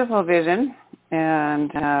beautiful vision,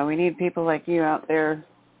 and we need people like you out there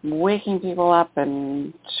waking people up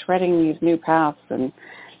and shredding these new paths, and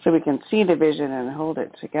so we can see the vision and hold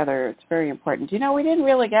it together. It's very important. We didn't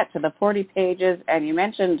really get to the 40 pages, and you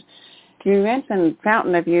mentioned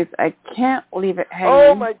Fountain of Youth. I can't leave it hanging.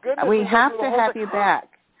 Oh, my goodness. We have to have you back.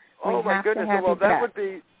 Oh, my goodness. Well, that would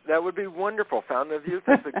be That would be wonderful. Fountain of Youth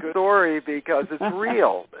is a good story because it's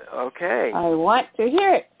real. Okay. I want to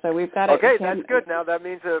hear it. So we've got Okay, that's good. Now that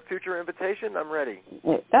means a future invitation. I'm ready.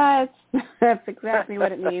 It does. That's exactly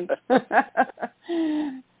what it means.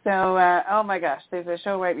 So, oh my gosh, there's a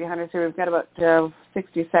show right behind us here. We've got about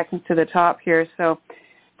 60 seconds to the top here. So,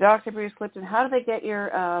 Dr. Bruce Lipton, how do they get your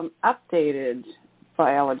updated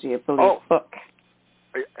Biology of Belief book?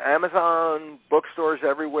 Amazon, bookstores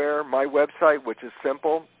everywhere. My website, which is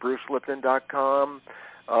simple, brucelipton.com.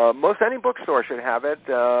 Most any bookstore should have it,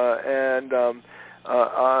 and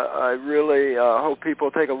I really hope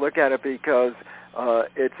people take a look at it because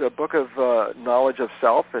it's a book of knowledge of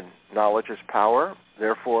self, and knowledge is power.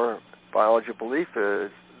 Therefore, Biology of Belief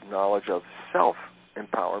is knowledge of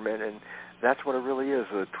self-empowerment, and that's what it really is,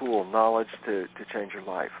 a tool, knowledge to change your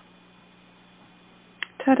life.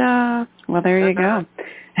 Ta-da! Well, there you go.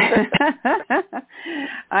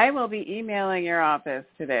 I will be emailing your office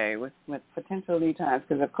today with potential lead times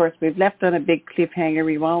because, of course, we've left on a big cliffhanger.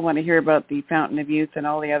 We all want to hear about the Fountain of Youth and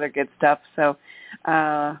all the other good stuff. So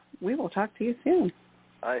we will talk to you soon.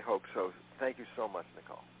 I hope so. Thank you so much,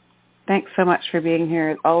 Nicole. Thanks so much for being here.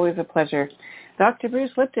 It's always a pleasure. Dr.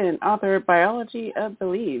 Bruce Lipton, author of Biology of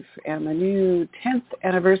Belief, and the new 10th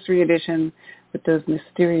anniversary edition with those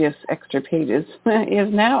mysterious extra pages is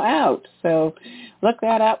now out. So look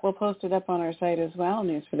that up. We'll post it up on our site as well,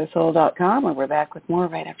 newsforthesoul.com, and we're back with more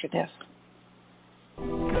right after this.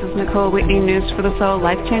 This is Nicole Whitney, News for the Soul,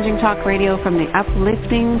 life-changing talk radio from the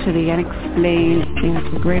uplifting to the unexplained.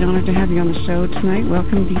 It's a great honor to have you on the show tonight.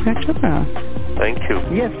 Welcome, Deepak Chopra. Thank you.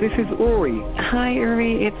 Yes, this is Uri. Hi,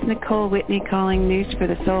 Uri. It's Nicole Whitney calling News for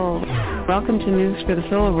the Soul. Welcome to News for the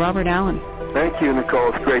Soul, Robert Allen. Thank you,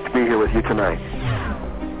 Nicole. It's great to be here with you tonight.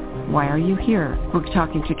 Why are you here? We're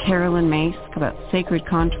talking to Carolyn Myss about Sacred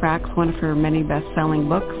Contracts, one of her many best-selling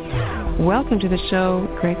books. Welcome to the show,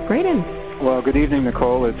 Greg Braden. Well, good evening,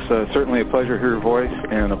 Nicole. It's certainly a pleasure to hear your voice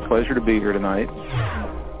and a pleasure to be here tonight.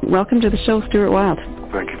 Welcome to the show, Stuart Wilde.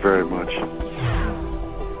 Thank you very much.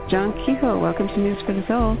 John Kehoe, welcome to News for the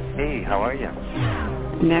Soul. Hey, how are you?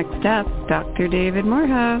 Next up, Dr. David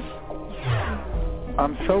Morehouse.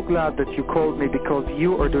 I'm so glad that you called me because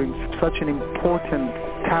you are doing such an important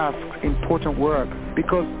task, important work,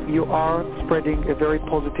 because you are spreading a very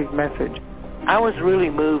positive message. I was really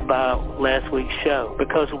moved by last week's show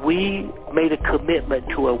because we made a commitment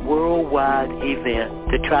to a worldwide event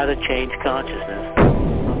to try to change consciousness.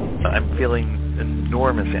 I'm feeling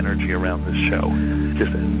enormous energy around this show,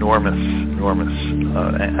 just enormous.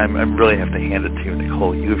 I really have to hand it to you,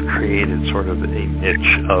 Nicole. You've created sort of a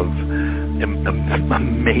niche of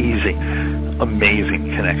amazing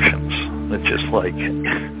connections that just like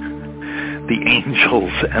the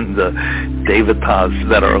angels and the devatas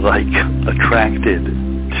that are like attracted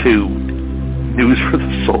to News for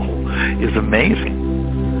the Soul is amazing.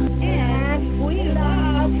 And we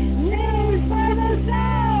love News for the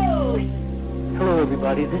Soul. Hello,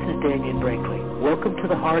 everybody. This is Daniel Brinkley. Welcome to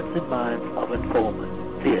the Hearts and Minds of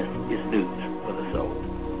Informant. This is News for the Soul.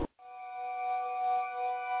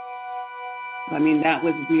 I mean, that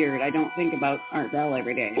was weird. I don't think about Art Bell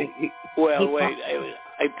every day. Well, wait.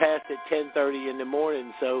 I passed at 10:30 in the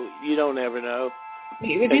morning, so you don't ever know.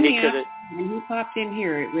 It was in the afternoon, and he popped in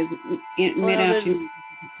here. It was mid-afternoon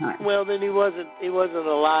time. Well, then he wasn't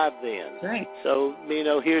alive then. Right. So,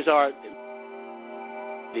 here's Art.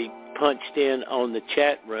 He punched in on the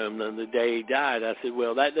chat room on the day he died. I said,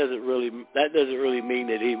 well, that doesn't really mean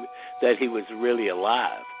that he was really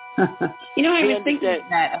alive. I was thinking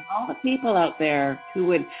that of all the people out there who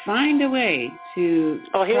would find a way to...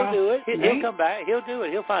 Oh, he'll do it. He'll come back. He'll do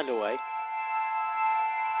it. He'll find a way.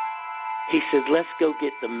 He said, let's go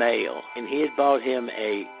get the mail. And he had bought him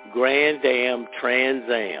a Grand Am Trans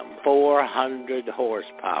Am, 400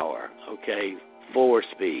 horsepower,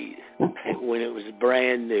 4-speed, when it was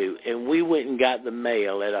brand new. And we went and got the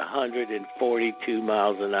mail at 142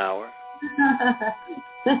 miles an hour.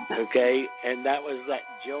 And that was that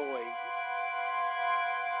joy.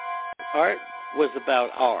 Art was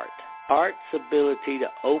about art. Art's ability to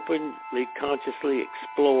openly, consciously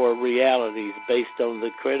explore realities based on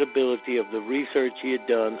the credibility of the research he had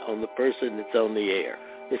done on the person that's on the air.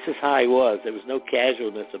 This is how he was. There was no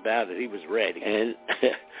casualness about it. He was ready.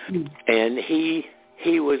 And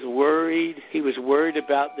he was worried. He was worried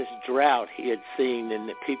about this drought he had seen and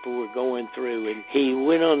that people were going through. And he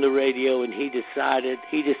went on the radio and he decided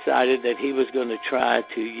that he was going to try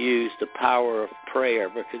to use the power of prayer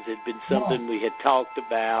because it had been something we had talked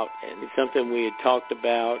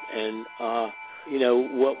about, and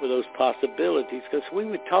what were those possibilities? Because we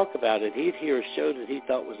would talk about it. He'd hear a show that he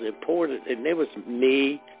thought was important, and there was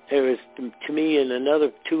me. There was to me and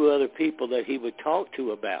two other people that he would talk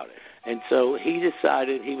to about it. And so he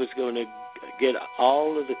decided he was going to get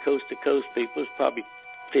all of the coast-to-coast people. There's probably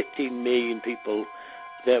 15 million people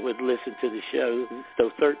that would listen to the show,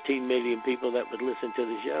 so 13 million people that would listen to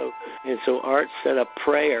the show. And so Art set up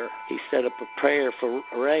prayer. He set up a prayer for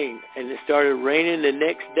rain, and it started raining the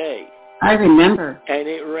next day. I remember. And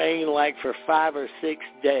it rained like for 5 or 6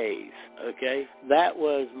 days, okay? That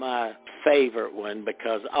was my favorite one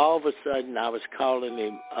because all of a sudden I was calling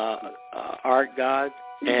him Art God,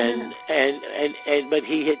 but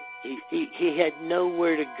he had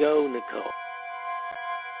nowhere to go, Nicole.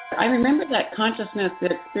 I remember that consciousness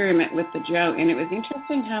experiment with the Joe, and it was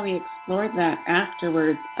interesting how he explored that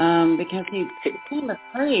afterwards because he became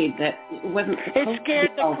afraid that it wasn't supposed to be. It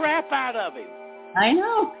scared the crap out of him. I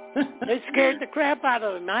know. It scared the crap out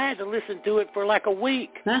of him. I had to listen to it for like a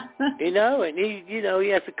week, and he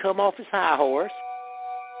has to come off his high horse.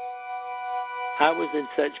 I was in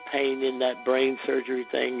such pain in that brain surgery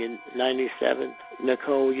thing in 97.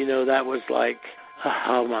 Nicole, that was like,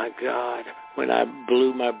 oh my God. When I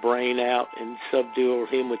blew my brain out in subdural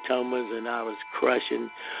hematomas and I was crushing,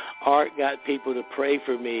 Art got people to pray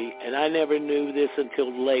for me, and I never knew this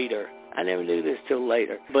until later.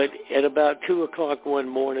 But at about 2 o'clock one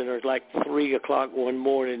morning, or like 3 o'clock one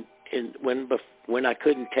morning, when I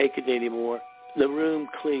couldn't take it anymore, the room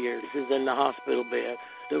cleared. This is in the hospital bed.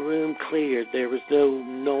 The room cleared. There was no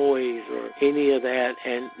noise or any of that.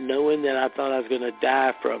 And knowing that I thought I was going to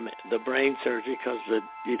die from it, the brain surgery, because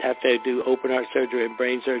you'd have to do open heart surgery and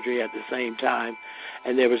brain surgery at the same time,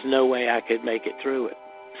 and there was no way I could make it through it.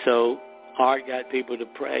 So Art got people to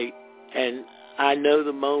pray, and I know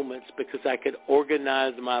the moments because I could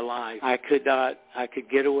organize my life. I could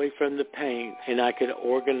get away from the pain, and I could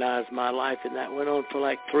organize my life, and that went on for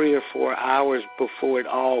like 3 or 4 hours before it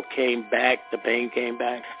all came back, the pain came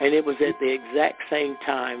back. And it was at the exact same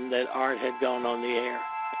time that Art had gone on the air.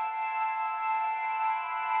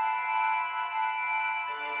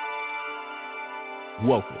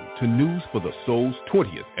 Welcome to News for the Soul's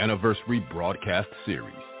 20th anniversary broadcast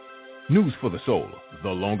series. News for the Soul, the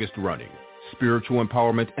longest running spiritual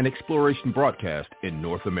empowerment and exploration broadcast in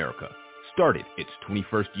North America, started its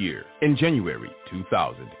 21st year in January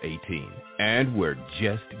 2018, and we're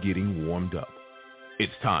just getting warmed up.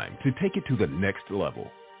 It's time to take it to the next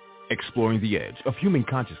level, exploring the edge of human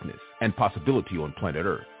consciousness and possibility on planet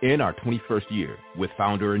Earth in our 21st year with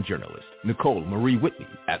founder and journalist Nicole Marie Whitney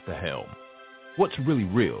at the helm. What's really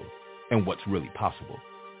real and what's really possible?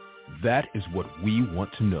 That is what we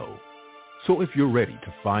want to know. So if you're ready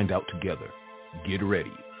to find out together, get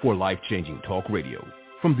ready for life-changing talk radio.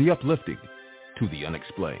 From the uplifting to the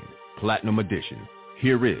unexplained, Platinum Edition,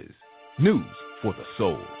 here is News for the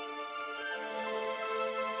Soul.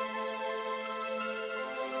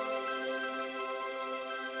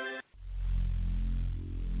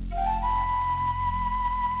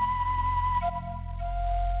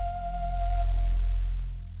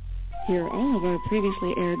 Hear all of our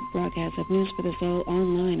previously aired broadcasts of News for the Soul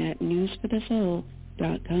online at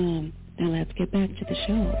newsforthesoul.com. Now let's get back to the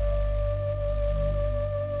show.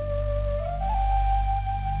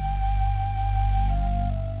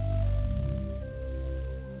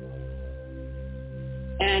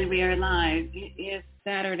 And we are live. It is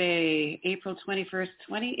Saturday, April 21st,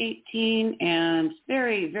 2018, and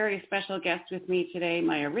very, very special guest with me today,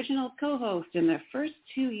 my original co-host in the first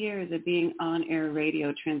 2 years of being on-air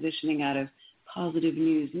radio, transitioning out of positive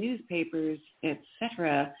news, newspapers,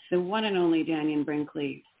 etc., the one and only Dannion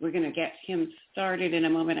Brinkley. We're going to get him started in a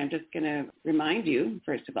moment. I'm just going to remind you,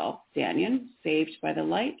 first of all, Dannion, Saved by the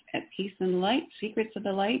Light, At Peace in the Light, Secrets of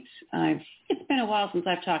the Light. It's been a while since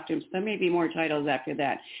I've talked to him, so there may be more titles after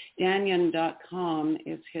that. Dannion.com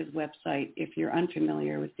is his website if you're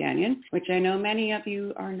unfamiliar with Dannion, which I know many of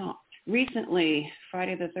you are not. Recently,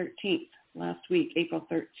 Friday the 13th, last week, April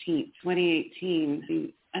 13th, 2018,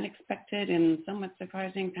 the unexpected and somewhat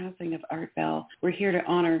surprising passing of Art Bell. We're here to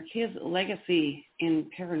honor his legacy in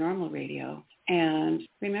paranormal radio and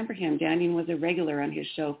remember him. Dannion was a regular on his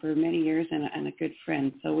show for many years and a good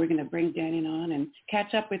friend. So we're going to bring Dannion on and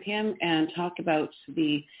catch up with him and talk about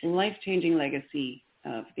the life-changing legacy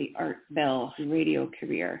of the Art Bell radio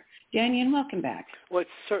career. Dannion, welcome back. Well, it's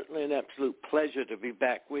certainly an absolute pleasure to be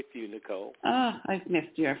back with you, Nicole. I've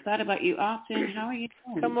missed you. I've thought about you often. How are you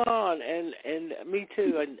doing? Come on, and me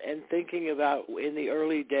too. And thinking about in the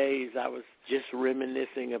early days, I was just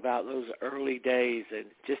reminiscing about those early days and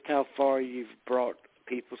just how far you've brought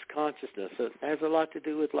people's consciousness. It has a lot to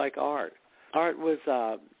do with like art. Art was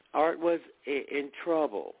Art was in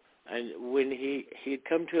trouble. And when he'd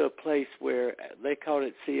come to a place where they called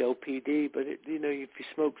it COPD, but if you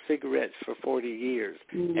smoke cigarettes for 40 years,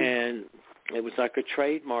 and it was like a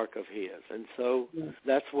trademark of his, and so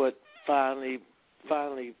that's what finally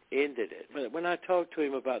ended it. But when I talked to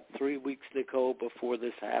him about 3 weeks, Nicole, before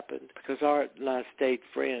this happened, because Art and I stayed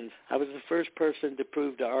friends, I was the first person to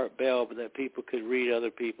prove to Art Bell that people could read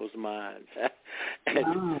other people's minds.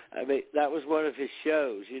 And I mean, that was one of his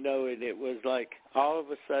shows, and it was like all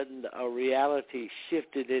of a sudden a reality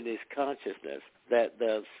shifted in his consciousness, that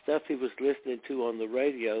the stuff he was listening to on the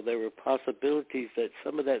radio, there were possibilities that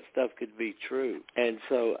some of that stuff could be true. And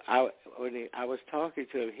so when I was talking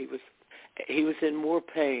to him, he was in more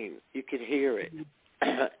pain. You could hear it.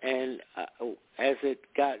 And as it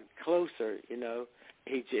got closer,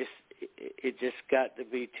 it just got to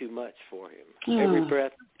be too much for him.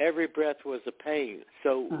 Every breath was a pain.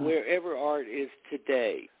 So wherever Art is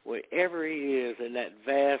today, wherever he is in that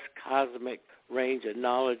vast cosmic range of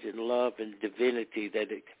knowledge and love and divinity that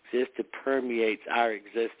exists and permeates our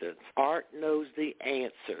existence, Art knows the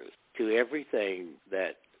answers to everything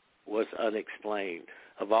that was unexplained.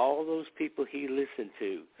 Of all those people he listened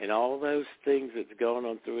to and all those things that's going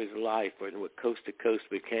on through his life and what Coast to Coast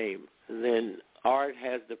became, then Art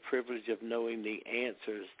has the privilege of knowing the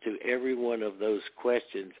answers to every one of those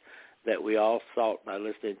questions that we all sought by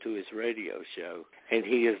listening to his radio show, and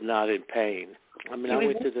he is not in pain. I mean, I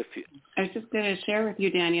was just going to share with you,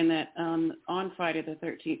 Daniel, that on Friday the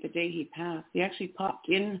 13th, the day he passed, he actually popped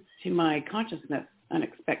into my consciousness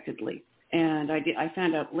unexpectedly. And I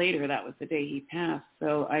found out later that was the day he passed.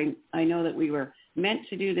 So I know that we were meant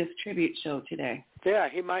to do this tribute show today. Yeah,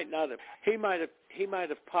 he might not have. He might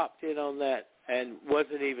have popped in on that and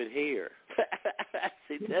wasn't even here.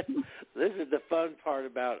 See, this is the fun part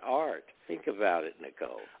about Art. Think about it,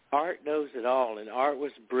 Nicole. Art knows it all, and Art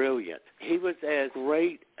was brilliant. He was as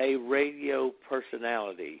great a radio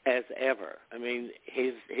personality as ever. I mean,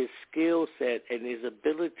 his skill set and his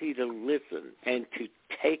ability to listen and to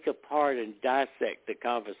take apart and dissect the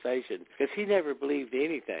conversation, because he never believed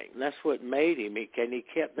anything. And that's what made him. And he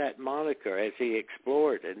kept that moniker as he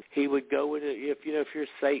explored. And he would go into, if you're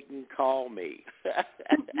Satan, call me.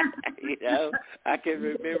 I can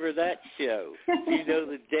remember that show.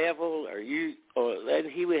 The devil, or then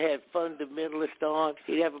he would have fundamentalists on.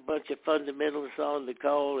 He'd have a bunch of fundamentalists on,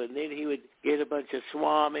 Nicole, and then he would get a bunch of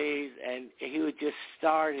swamis, and he would just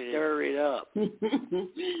start and stir it up.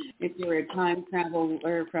 If you're a time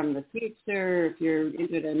traveler from the future, if you're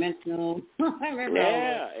interdimensional, I remember.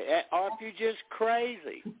 Yeah, or if you're just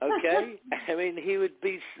crazy, okay? I mean, it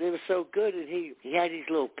was so good, and he had these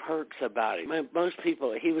little perks about him. I mean, most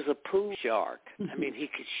people, he was a pool shark. I mean, he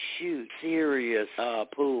could shoot serious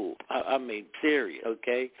pool. I mean, serious,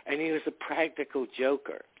 okay? And he was a practical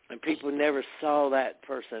joker. And people never saw that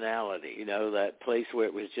personality, that place where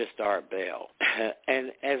it was just Art Bell.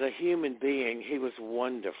 And as a human being, he was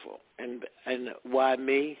wonderful. And why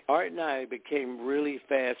me? Art and I became really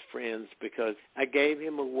fast friends because I gave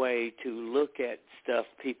him a way to look at stuff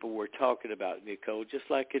people were talking about, Nicole. Just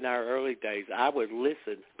like in our early days, I would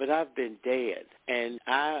listen, but I've been dead. And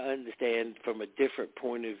I understand from a different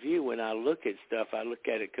point of view. When I look at stuff, I look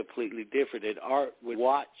at it completely different. And Art would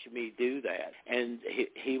watch me do that. And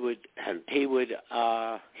he would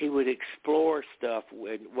explore stuff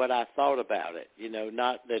with what I thought about it.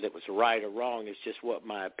 Not that it was right or wrong. It's just what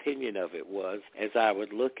my opinion of it was as I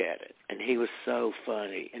would look at it. And he was so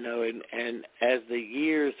funny, and as the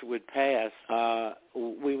years would pass,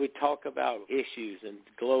 we would talk about issues and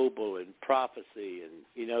global and prophecy and,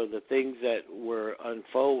 the things that were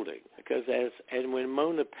unfolding. Because when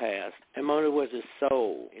Mona passed, and Mona was a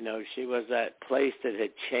soul, she was that place that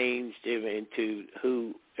had changed him into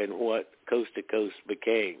who and what Coast to Coast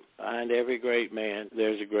became. Behind every great man,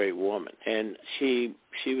 there's a great woman. And she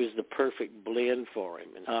was the perfect blend for him.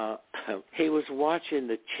 And he was watching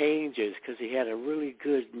the changes because he had a really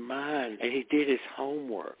good mind, and he did his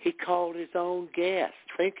homework. He called his own guest.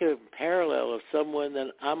 Think of a parallel of someone that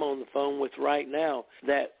I'm on the phone with right now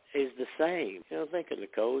that is the same. Think of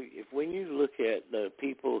Nicole. When you look at the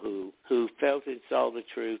people who felt and saw the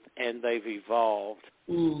truth, and they've evolved.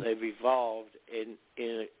 They've evolved in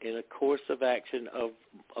a course of action of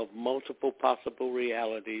of multiple possible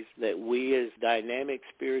realities, that we as dynamic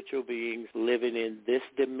spiritual beings living in this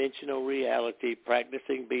dimensional reality,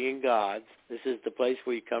 practicing being gods. This is the place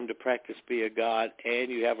where you come to practice be a god,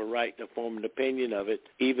 and you have a right to form an opinion of it,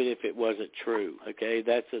 even if it wasn't true. Okay,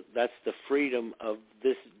 that's the freedom of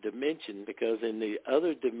this dimension, because in the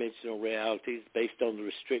other dimensional realities, based on the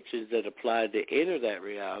restrictions that apply to enter that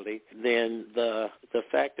reality, then the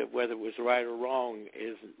fact of whether it was right or wrong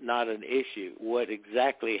is not an issue. What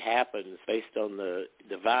exactly happens based on the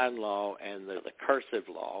divine law and the cursive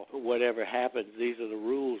law, whatever happens, these are the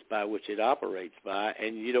rules by which it operates by,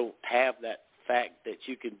 and you don't have that fact that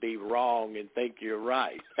you can be wrong and think you're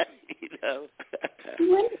right. You know.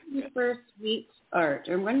 When did you first meet Art,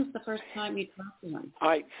 or when was the first time you talked to him? All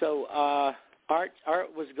right, so Art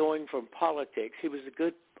was going from politics. He was a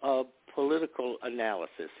good political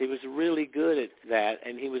analysis. He was really good at that,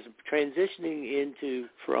 and he was transitioning into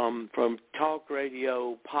from talk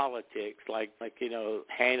radio politics, like you know,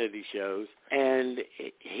 Hannity shows, and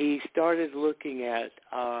he started looking at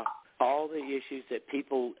all the issues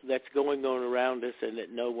that's going on around us and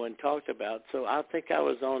that no one talked about. So I think I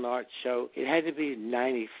was on Art's show. It had to be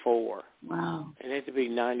 94. Wow. It had to be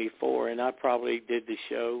 94, and I probably did the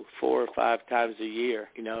show 4 or 5 times a year,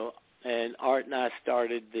 you know. And Art and I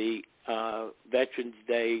started the Veterans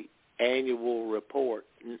Day annual report.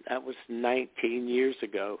 That was 19 years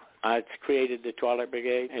ago. I created the Twilight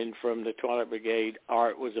Brigade, and from the Twilight Brigade,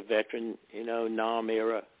 Art was a veteran, you know,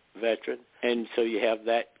 NOM-era veteran. And so you have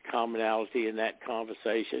that commonality in that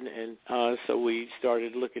conversation. And so we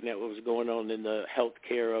started looking at what was going on in the health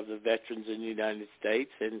care of the veterans in the United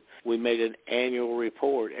States, and we made an annual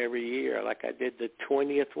report every year. Like I did the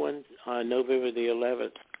 20th one on November the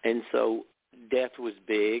 11th. And so death was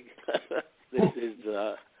big. This is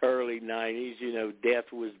early 90s. You know,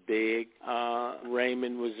 death was big.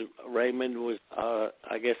 Raymond was.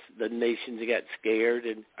 I guess the nations got scared,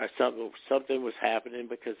 and something was happening,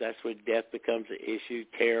 because that's when death becomes an issue.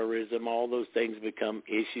 Terrorism, all those things become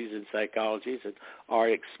issues in psychology, and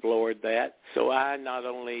Art explored that. So I not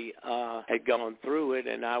only had gone through it,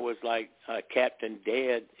 and I was like Captain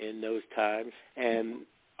Dead in those times, and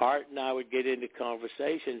Art and I would get into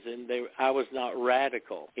conversations, and I was not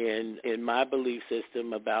radical in my belief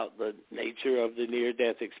system about the nature of the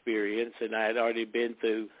near-death experience, and I had already been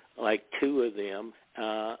through like 2 of them.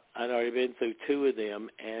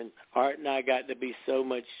 And Art and I got to be so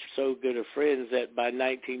good of friends that by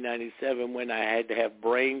 1997, when I had to have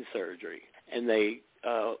brain surgery, and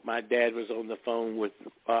my dad was on the phone with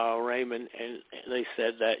Raymond, and they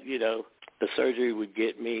said that, you know, the surgery would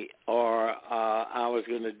get me, or I was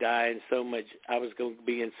going to die I was going to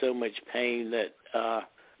be in so much pain that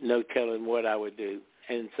no telling what I would do.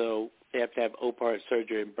 And so they have to have open heart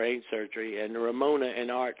surgery and brain surgery. And Ramona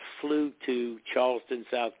and Art flew to Charleston,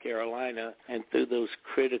 South Carolina, and through those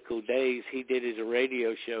critical days, he did his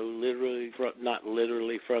radio show not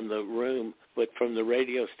literally from the room, but from the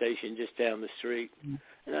radio station just down the street.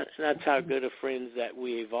 And that's how good of friends that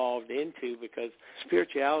we evolved into, because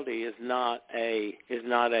spirituality is not an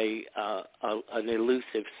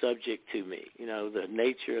elusive subject to me. You know, the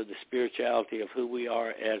nature of the spirituality of who we are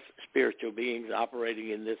as spiritual beings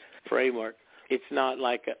operating in this framework, it's not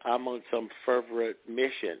like I'm on some fervent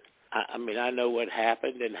mission. I mean, I know what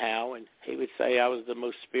happened and how, and he would say I was the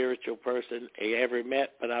most spiritual person he ever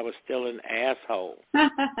met, but I was still an asshole.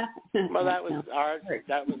 Well, that was Art's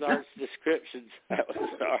descriptions. That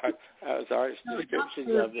was Art's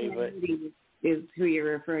descriptions of me. But is who you're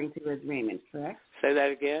referring to as Raymond, correct? Say that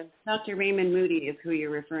again? Dr. Raymond Moody is who you're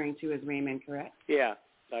referring to as Raymond, correct? Yeah.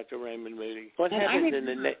 Dr. Raymond Moody. What happens in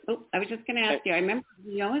the I was just going to ask you, I remember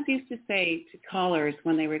we always used to say to callers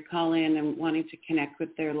when they would call in and wanting to connect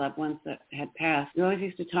with their loved ones that had passed, we always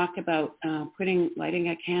used to talk about lighting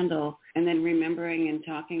a candle and then remembering and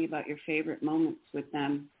talking about your favorite moments with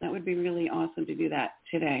them. That would be really awesome to do that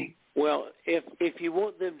today. Well, if you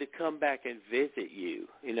want them to come back and visit you,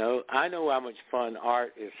 you know, I know how much fun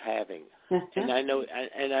Art is having. And I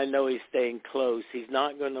know he's staying close. He's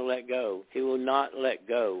not going to let go. He will not let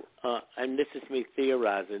go. And this is me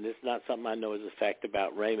theorizing. This is not something I know as a fact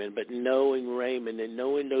about Raymond, but knowing Raymond and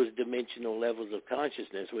knowing those dimensional levels of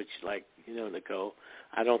consciousness, which, like, you know, Nicole,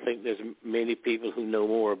 I don't think there's many people who know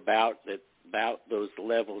more about those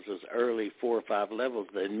levels, those early 4 or 5 levels,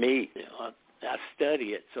 than me. You know, I study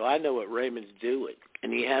it, so I know what Raymond's doing.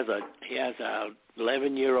 And he has a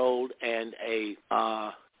 11-year-old and a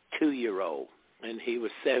 2-year-old, and he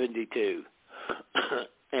was 72.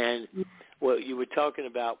 And what you were talking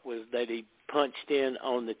about was that he punched in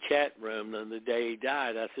on the chat room on the day he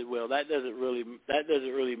died. I said, well, that doesn't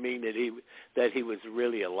really mean that he was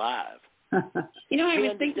really alive. You know, I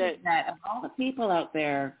was thinking that of all the people out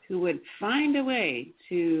there who would find a way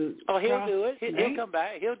to... Oh, he'll do it. He'll come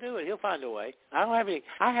back. He'll do it. He'll find a way. I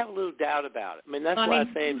have a little doubt about it. I mean, that's why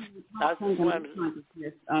I say that's why I'm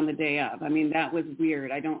on the day of. I mean, that was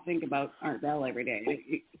weird. I don't think about Art Bell every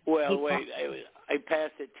day. Well, wait. I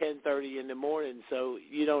passed at 10:30 in the morning, so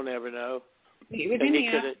you don't ever know. It was in the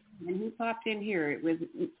afternoon, and he popped in here. It was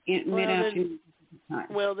mid-afternoon.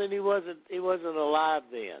 Well, then he wasn't alive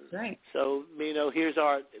then. Right. So, you know, here's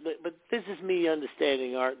Art. But this is me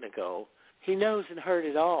understanding Art, Nicole. He knows and heard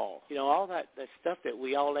it all. You know, all that stuff that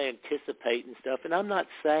we all anticipate and stuff. And I'm not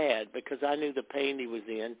sad because I knew the pain he was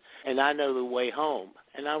in, and I know the way home.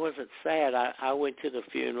 And I wasn't sad. I went to the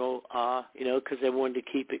funeral, you know, because they wanted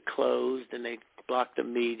to keep it closed, and they blocked the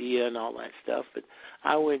media and all that stuff. But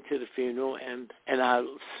I went to the funeral, and I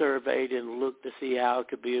surveyed and looked to see how it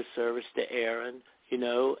could be of service to Aaron, you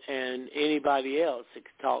know, and anybody else it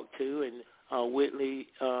could talk to. And Whitley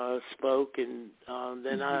spoke, and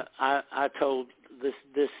then I told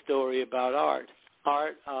this story about Art.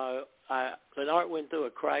 When Art went through a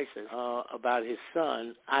crisis about his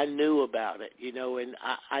son, I knew about it, you know, and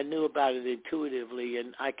I knew about it intuitively,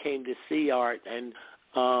 and I came to see Art and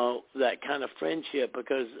that kind of friendship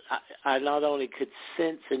because I not only could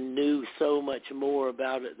sense and knew so much more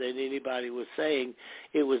about it than anybody was saying.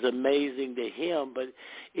 It was amazing to him, but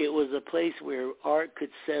it was a place where Art could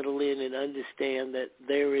settle in and understand that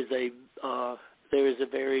there is a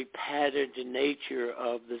very patterned nature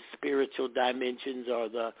of the spiritual dimensions or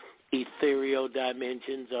the ethereal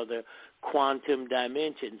dimensions or the quantum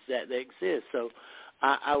dimensions that exist. So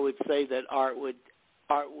I would say that Art would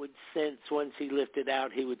sense, once he lifted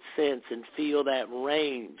out, he would sense and feel that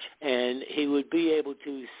range, and he would be able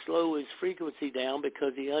to slow his frequency down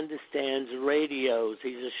because he understands radios.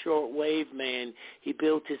 He's a shortwave man. He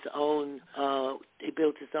built his own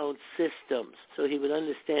systems, so he would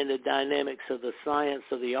understand the dynamics of the science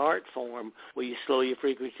of the art form, where you slow your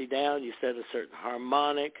frequency down, you set a certain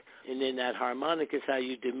harmonic, and then that harmonic is how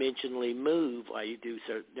you dimensionally move, while you do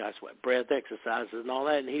certain, that's what, breath exercises and all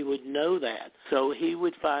that, and he would know that. So he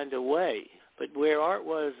would find a way. But where Art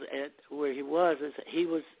was at, where he was, is he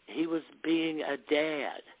was being a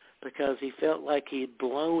dad, because he felt like he'd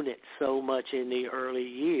blown it so much in the early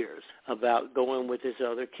years about going with his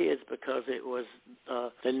other kids, because it was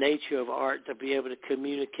the nature of Art to be able to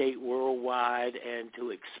communicate worldwide and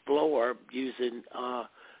to explore using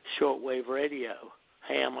shortwave radio,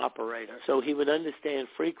 ham operator. So he would understand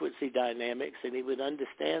frequency dynamics, and he would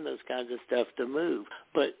understand those kinds of stuff to move.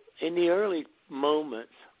 But in the early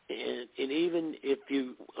moments, and even if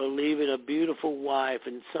you are leaving a beautiful wife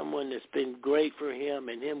and someone that's been great for him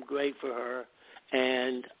and him great for her,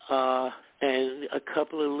 and a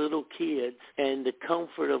couple of little kids, and the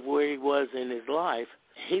comfort of where he was in his life,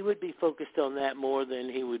 he would be focused on that more than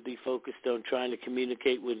he would be focused on trying to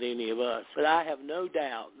communicate with any of us. But I have no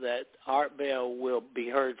doubt that Art Bell will be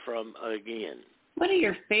heard from again. What are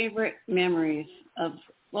your favorite memories of,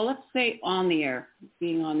 well, let's say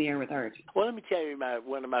being on the air with Art? Well, let me tell you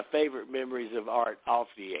one of my favorite memories of Art off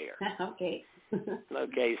the air. Okay.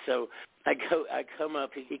 Okay, so I come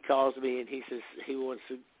up, he calls me, and he says he wants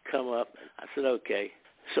to come up. I said, okay.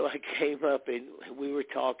 So I came up, and we were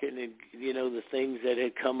talking, and, you know, the things that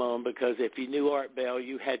had come on, because if you knew Art Bell,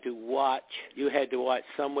 you had to watch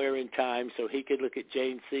Somewhere in Time so he could look at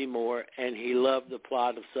Jane Seymour, and he loved the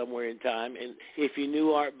plot of Somewhere in Time. And if you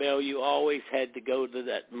knew Art Bell, you always had to go to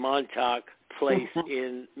that Montauk place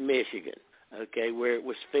in Michigan, okay, where it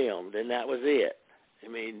was filmed, and that was it. I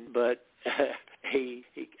mean, but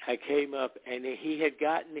I came up, and he had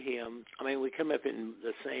gotten him. I mean, we come up in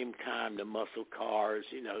the same time, the muscle cars,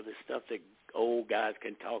 you know, the stuff that old guys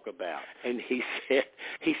can talk about. And he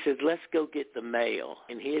said, let's go get the mail.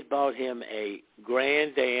 And he had bought him a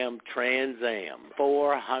Grand Am Trans Am,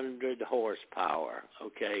 400 horsepower,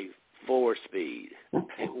 okay, 4-speed,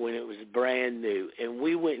 when it was brand new. And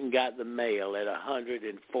we went and got the mail at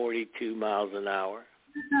 142 miles an hour.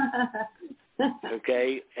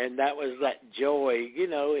 Okay, and that was that joy. You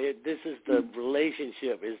know, this is the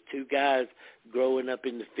relationship, is two guys growing up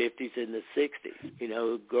in the 50s and the 60s, you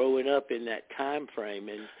know, growing up in that time frame,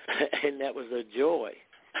 and that was a joy.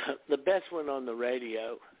 The best one on the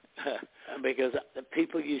radio, because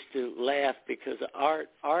people used to laugh, because art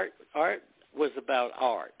was about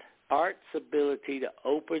art. Art's ability to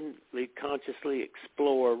openly, consciously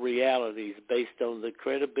explore realities based on the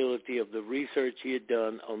credibility of the research he had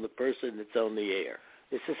done on the person that's on the air.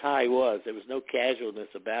 This is how he was. There was no casualness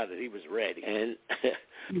about it. He was ready.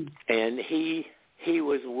 And he he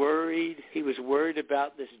was worried. He was worried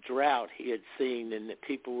about this drought he had seen and that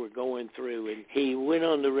people were going through. And he went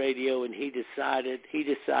on the radio and he decided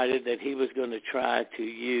that he was going to try to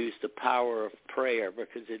use the power of prayer,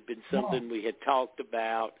 because it had been something we had talked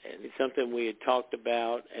about,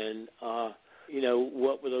 and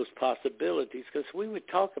what were those possibilities? Because we would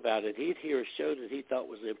talk about it. He'd hear a show that he thought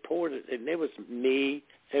was important, and there was me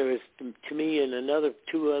and another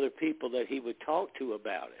 2 other people that he would talk to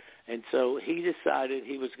about it. And so he decided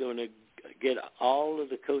he was going to get all of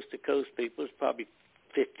the coast-to-coast people. There's probably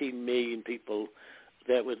 15 million people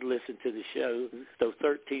that would listen to the show, so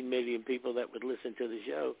 13 million people that would listen to the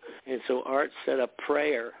show. And so Art set up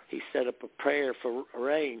prayer. He set up a prayer for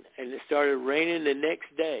rain, and it started raining the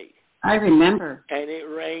next day. I remember. And it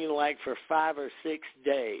rained like for 5 or 6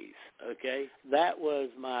 days, okay? That was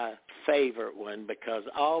my favorite one, because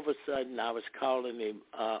all of a sudden I was calling him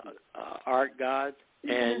Art God,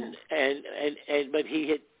 but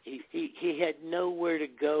he had nowhere to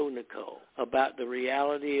go, Nicole, about the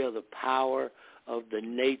reality of the power of the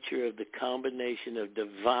nature of the combination of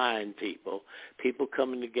divine people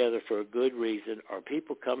coming together for a good reason or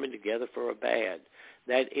people coming together for a bad.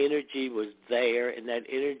 That energy was there, and that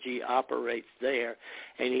energy operates there,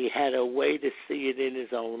 and he had a way to see it in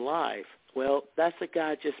his own life. Well, that's a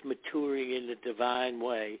guy just maturing in the divine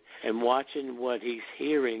way and watching what he's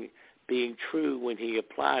hearing being true when he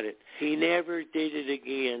applied it. He never did it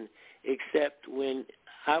again, except when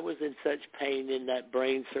I was in such pain in that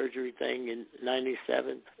brain surgery thing in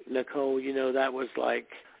 97. Nicole, that was like,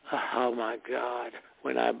 oh, my God,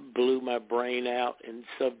 when I blew my brain out in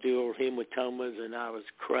subdural hematomas and I was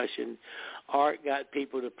crushing. Art got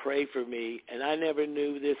people to pray for me, and I never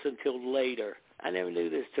knew this until later.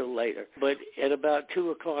 But at about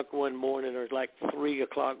 2 o'clock one morning, or like 3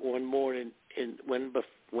 o'clock one morning,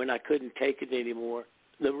 when I couldn't take it anymore,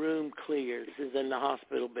 the room cleared. This is in the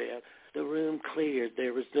hospital bed. The room cleared.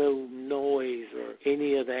 There was no noise or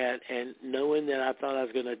any of that. And knowing that I thought I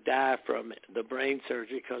was going to die from the brain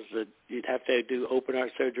surgery, because you'd have to do open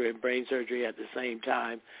heart surgery and brain surgery at the same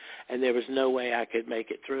time, and there was no way I could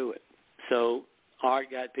make it through it. So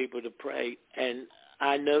Art got people to pray, and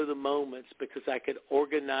I know the moments because I could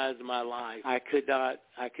organize my life. I could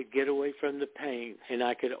get away from the pain, and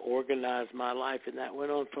I could organize my life, and that went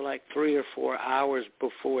on for like 3 or 4 hours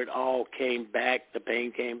before it all came back. The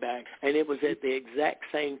pain came back, and it was at the exact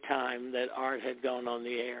same time that Art had gone on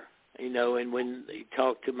the air. And when he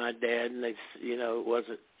talked to my dad, and I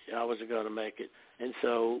wasn't going to make it, and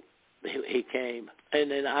so he came, and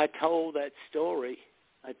then I told that story,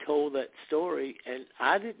 and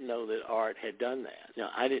I didn't know that Art had done that.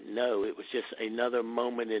 I didn't know. It was just another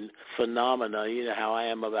moment in phenomena. You know how I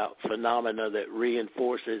am about phenomena that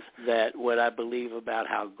reinforces that what I believe about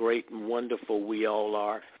how great and wonderful we all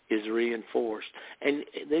are is reinforced. And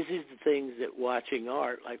this is the things that watching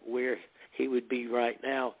Art, like where he would be right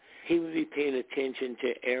now, he would be paying attention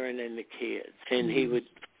to Aaron and the kids, and he would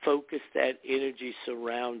focus that energy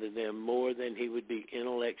surrounding them more than he would be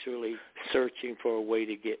intellectually searching for a way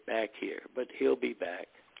to get back here. But he'll be back.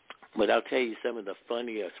 But I'll tell you some of the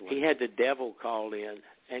funniest ones. He had the devil call in,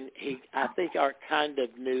 and I think Art kind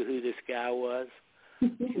of knew who this guy was,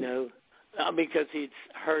 because he'd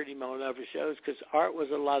heard him on other shows, because Art was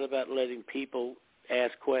a lot about letting people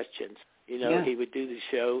ask questions. He would do the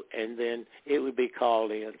show, and then it would be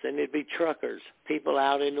call-ins, and it'd be truckers, people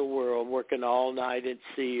out in the world working all night at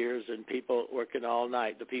Sears, and people working all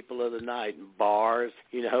night, the people of the night, in bars,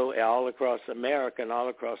 all across America and all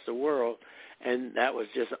across the world, and that was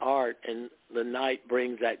just Art, and the night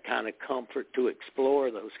brings that kind of comfort to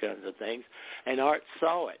explore those kinds of things, and Art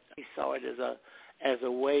saw it. He saw it as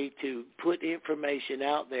a way to put information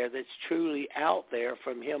out there that's truly out there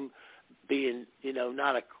from him being,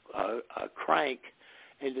 not a crank,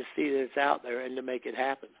 and to see that it's out there and to make it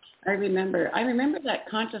happen. I remember that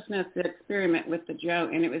consciousness experiment with the Joe,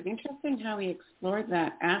 and it was interesting how he explored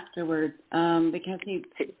that afterwards, because he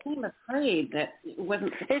became afraid that it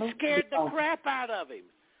wasn't supposed to. It scared the crap out of him.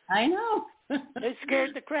 I know. It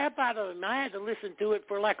scared the crap out of him. I had to listen to it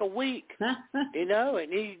for like a week, and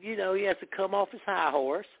he has to come off his high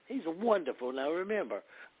horse. He's wonderful. Now remember,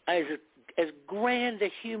 as grand a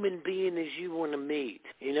human being as you want to meet,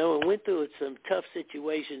 and went through some tough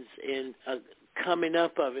situations in coming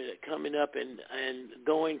up and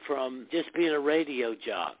going from just being a radio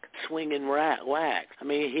jock, swinging wax. I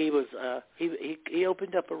mean, he was he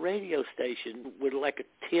opened up a radio station with like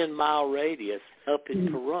a 10-mile radius up in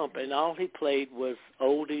Pahrump, and all he played was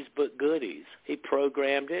oldies but goodies. He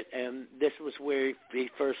programmed it, and this was where he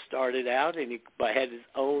first started out, and he had his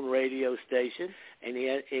own radio station, and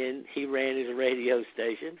he ran his radio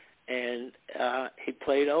station. And he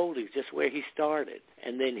played oldies, just where he started.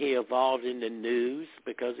 And then he evolved into news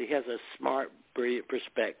because he has a smart, brilliant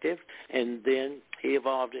perspective. And then he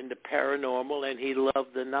evolved into paranormal, and he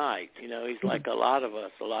loved the night. You know, he's like a lot of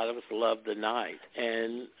us. A lot of us love the night.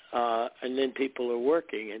 And then people are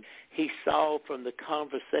working. And he saw from the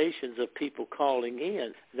conversations of people calling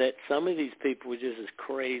in that some of these people were just as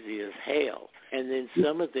crazy as hell. And then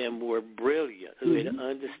some of them were brilliant, who had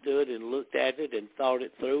understood and looked at it and thought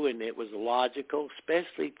it through, and it was logical,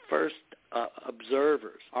 especially first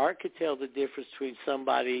observers. Art could tell the difference between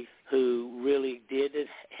somebody who really did it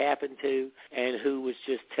happen to and who was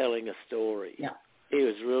just telling a story. Yeah. He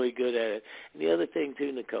was really good at it. And the other thing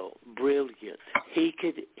too, Nicole, brilliant. He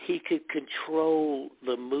could control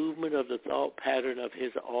the movement of the thought pattern of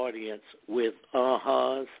his audience with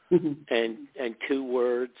uh-hus and 2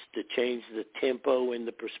 words to change the tempo and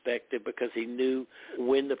the perspective, because he knew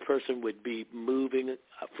when the person would be moving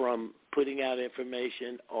from putting out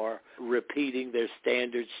information or repeating their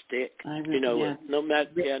standard shtick. No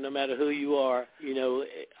matter who you are, you know,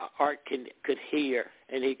 Art could hear,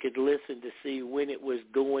 and he could listen to see when it was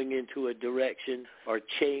going into a direction or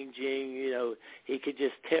changing. You know, he could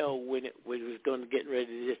just tell when it was going to get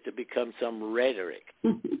ready just to become some rhetoric.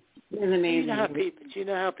 It's amazing. You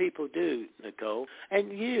know how people do, Nicole.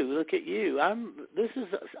 And you, look at you.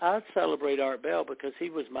 I celebrate Art Bell because he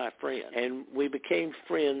was my friend, and we became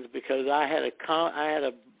friends because I had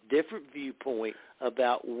a different viewpoint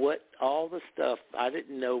about what all the stuff. I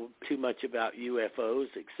didn't know too much about UFOs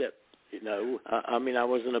except, you know, I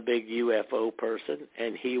wasn't a big UFO person,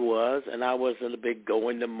 and he was, and I wasn't a big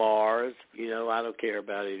going to Mars. You know, I don't care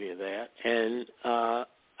about any of that. And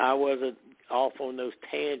I wasn't off on those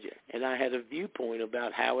tangents, and I had a viewpoint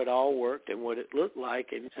about how it all worked and what it looked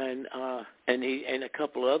like, and he and a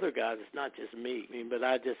couple of other guys. It's not just me. But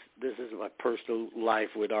this is my personal life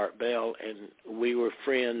with Art Bell, and we were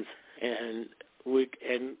friends, and he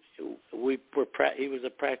was a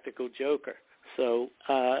practical joker. So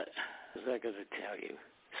what was I going to tell you?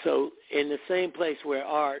 So in the same place where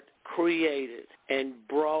Art created and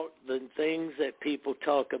brought the things that people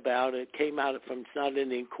talk about, it came out from, it's not in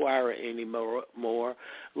the Inquirer anymore.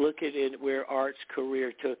 Look at it where Art's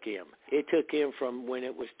career took him. It took him from when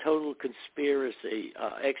it was total conspiracy,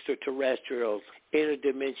 extraterrestrials,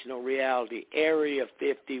 interdimensional reality, Area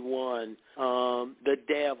 51, the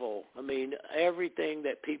devil. Everything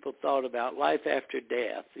that people thought about, life after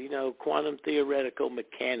death, you know, quantum theoretical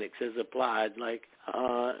mechanics as applied. Like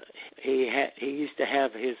he used to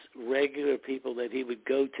have his regular people that he would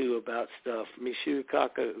go to about stuff. Michio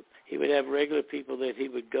Kaku. He would have regular people that he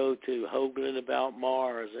would go to, Hoagland about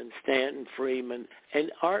Mars and Stanton Friedman.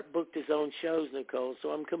 And Art booked his own shows, Nicole.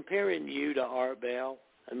 So I'm comparing you to Art Bell.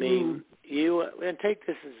 You, and take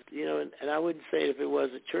this as, you know, and I wouldn't say it if it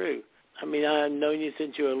wasn't true. I've known you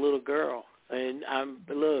since you were a little girl. And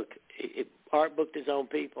Art booked his own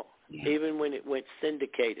people. Yeah. Even when it went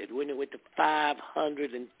syndicated, when it went to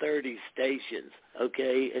 530 stations,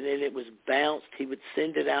 okay, and then it was bounced, he would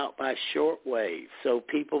send it out by shortwave, so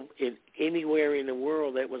people anywhere in the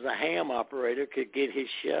world that was a ham operator could get his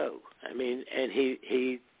show. And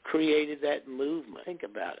he created that movement. Think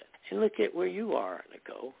about it. And look at where you are,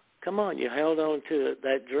 Nicole. Come on, you held on to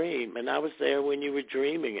that dream, and I was there when you were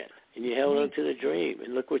dreaming it, and you held on to the dream,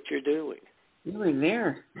 and look what you're doing. You were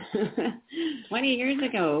there 20 years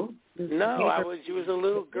ago. No, you was a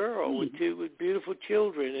little girl with beautiful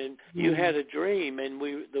children, and you had a dream, and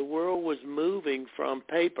the world was moving from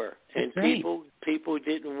paper, and people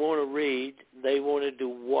didn't want to read; they wanted to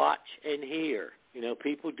watch and hear. You know,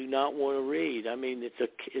 people do not want to read.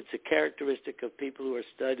 It's a characteristic of people who are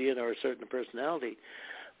studying or a certain personality,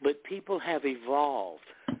 but people have evolved.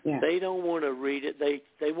 Yeah. They don't want to read it.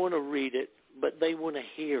 They want to read it, but they want to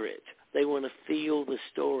hear it. They want to feel the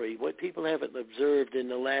story. What people haven't observed in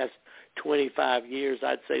the last 25 years,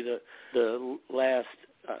 I'd say the last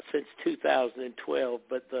since 2012,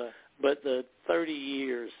 but the 30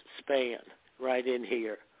 years span right in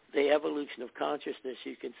here. The evolution of consciousness,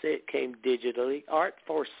 you can see it came digitally. Art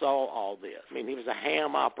foresaw all this. He was a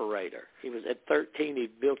ham operator. He was at 13. He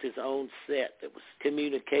built his own set that was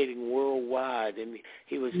communicating worldwide, and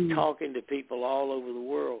he was talking to people all over the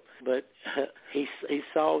world. But he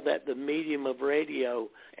saw that the medium of radio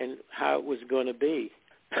and how it was going to be.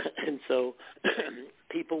 And so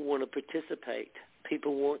people want to participate.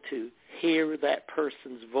 People want to hear that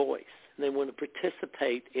person's voice. They want to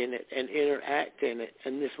participate in it and interact in it,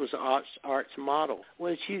 and this was Art's model.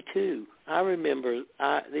 Well, it's you too. I remember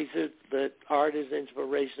the art is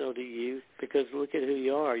inspirational to you because look at who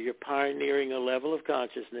you are. You're pioneering a level of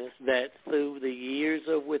consciousness that through the years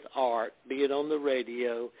with Art, be it on the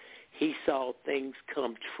radio, he saw things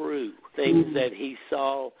come true, things that he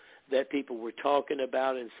saw that people were talking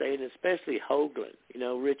about and saying, especially Hoagland,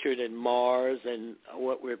 Richard and Mars and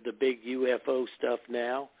what we're the big UFO stuff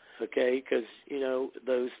now, okay, because,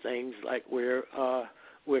 those things like where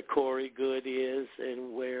Corey Good is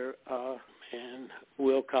and where and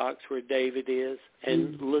Wilcox, where David is,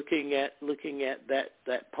 and looking at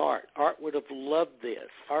that part. Art would have loved this.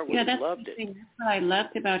 Art would have loved it. That's what I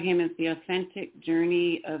loved about him is the authentic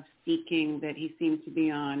journey of seeking that he seems to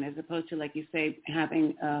be on, as opposed to, like you say,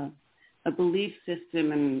 having a belief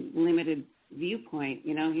system and limited viewpoint.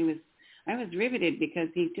 I was riveted because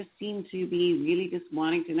he just seemed to be really just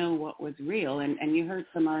wanting to know what was real. And you heard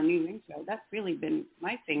from our new intro, that's really been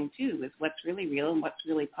my thing too, is what's really real and what's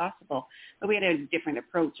really possible. But we had a different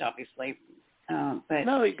approach, obviously. But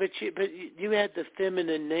you had the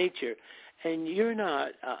feminine nature, and you're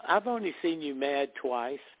not. I've only seen you mad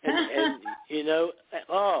twice, and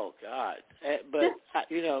oh God! But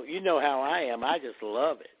you know how I am. I just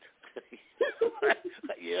love it.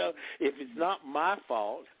 If it's not my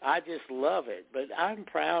fault, I just love it. But I'm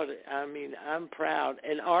proud. I'm proud,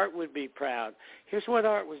 and Art would be proud. Here's what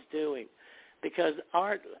Art was doing, because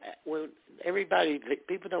Art, when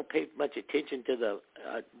people don't pay much attention to the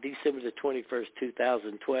December the 21st,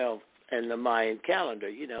 2012, and the Mayan calendar.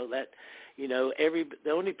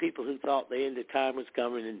 The only people who thought the end of time was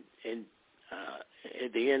coming and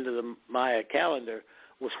at the end of the Maya calendar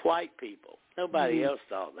was white people. Nobody else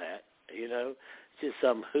thought that, It's just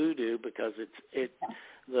some hoodoo because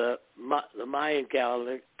the Mayan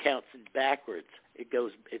calendar counts backwards.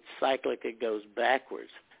 It's cyclic. It goes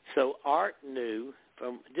backwards. So Art knew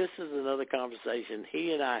from, this is another conversation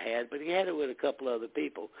he and I had, but he had it with a couple other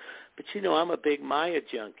people. But I'm a big Maya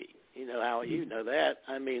junkie. How you know that?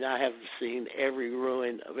 I have seen every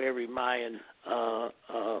ruin of every Mayan. I'm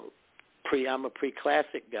a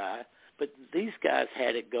pre-classic guy. But these guys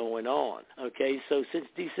had it going on, okay? So since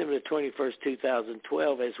December the 21st,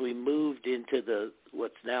 2012, as we moved into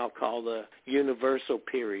what's now called the universal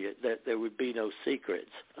period, that there would be no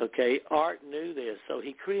secrets, okay? Art knew this, so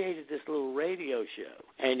he created this little radio show,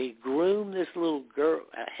 and he groomed this little girl,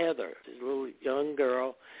 Heather, this little young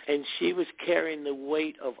girl, and she was carrying the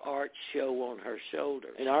weight of Art's show on her shoulder.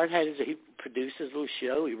 And Art he produced his little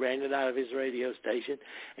show. He ran it out of his radio station.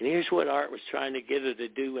 And here's what Art was trying to get her to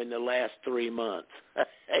do in the last 3 months.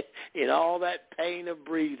 In all that pain of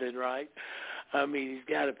breathing, right? He's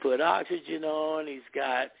got to put oxygen on. He's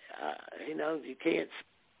got, you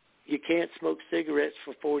can't smoke cigarettes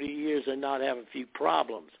for 40 years and not have a few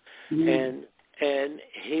problems. And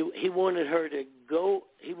he wanted her to go.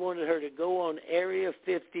 He wanted her to go on Area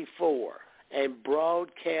 54 and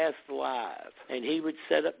broadcast live. And he would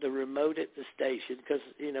set up the remote at the station because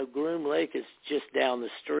Groom Lake is just down the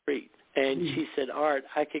street. And she said, Art,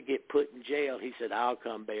 I could get put in jail. He said, I'll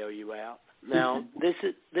come bail you out. Now this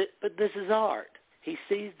is Art. He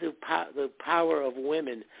sees the power of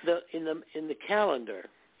women in the calendar.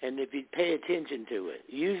 And if you pay attention to it,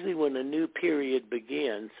 usually when a new period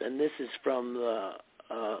begins, and this is from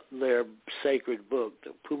their sacred book,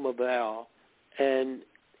 the Pumabal, and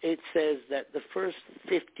it says that the first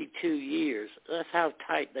 52 years, that's how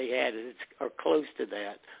tight they had it, or close to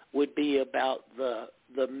that, would be about the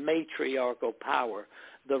matriarchal power,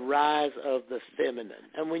 the rise of the feminine.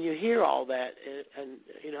 And when you hear all that, and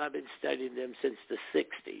I've been studying them since the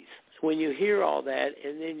 60s, when you hear all that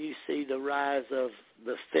and then you see the rise of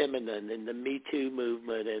the feminine and the Me Too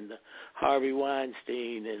movement and the Harvey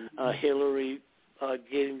Weinstein and Hillary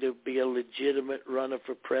getting to be a legitimate runner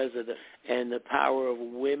for president, and the power of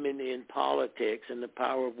women in politics and the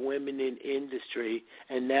power of women in industry,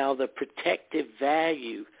 and now the protective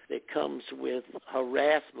value that comes with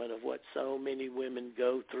harassment of what so many women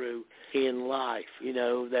go through in life,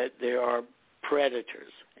 that there are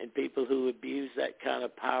predators and people who abuse that kind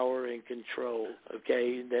of power and control,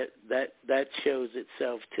 okay, that shows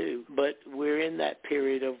itself too. But we're in that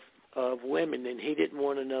period of women, and he didn't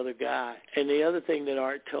want another guy. And the other thing that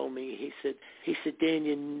Art told me, he said,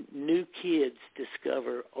 Daniel, new kids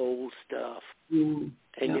discover old stuff.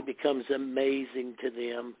 And it becomes amazing to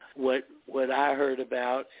them what I heard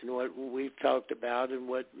about and what we've talked about and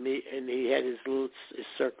and he had his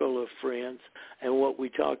circle of friends and what we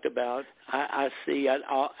talked about. I see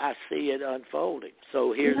it unfolding.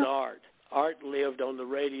 So here's Art. Art lived on the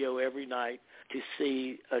radio every night to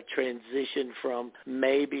see a transition from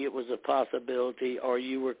maybe it was a possibility or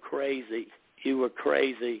you were crazy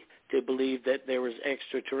to believe that there was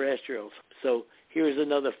extraterrestrials. So here's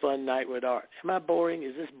another fun night with Art. Am I boring?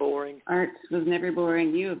 Is this boring? Art was never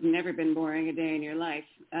boring. You have never been boring a day in your life.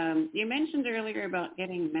 You mentioned earlier about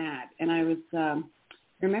getting mad, and I was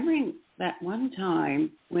remembering that one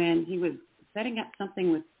time when he was setting up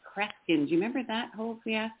something with Kreskin. Do you remember that whole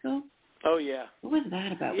fiasco? Oh yeah. What was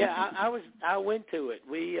that about? Yeah, I went to it.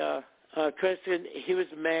 We Kreskin, he was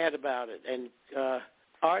mad about it, and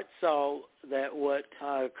Art saw that what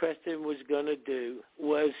Kreskin was going to do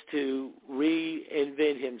was to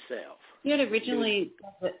reinvent himself. He had originally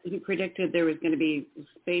he predicted there was going to be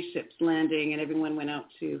spaceships landing, and everyone went out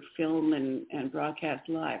to film and broadcast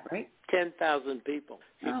live, right? 10,000 people.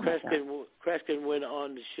 Oh, Kreskin went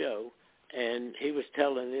on the show, and he was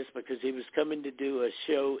telling this because he was coming to do a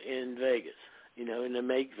show in Vegas, and to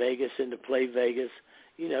make Vegas and to play Vegas.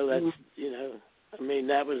 That's, I mean,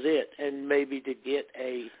 that was it. And maybe to get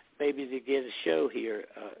a show here,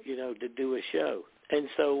 to do a show. And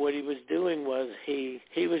so what he was doing was he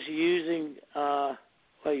was using,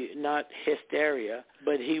 not hysteria,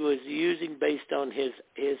 but he was using based on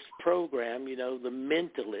his program, The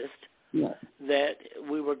Mentalist, that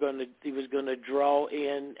he was going to draw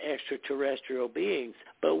in extraterrestrial beings.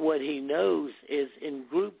 But what he knows is in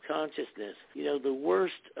group consciousness, the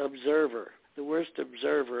worst observer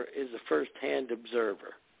is the first-hand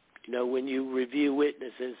observer. When you review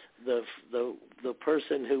witnesses, the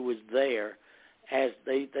person who was there, as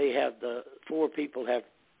they have the four people have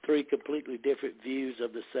three completely different views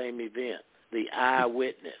of the same event. The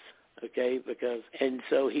eyewitness, and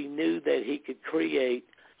so he knew that he could create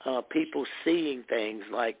people seeing things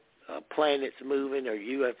like planets moving or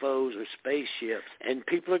UFOs or spaceships, and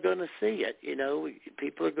people are going to see it.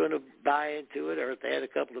 People are going to buy into it, or if they had a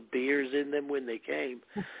couple of beers in them when they came.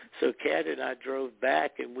 So Kat and I drove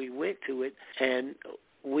back, and we went to it, and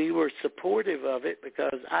we were supportive of it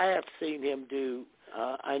because I have seen him do.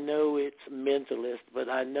 I know it's Mentalist, but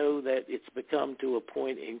I know that it's become to a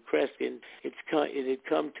point in Kreskin. It had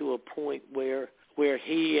come to a point where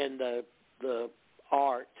he and the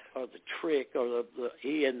art or the trick or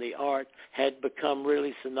he and the art had become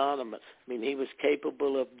really synonymous. I mean, he was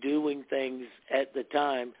capable of doing things at the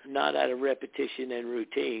time, not out of repetition and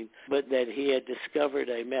routine, but that he had discovered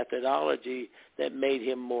a methodology that made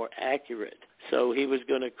him more accurate. So he was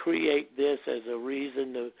going to create this as a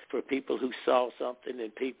reason for people who saw something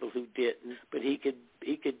and people who didn't. But he could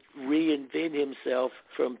reinvent himself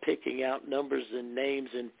from picking out numbers and names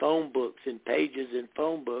in phone books and pages in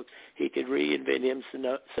phone books. He could reinvent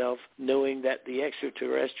himself knowing that the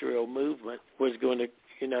extraterrestrial movement was going to,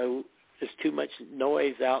 there's too much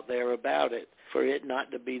noise out there about it for it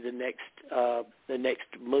not to be the next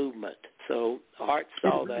movement. So Art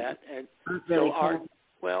saw that, and so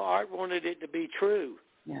Art wanted it to be true.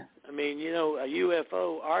 Yeah. I mean, a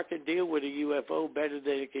UFO, Art can deal with a UFO better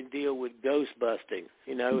than it can deal with ghost busting.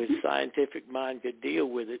 His scientific mind could deal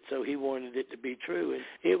with it, so he wanted it to be true. And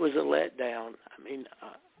it was a letdown. I mean,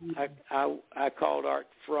 I called Art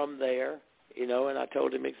from there, and I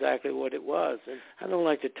told him exactly what it was. And I don't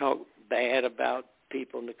like to talk bad about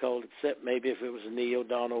people, Nicole, except maybe if it was Neil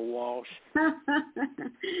Donald Walsh.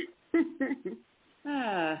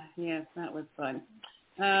 Yes, that was fun.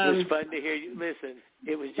 It was fun to hear you. Listen,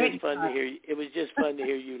 it was just fun to hear you. It was just fun to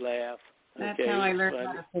hear you laugh. That's how I learned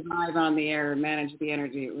how to survive on the air and manage the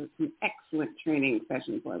energy. It was an excellent training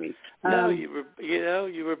session for me. No, you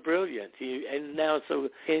were brilliant. And now, so,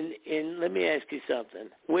 and let me ask you something.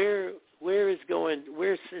 Where is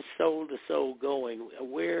this soul to soul going?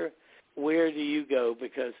 Where do you go?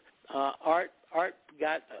 Because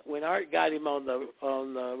when Art got him on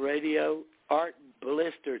the radio, Art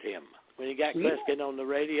blistered him. When he got Kreskin on the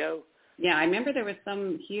radio? Yeah, I remember there was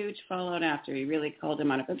some huge fallout after. He really called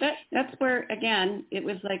him on it. But that's where, again, it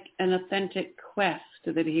was like an authentic quest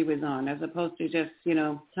that he was on, as opposed to just,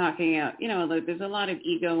 talking out. There's a lot of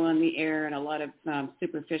ego on the air and a lot of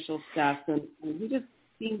superficial stuff. And he just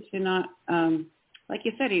seemed to not, like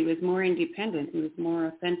you said, he was more independent. He was more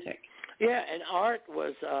authentic. Yeah, and Art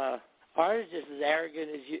is just as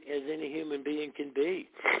arrogant as any human being can be.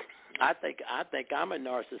 I think I'm a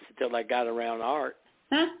narcissist until I got around Art.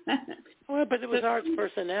 Well, but it was Art's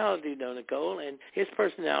personality, though, Nicole, and his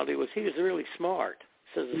personality was he was really smart.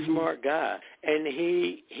 So he's a smart guy, and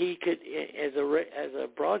he could, as a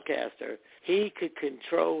broadcaster, he could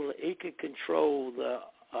control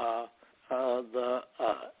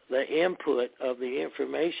the input of the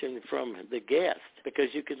information from the guest,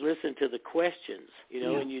 because you could listen to the questions,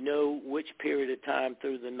 and which period of time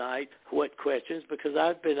through the night, what questions, because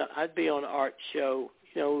I'd be on Art's show,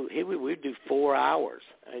 we'd do 4 hours,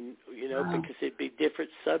 and, because it'd be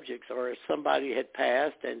different subjects, or if somebody had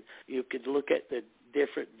passed, and you could look at the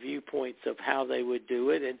different viewpoints of how they would do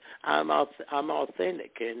it, and I'm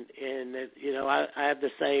authentic, and you know, I have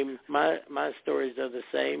the same, my stories are the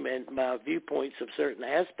same, and my viewpoints of certain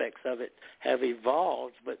aspects of it have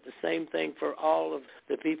evolved, but the same thing for all of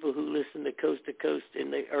the people who listened to Coast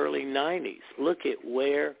in the early 90s.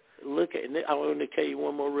 And I want to tell you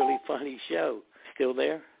one more really funny show. Still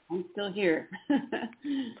there? I'm still here.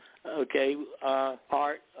 Okay,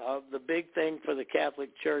 Art, the big thing for the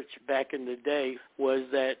Catholic Church back in the day was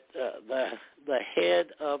that the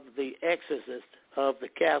head of the exorcist of the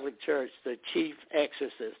Catholic Church, the chief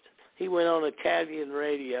exorcist, he went on Italian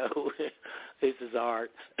radio. This is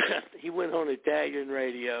Art. He went on Italian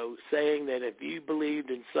radio saying that if you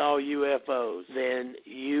believed and saw UFOs, then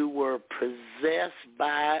you were possessed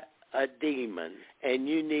by a demon and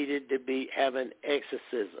you needed to have an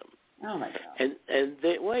exorcism. Oh my God! And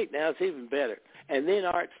then, wait, now it's even better. And then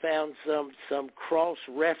Art found some cross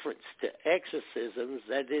reference to exorcisms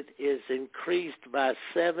that it is increased by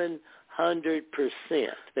 700%.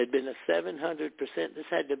 There'd been a 700%. This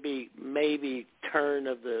had to be maybe turn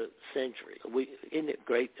of the century. Isn't it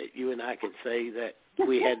great that you and I can say that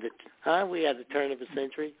we had the turn of the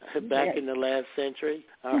century back in the last century?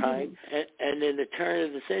 All right, and in the turn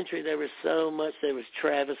of the century, there was so much. There was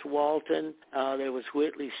Travis Walton, there was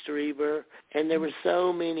Whitley Strieber, and there were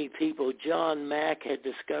so many people. John Mack had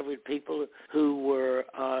discovered people who were.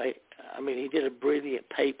 He did a brilliant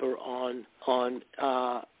paper on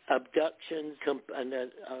abductions, an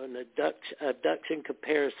abduction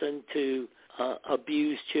comparison to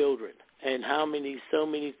abused children, and so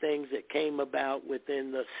many things that came about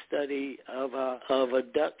within the study of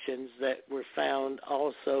abductions that were found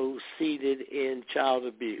also seated in child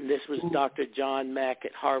abuse. And this was Dr. John Mack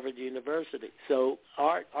at Harvard University. So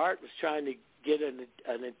Art was trying to get an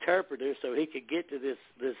interpreter so he could get to this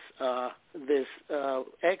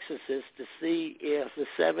exorcist to see if the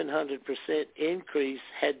 700% increase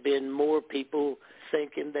had been more people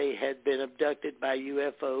thinking they had been abducted by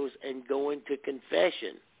UFOs and going to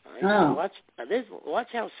confession. Right? So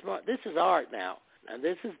watch how smart. This is Art now. And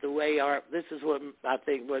this is the way Art. This is what I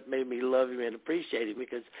think what made me love him and appreciate him,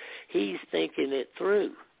 because he's thinking it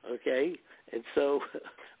through. Okay, and so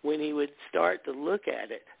when he would start to look at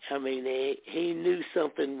it, he knew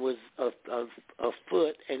something was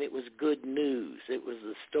afoot, and it was good news. It was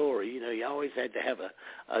a story. You know, you always had to have a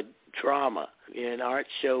drama. And Art's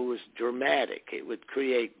show was dramatic. It would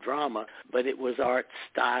create drama, but it was Art's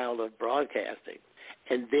style of broadcasting.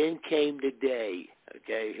 And then came the day,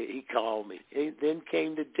 okay, he called me. Then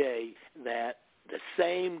came the day that the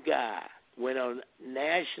same guy went on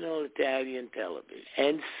national Italian television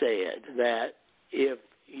and said that if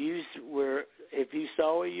you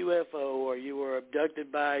saw a UFO or you were abducted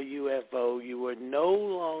by a UFO, you were no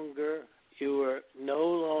longer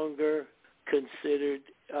considered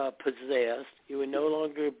possessed. You would no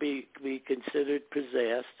longer be considered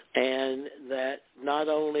possessed, and that not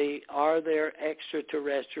only are there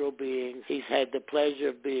extraterrestrial beings, he's had the pleasure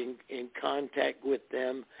of being in contact with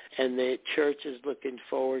them, and the church is looking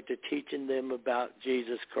forward to teaching them about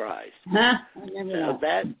Jesus Christ. That's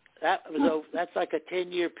like a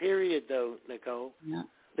 10-year period, though, Nicole. Yeah.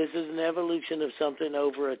 This is an evolution of something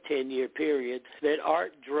over a 10-year period that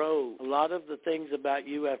Art drove. A lot of the things about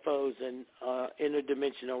UFOs and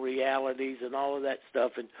interdimensional realities and all of that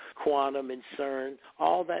stuff, and quantum and CERN,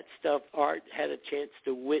 all that stuff, Art had a chance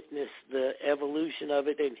to witness the evolution of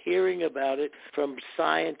it and hearing about it from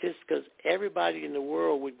scientists, because everybody in the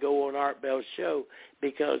world would go on Art Bell's show,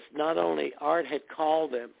 because not only Art had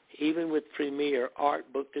called them, even with Premier,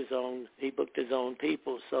 Art booked his own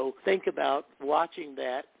people. So think about watching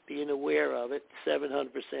that, being aware of it,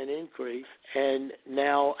 700% increase, and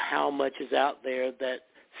now how much is out there that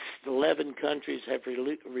 11 countries have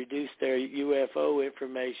reduced their UFO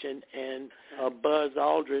information, and Buzz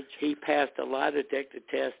Aldrin, he passed a lie detector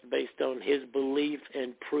test based on his belief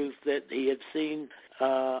and proof that he had seen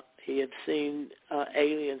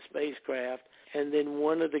alien spacecraft. And then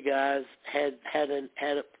one of the guys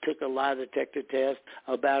took a lie detector test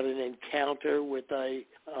about an encounter with a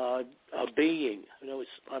being. You know,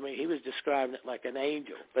 he was describing it like an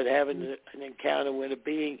angel, but having an encounter with a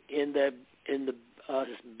being in the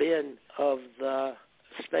bin of the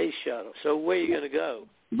space shuttle. So where are you going to go?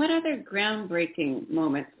 What other groundbreaking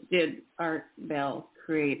moments did Art Bell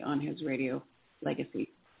create on his radio legacy?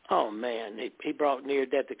 Oh, man, he brought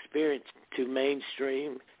near-death experience to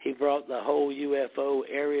mainstream. He brought the whole UFO,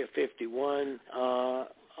 Area 51,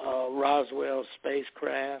 Roswell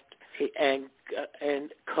spacecraft, and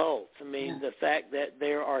cults. The fact that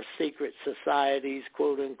there are secret societies,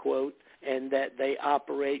 quote-unquote, and that they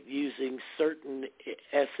operate using certain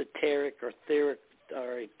esoteric or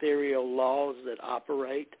are ethereal laws that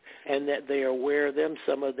operate, and that they are aware of them.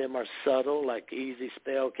 Some of them are subtle, like easy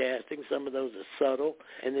spell casting. Some of those are subtle,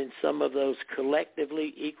 and then some of those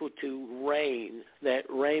collectively equal to rain,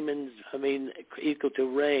 equal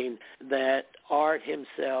to rain, that Art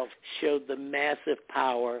himself showed the massive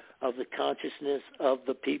power of the consciousness of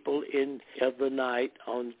the people of the night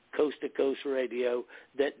on coast-to-coast radio,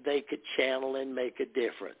 that they could channel and make a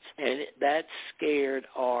difference. And that scared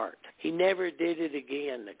Art. He never did it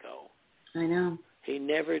again, Nicole. I know. He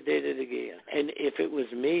never did it again. And if it was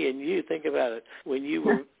me and you, think about it, when you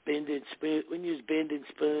were bending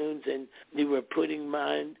spoons and you were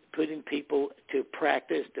putting people to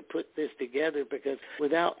practice to put this together, because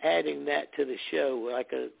without adding that to the show,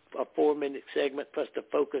 like a 4-minute segment for us to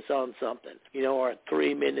focus on something, or a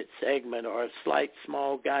 3-minute segment, or a slight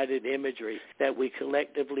small guided imagery that we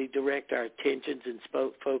collectively direct our attentions and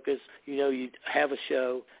focus. You have a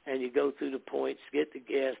show and you go through the points, get the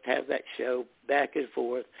guest, have that show back and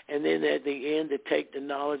forth, and then at the end to take the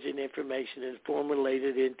knowledge and information and formulate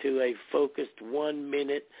it into a focused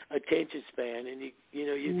 1-minute attention span, and you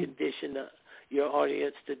condition your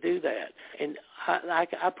audience to do that. And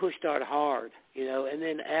I pushed Art hard, and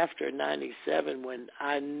then after 97, when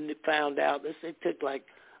I found out this, it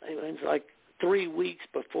was like 3 weeks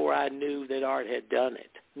before I knew that Art had done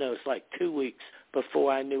it. No, it's like 2 weeks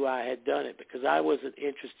before I knew I had done it, because I wasn't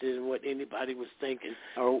interested in what anybody was thinking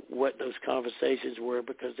or what those conversations were,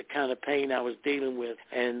 because the kind of pain I was dealing with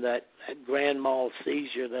and that grand mal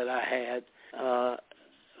seizure that I had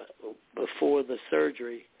before the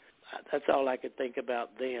surgery, that's all I could think about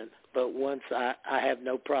then. But once I have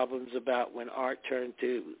no problems about when Art turned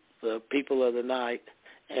to the people of the night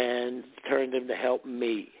and turned them to help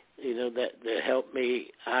me. That helped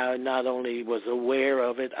me. I not only was aware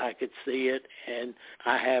of it, I could see it, and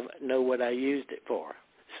I know what I used it for.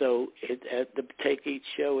 So take each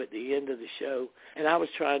show at the end of the show, and I was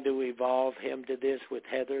trying to evolve him to this with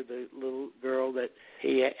Heather, the little girl that's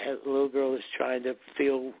trying to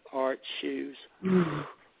fill Art's shoes.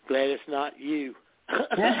 Glad it's not you.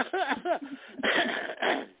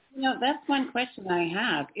 That's one question I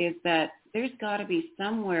have, is that there's got to be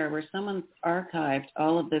somewhere where someone's archived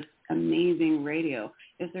all of this amazing radio.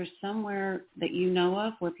 Is there somewhere that you know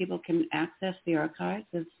of where people can access the archives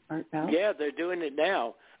of Art Bell? Yeah, they're doing it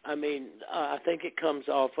now. I think it comes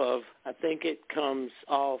off of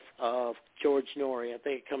George Norrie. I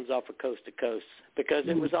think it comes off of Coast to Coast, because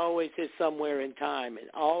it was always his Somewhere in Time, and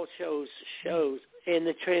all shows in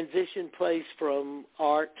the transition place from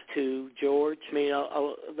Art to George.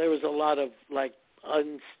 There was a lot of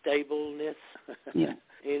unstableness. Yeah.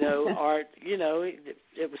 Art,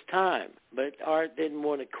 it was time, but Art didn't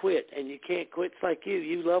want to quit, and you can't quit. It's like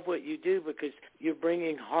you love what you do because you're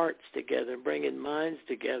bringing hearts together, bringing minds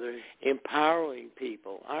together, empowering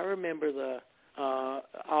people. I remember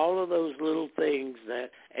all of those little things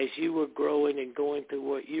that as you were growing and going through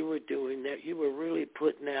what you were doing, that you were really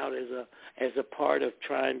putting out as a part of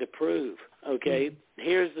trying to prove. Okay,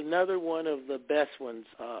 Here's another one of the best ones,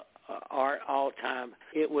 Art, all time.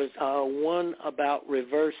 It was one about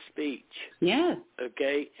reverse speech. Yeah.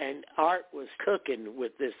 Okay, and Art was cooking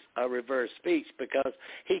with this reverse speech because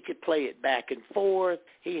he could play it back and forth.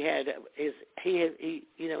 He had a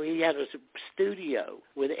studio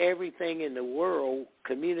with everything in the world,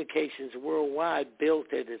 communications worldwide,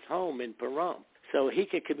 built at his home in Pahrump. So he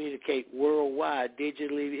could communicate worldwide,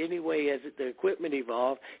 digitally, anyway as the equipment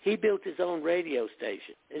evolved. He built his own radio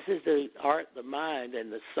station. This is the Art, the mind,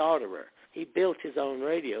 and the solderer. He built his own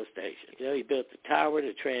radio station. He built the tower,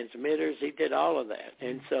 the transmitters. He did all of that.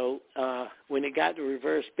 And so when it got to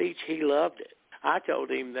reverse speech, he loved it. I told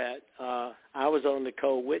him that I was on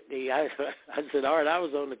Nicole Whitney. I said, Art, I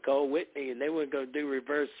was on Nicole Whitney, and they weren't going to do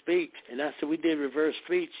reverse speech. And I said, we did reverse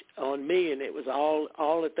speech on me, and it was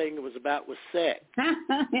all the thing it was about was sex.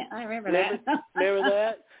 I remember that. Remember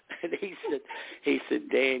that? And he said,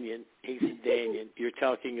 Daniel, you're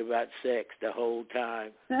talking about sex the whole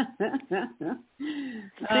time. See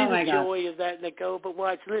the joy of that, Nicole. But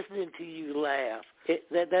watch, listening to you laugh.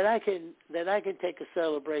 That I can take a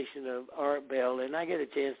celebration of Art Bell, and I get a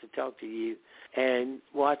chance to talk to you, and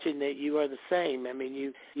watching that you are the same. I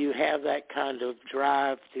mean, you have that kind of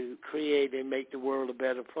drive to create and make the world a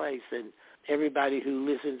better place, and everybody who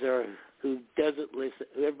listens or who doesn't listen,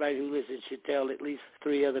 everybody who listens should tell at least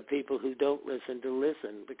 3 other people who don't listen to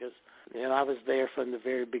listen, because I was there from the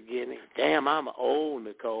very beginning. Damn, I'm old,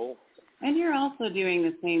 Nicole. And you're also doing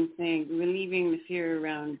the same thing, relieving the fear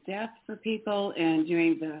around death for people and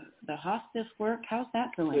doing the hospice work. How's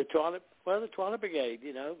that going? Well, the Twilight Brigade,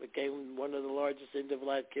 became one of the largest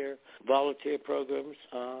end-of-life care volunteer programs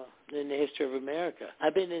in the history of America.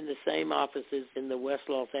 I've been in the same offices in the West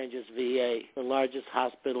Los Angeles VA, the largest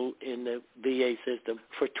hospital in the VA system,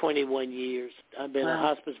 for 21 years. I've been a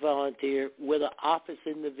hospice volunteer with an office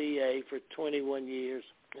in the VA for 21 years.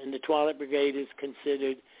 And the Twilight Brigade is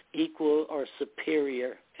considered equal or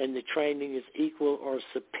superior, and the training is equal or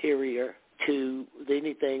superior to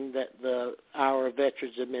anything that our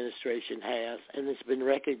Veterans Administration has, and it's been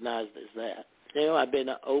recognized as that. I've been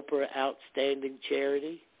an Oprah Outstanding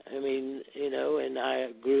Charity. And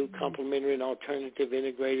I grew complementary and alternative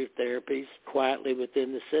integrative therapies quietly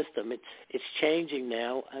within the system. It's changing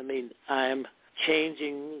now. I'm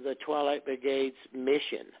changing the Twilight Brigade's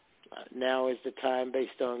mission. Now is the time,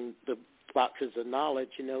 based on the boxes of knowledge.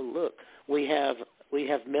 Look, we have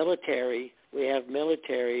military. We have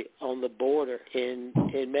military on the border in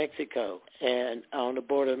Mexico, and on the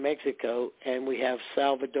border of Mexico, and we have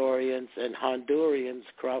Salvadorians and Hondurans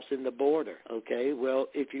crossing the border, okay? Well,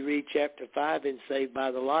 if you read Chapter 5 in Saved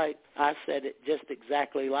by the Light, I said it just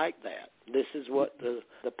exactly like that. This is what the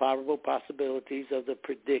probable possibilities of the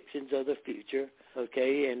predictions of the future,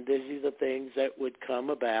 okay, and these are the things that would come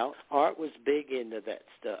about. Art was big into that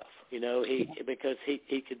stuff, because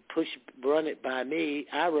he could run it by me.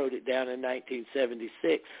 I wrote it down in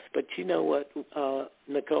 1976. But you know what,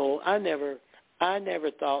 Nicole, I never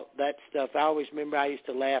thought that stuff. I always remember I used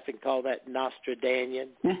to laugh and call that Nostradanian.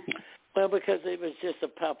 Well, because it was just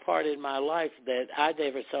a part in my life that I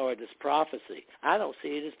never saw it as prophecy. I don't see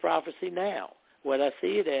it as prophecy now. What I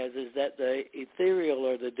see it as is that the ethereal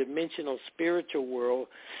or the dimensional spiritual world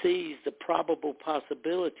sees the probable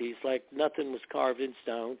possibilities like nothing was carved in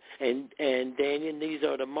stone. And Daniel, these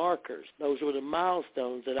are the markers. Those were the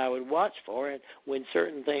milestones that I would watch for. And when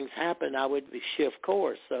certain things happen, I would shift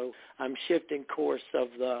course. So I'm shifting course of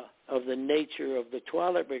the nature of the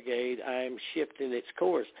Twilight Brigade. I am shifting its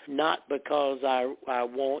course, not because I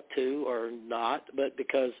want to or not, but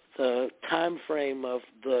because the time frame of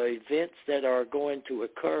the events that are going to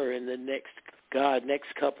occur in the next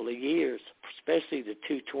couple of years, especially the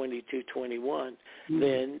 220, 221,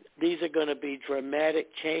 then these are going to be dramatic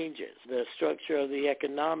changes. The structure of the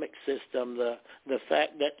economic system, the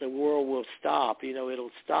fact that the world will stop, it'll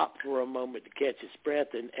stop for a moment to catch its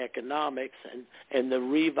breath in economics, and the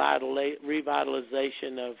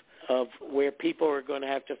revitalization of where people are going to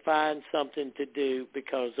have to find something to do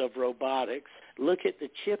because of robotics. Look at the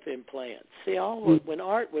chip implants. See, when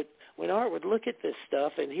Art would look at this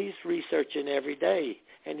stuff, and he's researching every day,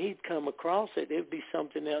 and he'd come across it, it would be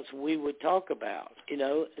something else we would talk about, and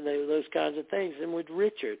those kinds of things. And with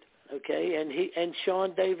Richard, okay, and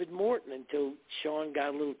Sean David Morton, until Sean got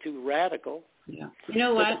a little too radical. Yeah. You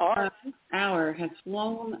know what? This hour has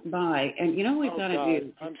flown by, and you know what we've got to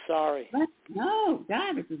do? I'm sorry. No,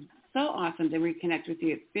 God, this is so awesome to reconnect with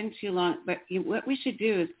you. It's been too long, but what we should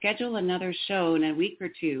do is schedule another show in a week or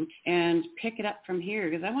two and pick it up from here,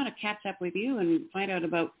 because I want to catch up with you and find out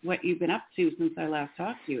about what you've been up to since I last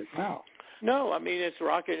talked to you as well. No, it's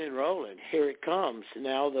rocking and rolling. Here it comes.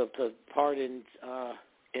 Now the part in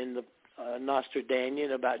the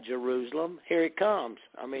Nostradanian about Jerusalem, here it comes.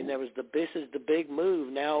 This is the big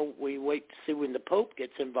move. Now we wait to see when the Pope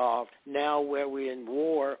gets involved. Now where we're in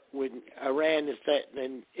war, when Iran is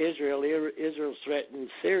threatening Israel, Israel's threatening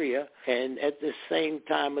Syria, and at the same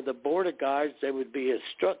time of the border guards, there would be a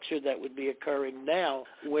structure that would be occurring now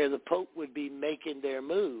where the Pope would be making their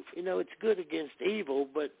move. It's good against evil,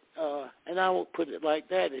 but and I won't put it like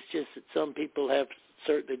that. It's just that some people have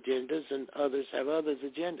certain agendas and others have others'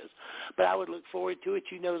 agendas. But I would look forward to it.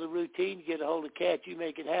 You know the routine. You get a hold of Kat. You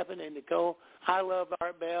make it happen. And Nicole, I love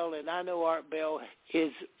Art Bell, and I know Art Bell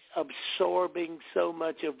is absorbing so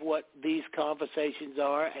much of what these conversations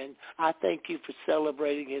are, and I thank you for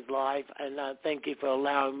celebrating his life, and I thank you for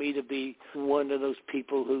allowing me to be one of those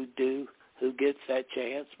people who gets that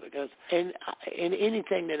chance, because and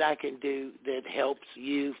anything that I can do that helps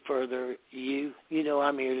you further you,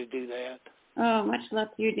 I'm here to do that. Oh, much love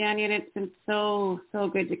to you, Daniel. It's been so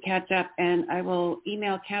good to catch up, and I will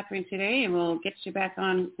email Catherine today, and we'll get you back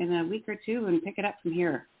on in a week or two and pick it up from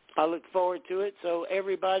here. I look forward to it. So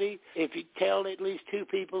everybody, if you tell at least 2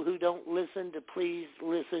 people who don't listen to please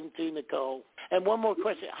listen to Nicole. And one more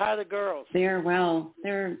question. How are the girls? They're well.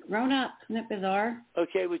 They're grown up. Isn't it bizarre?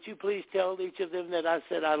 Okay, would you please tell each of them that I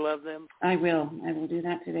said I love them? I will. I will do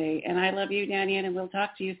that today. And I love you, Daniel, and we'll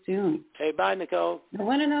talk to you soon. Hey, bye, Nicole. The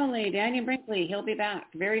one and only Daniel Brinkley. He'll be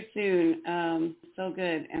back very soon. So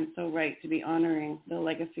good and so right to be honoring the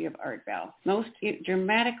legacy of Art Bell. Most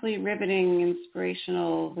dramatically riveting,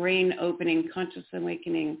 inspirational, brain-opening, conscious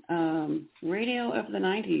awakening radio of the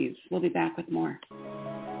 90s. We'll be back with more.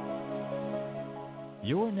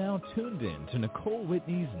 You're now tuned in to Nicole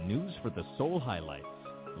Whitney's News for the Soul highlights.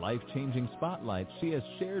 Life-changing spotlights she has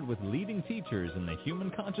shared with leading teachers in the human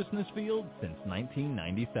consciousness field since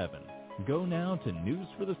 1997. Go now to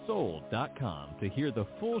newsforthesoul.com to hear the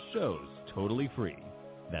full shows totally free.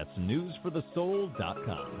 That's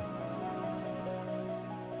newsforthesoul.com.